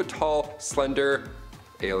 7-foot-tall, slender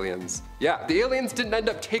aliens. Yeah, the aliens didn't end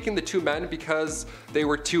up taking the 2 men because they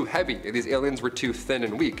were too heavy. These aliens were too thin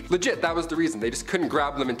and weak. Legit, that was the reason. They just couldn't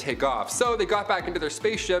grab them and take off. So they got back into their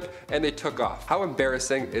spaceship and they took off. How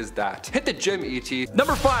embarrassing is that? Hit the gym, E.T.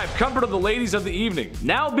 Number 5, comfort of the ladies of the evening.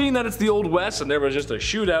 Now being that it's the Old West and there was just a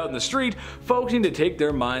shootout in the street, folks need to take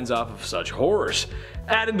their minds off of such horrors.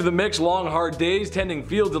 Add into the mix long hard days tending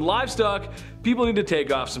fields and livestock, people need to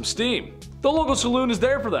take off some steam. The local saloon is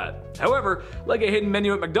there for that. However, like a hidden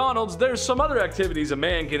menu at McDonald's, there's some other activities a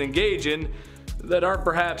man can engage in that aren't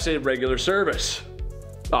perhaps a regular service.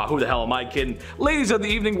 Who the hell am I kidding? Ladies of the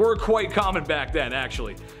evening were quite common back then,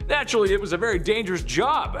 actually. Naturally, it was a very dangerous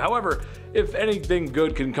job. However, if anything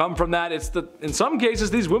good can come from that, it's that in some cases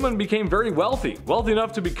these women became very wealthy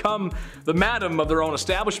enough to become the madam of their own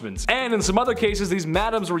establishments. And in some other cases, these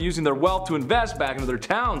madams were using their wealth to invest back into their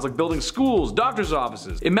towns, like building schools, doctor's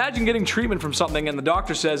offices. Imagine getting treatment from something and the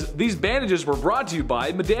doctor says, "These bandages were brought to you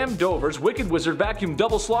by Madame Dover's Wicked Wizard Vacuum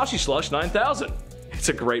Double Sloshy Slush 9000. It's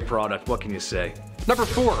a great product, what can you say? Number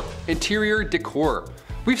 4, interior decor.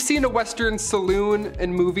 We've seen a Western saloon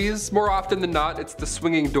in movies. More often than not, it's the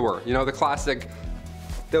swinging door. You know, the classic,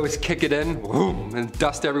 they always kick it in, boom, and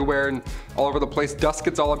dust everywhere and all over the place. Dust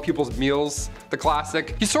gets all on people's meals, the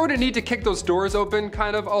classic. You sort of need to kick those doors open,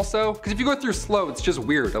 kind of, also. Because if you go through slow, it's just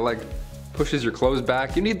weird. It like pushes your clothes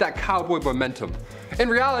back. You need that cowboy momentum. In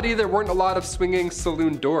reality, there weren't a lot of swinging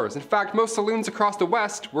saloon doors. In fact, most saloons across the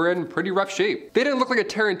West were in pretty rough shape. They didn't look like a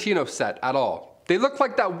Tarantino set at all. They looked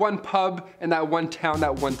like that one pub in that one town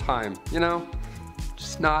that one time, you know?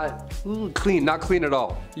 Just not clean, not clean at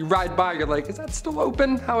all. You ride by, you're like, is that still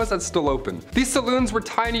open? How is that still open? These saloons were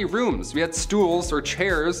tiny rooms. We had stools or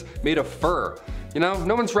chairs made of fur. You know,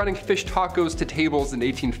 no one's running fish tacos to tables in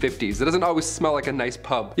the 1850s. It doesn't always smell like a nice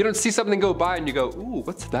pub. You don't see something go by and you go, ooh,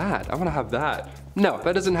 what's that? I wanna have that. No,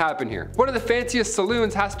 that doesn't happen here. One of the fanciest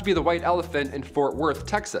saloons has to be the White Elephant in Fort Worth,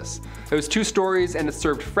 Texas. It was 2 stories and it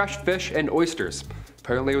served fresh fish and oysters.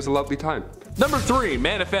 Apparently it was a lovely time. Number 3,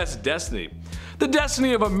 manifest destiny. The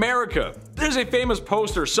destiny of America. There's a famous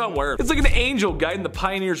poster somewhere. It's like an angel guiding the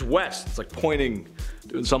pioneers west. It's like pointing,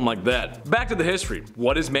 doing something like that. Back to the history.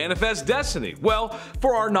 What is manifest destiny? Well,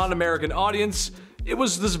 for our non-American audience, it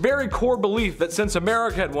was this very core belief that since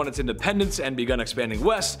America had won its independence and begun expanding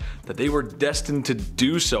west, that they were destined to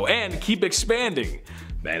do so and keep expanding.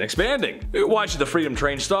 And expanding. Why should the freedom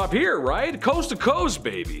train stop here, right? Coast to coast,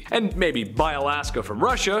 baby. And maybe buy Alaska from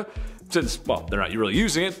Russia, since, well, they're not really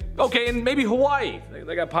using it. Okay, and maybe Hawaii.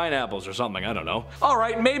 They got pineapples or something, I don't know.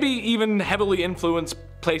 Alright, maybe even heavily influenced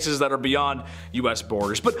places that are beyond US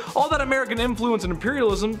borders. But all that American influence and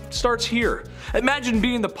imperialism starts here. Imagine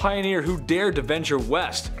being the pioneer who dared to venture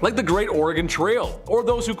west, like the Great Oregon Trail, or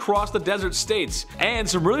those who crossed the desert states. And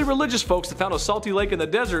some really religious folks that found a salty lake in the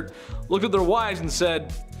desert looked at their wives and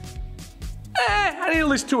said, I need at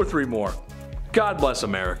least 2 or 3 more. God bless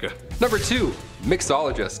America. Number 2,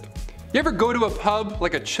 mixologist. You ever go to a pub,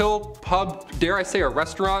 like a chill pub, dare I say a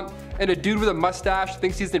restaurant, and a dude with a mustache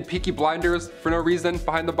thinks he's in Peaky Blinders for no reason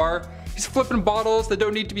behind the bar? He's flipping bottles that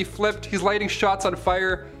don't need to be flipped, he's lighting shots on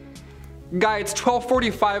fire. Guy, it's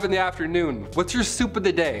 12:45 in the afternoon. What's your soup of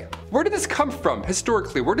the day? Where did this come from,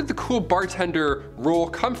 historically? Where did the cool bartender role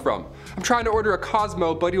come from? I'm trying to order a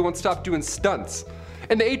Cosmo, but he won't stop doing stunts.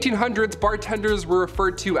 In the 1800s, bartenders were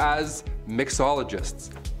referred to as mixologists.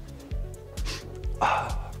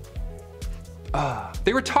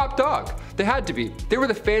 They were top dog. They had to be. They were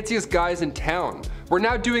the fanciest guys in town. We're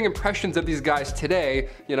now doing impressions of these guys today,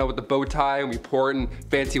 you know, with the bow tie, and we pour it in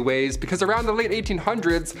fancy ways, because around the late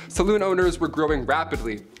 1800s, saloon owners were growing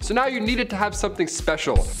rapidly. So now you needed to have something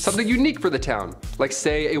special, something unique for the town, like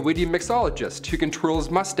say a witty mixologist who can twirl his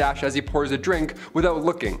mustache as he pours a drink without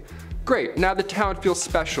looking. Great, now the town feels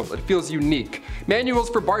special, it feels unique. Manuals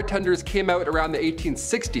for bartenders came out around the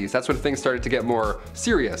 1860s, that's when things started to get more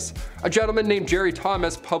serious. A gentleman named Jerry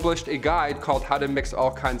Thomas published a guide called How to Mix All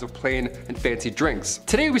Kinds of Plain and Fancy Drinks.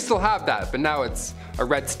 Today we still have that, but now it's a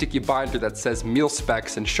red sticky binder that says meal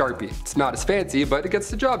specs and Sharpie. It's not as fancy, but it gets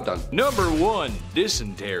the job done. Number 1,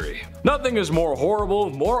 dysentery. Nothing is more horrible,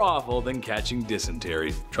 more awful than catching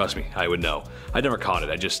dysentery. Trust me, I would know. I never caught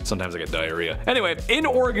it, sometimes I get diarrhea. Anyway, in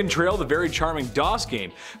Oregon Trail, the very charming DOS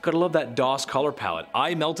game. Gotta love that DOS color palette.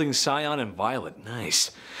 Eye melting cyan and violet,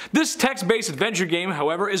 nice. This text-based adventure game,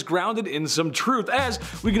 however, is grounded in some truth, as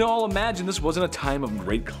we can all imagine this wasn't a time of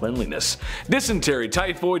great cleanliness. Dysentery,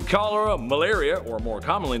 typhoid, cholera, malaria, or more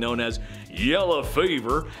commonly known as yellow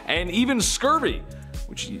fever, and even scurvy,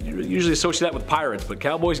 which you usually associate that with pirates, but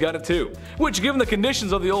cowboys got it too. Which, given the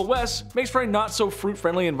conditions of the Old West, makes for a not so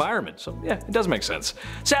fruit-friendly environment. So yeah, it does make sense.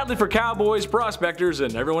 Sadly for cowboys, prospectors,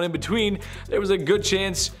 and everyone in between, there was a good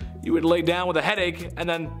chance you would lay down with a headache, and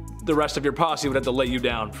then the rest of your posse would have to lay you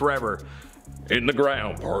down forever. In the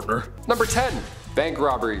ground, partner. Number 10, bank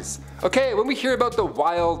robberies. Okay, when we hear about the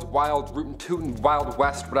wild, rootin' tootin' Wild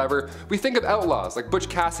West, whatever, we think of outlaws like Butch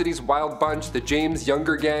Cassidy's Wild Bunch, the James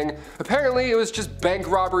Younger Gang. Apparently it was just bank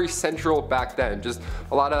robbery central back then. Just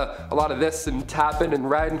a lot of this and tapping and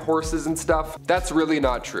riding horses and stuff. That's really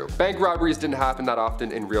not true. Bank robberies didn't happen that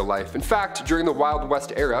often in real life. In fact, during the Wild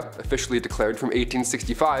West era, officially declared from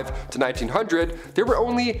 1865 to 1900, there were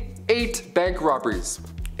only 8 bank robberies.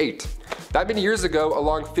 8. That many years ago,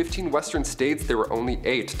 along 15 western states, there were only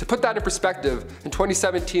 8. To put that in perspective, in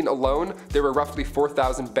 2017 alone, there were roughly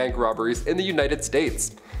 4,000 bank robberies in the United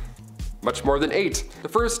States. Much more than 8. The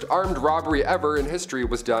first armed robbery ever in history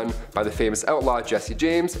was done by the famous outlaw Jesse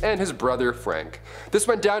James and his brother Frank. This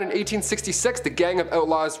went down in 1866. The gang of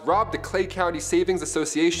outlaws robbed the Clay County Savings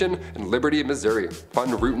Association in Liberty, Missouri.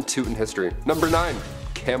 Fun rootin' tootin' history. Number 9.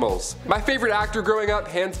 Camels. My favorite actor growing up,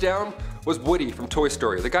 hands down, was Woody from Toy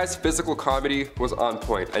Story. The guy's physical comedy was on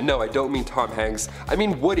point. And no, I don't mean Tom Hanks. I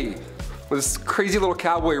mean Woody. With this crazy little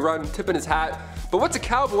cowboy run, tipping his hat. But what's a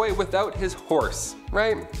cowboy without his horse,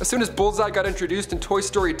 right? As soon as Bullseye got introduced in Toy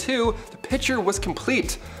Story 2, the picture was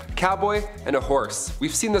complete. A cowboy and a horse.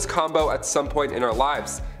 We've seen this combo at some point in our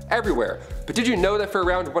lives, everywhere. But did you know that for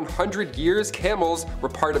around 100 years, camels were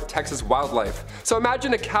part of Texas wildlife? So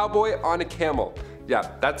imagine a cowboy on a camel. Yeah,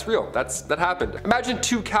 that's real. That happened. Imagine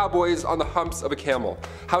 2 cowboys on the humps of a camel.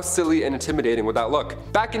 How silly and intimidating would that look?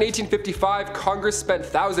 Back in 1855, Congress spent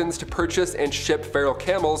thousands to purchase and ship feral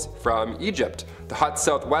camels from Egypt. The hot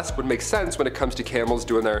Southwest would make sense when it comes to camels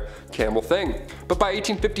doing their camel thing. But by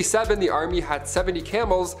 1857, the army had 70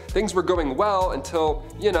 camels. Things were going well until,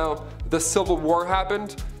 you know, the Civil War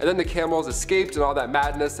happened, and then the camels escaped and all that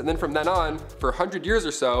madness, and then from then on, for 100 years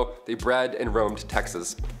or so, they bred and roamed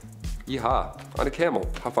Texas. Yeehaw, on a camel,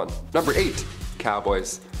 have fun. Number 8,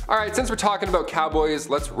 cowboys. Alright, since we're talking about cowboys,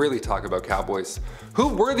 let's really talk about cowboys. Who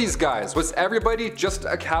were these guys? Was everybody just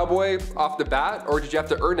a cowboy off the bat, or did you have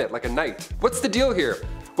to earn it like a knight? What's the deal here?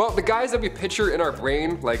 Well, the guys that we picture in our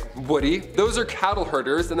brain, like Woody, those are cattle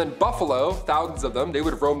herders, and then buffalo, thousands of them, they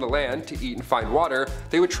would roam the land to eat and find water.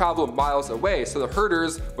 They would travel miles away, so the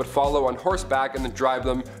herders would follow on horseback and then drive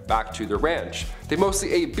them back to their ranch. They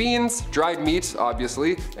mostly ate beans, dried meat,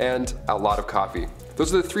 obviously, and a lot of coffee.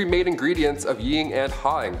 Those are the 3 main ingredients of ying and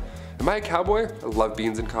hawing. Am I a cowboy? I love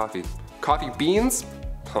beans and coffee. Coffee beans?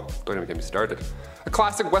 Oh, don't even get me started. A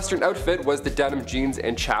classic Western outfit was the denim jeans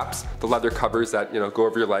and chaps, the leather covers that, go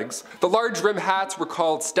over your legs. The large rim hats were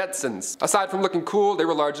called Stetsons. Aside from looking cool, they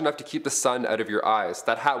were large enough to keep the sun out of your eyes.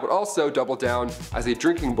 That hat would also double down as a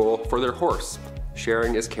drinking bowl for their horse.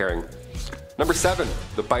 Sharing is caring. Number 7,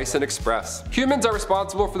 the Bison Express. Humans are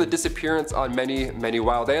responsible for the disappearance on many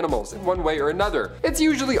wild animals in one way or another. It's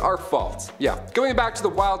usually our fault. Yeah, going back to the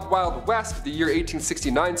Wild West, the year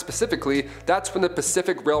 1869 specifically, that's when the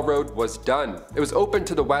Pacific Railroad was done. It was open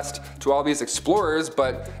to the West to all these explorers,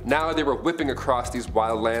 but now they were whipping across these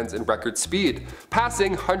wild lands in record speed,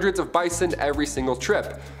 passing hundreds of bison every single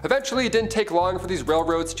trip. Eventually, it didn't take long for these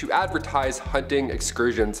railroads to advertise hunting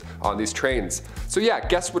excursions on these trains. So yeah,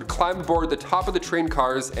 guests would climb aboard the top of the train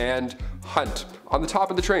cars and hunt on the top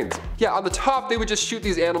of the trains. Yeah, on the top they would just shoot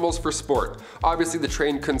these animals for sport. Obviously the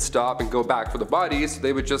train couldn't stop and go back for the bodies, so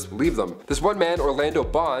they would just leave them. This one man, Orlando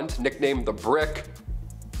Bond, nicknamed the Brick,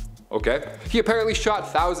 okay, he apparently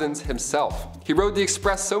shot thousands himself. He rode the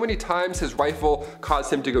express so many times his rifle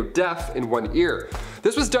caused him to go deaf in one ear.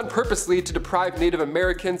 This was done purposely to deprive Native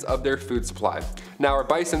Americans of their food supply. Now our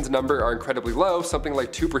bison's number are incredibly low, something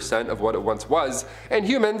like 2% of what it once was, and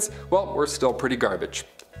humans, well, we're still pretty garbage.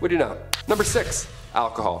 What do you know? Number 6,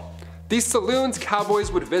 alcohol. These saloons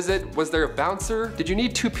cowboys would visit, was there a bouncer? Did you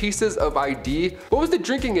need 2 pieces of ID? What was the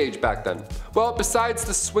drinking age back then? Well, besides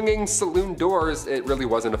the swinging saloon doors, it really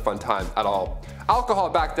wasn't a fun time at all. Alcohol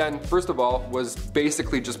back then, first of all, was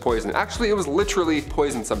basically just poison. Actually, it was literally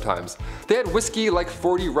poison sometimes. They had whiskey like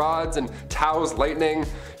 40 rods and Tao's Lightning.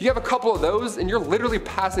 You have a couple of those and you're literally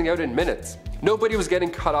passing out in minutes. Nobody was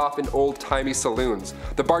getting cut off in old-timey saloons.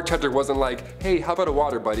 The bartender wasn't like, hey, how about a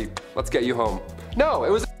water, buddy? Let's get you home. No,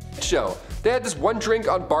 it was a show. They had this one drink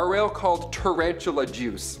on bar rail called tarantula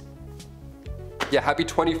juice. Yeah, happy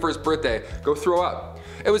 21st birthday. Go throw up.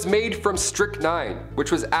 It was made from strychnine,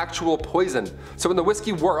 which was actual poison. So when the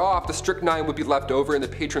whiskey wore off, the strychnine would be left over in the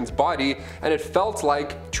patron's body, and it felt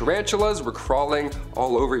like tarantulas were crawling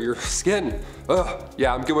all over your skin. Ugh,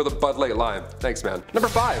 yeah, I'm good with a Bud Light Lime. Thanks, man. Number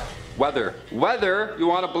 5, weather. Weather, you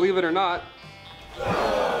want to believe it or not.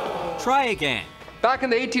 Try again. Back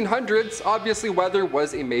in the 1800s, obviously weather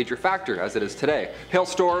was a major factor, as it is today.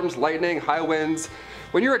 Hailstorms, lightning, high winds.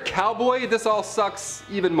 When you're a cowboy, this all sucks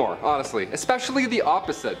even more, honestly. Especially the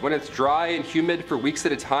opposite, when it's dry and humid for weeks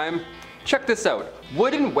at a time. Check this out.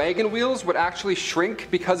 Wooden wagon wheels would actually shrink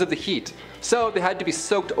because of the heat. So they had to be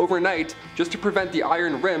soaked overnight just to prevent the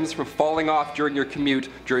iron rims from falling off during your commute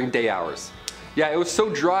during day hours. Yeah, it was so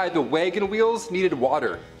dry the wagon wheels needed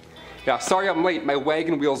water. Yeah, sorry I'm late, my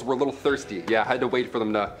wagon wheels were a little thirsty. Yeah, I had to wait for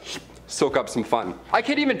them to soak up some fun. I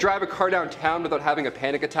can't even drive a car downtown without having a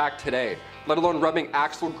panic attack today, let alone rubbing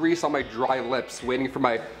axle grease on my dry lips, waiting for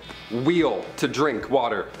my wheel to drink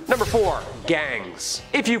water. Number 4, gangs.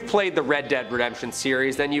 If you've played the Red Dead Redemption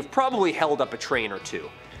series, then you've probably held up a train or two.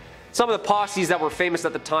 Some of the posses that were famous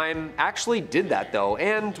at the time actually did that though,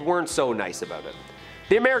 and weren't so nice about it.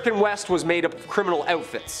 The American West was made up of criminal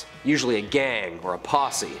outfits, usually a gang or a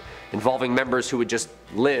posse, involving members who would just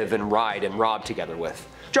live and ride and rob together with.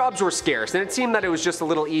 Jobs were scarce, and it seemed that it was just a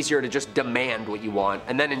little easier to just demand what you want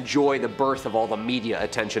and then enjoy the birth of all the media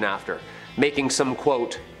attention after, making some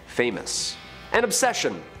quote, famous. An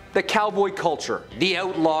obsession, the cowboy culture, the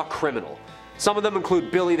outlaw criminal. Some of them include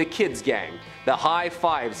Billy the Kid's gang, the High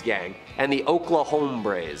Fives gang, and the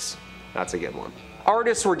Oklahombres. That's a good one.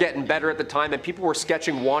 Artists were getting better at the time, and people were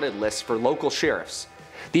sketching wanted lists for local sheriffs.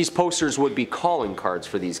 These posters would be calling cards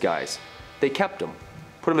for these guys. They kept them,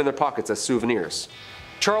 put them in their pockets as souvenirs.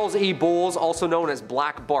 Charles E. Bowles, also known as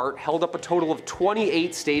Black Bart, held up a total of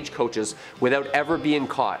 28 stagecoaches without ever being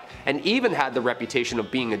caught, and even had the reputation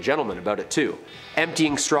of being a gentleman about it too,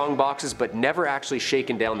 emptying strong boxes but never actually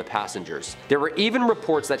shaking down the passengers. There were even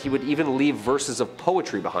reports that he would even leave verses of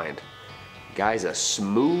poetry behind. Guy's a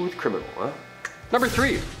smooth criminal, huh? Number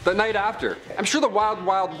 3, the night after. I'm sure the Wild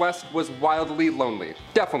Wild West was wildly lonely.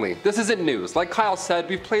 Definitely, this isn't news. Like Kyle said,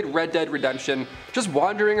 we've played Red Dead Redemption, just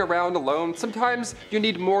wandering around alone. Sometimes you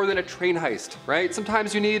need more than a train heist, right?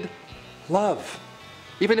 Sometimes you need love.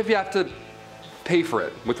 Even if you have to pay for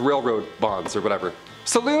it with railroad bonds or whatever.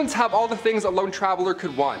 Saloons have all the things a lone traveler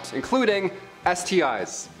could want, including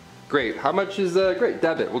STIs. Great, how much is, great,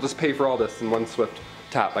 debit. We'll just pay for all this in one swift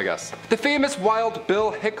tap, I guess. The famous Wild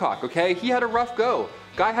Bill Hickok, okay? He had a rough go.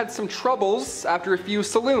 Guy had some troubles after a few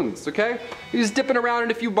saloons, okay? He was dipping around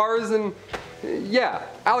in a few bars and yeah.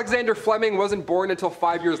 Alexander Fleming wasn't born until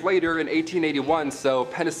 5 years later in 1881, so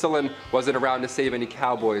penicillin wasn't around to save any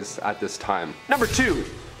cowboys at this time. Number 2,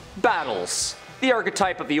 battles. The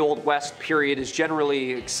archetype of the Old West period is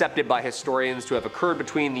generally accepted by historians to have occurred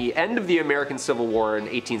between the end of the American Civil War in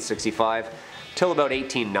 1865 till about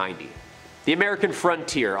 1890. The American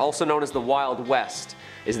frontier, also known as the Wild West,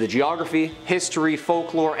 is the geography, history,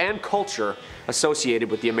 folklore, and culture associated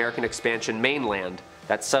with the American expansion mainland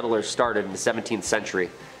that settlers started in the 17th century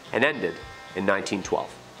and ended in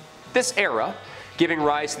 1912. This era, giving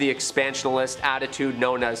rise to the expansionist attitude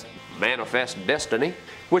known as manifest destiny,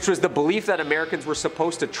 which was the belief that Americans were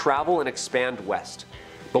supposed to travel and expand west.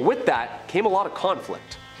 But with that came a lot of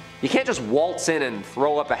conflict. You can't just waltz in and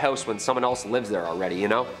throw up a house when someone else lives there already, you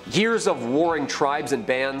know? Years of warring tribes and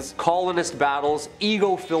bands, colonist battles,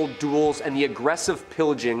 ego-filled duels, and the aggressive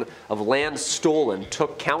pillaging of land stolen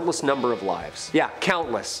took countless number of lives. Yeah,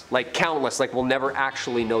 countless, like we'll never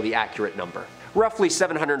actually know the accurate number. Roughly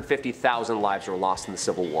 750,000 lives were lost in the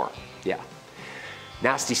Civil War. Yeah,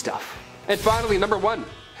 nasty stuff. And finally, number 1,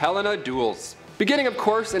 Helena duels. Beginning, of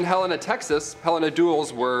course, in Helena, Texas, Helena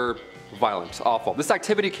duels were violent, awful. This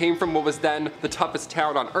activity came from what was then the toughest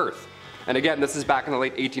town on earth. And again, this is back in the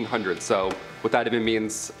late 1800s, so what that even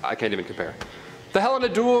means, I can't even compare. The Helena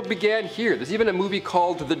duel began here. There's even a movie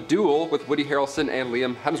called The Duel with Woody Harrelson and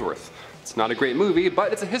Liam Hemsworth. It's not a great movie,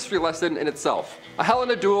 but it's a history lesson in itself. A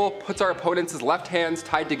Helena duel puts our opponents' left hands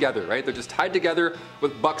tied together, right? They're just tied together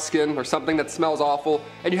with buckskin or something that smells awful,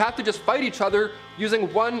 and you have to just fight each other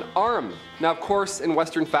using one arm. Now, of course, in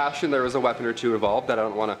Western fashion, there was a weapon or two involved that I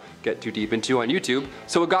don't want to get too deep into on YouTube,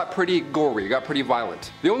 so it got pretty gory, it got pretty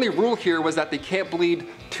violent. The only rule here was that they can't bleed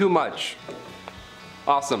too much.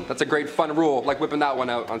 Awesome, that's a great fun rule, like whipping that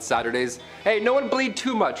one out on Saturdays. Hey, no one bleed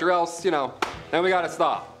too much or else, you know, then we gotta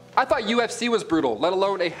stop. I thought UFC was brutal, let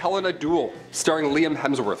alone a Helena duel starring Liam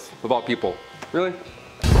Hemsworth, of all people. Really?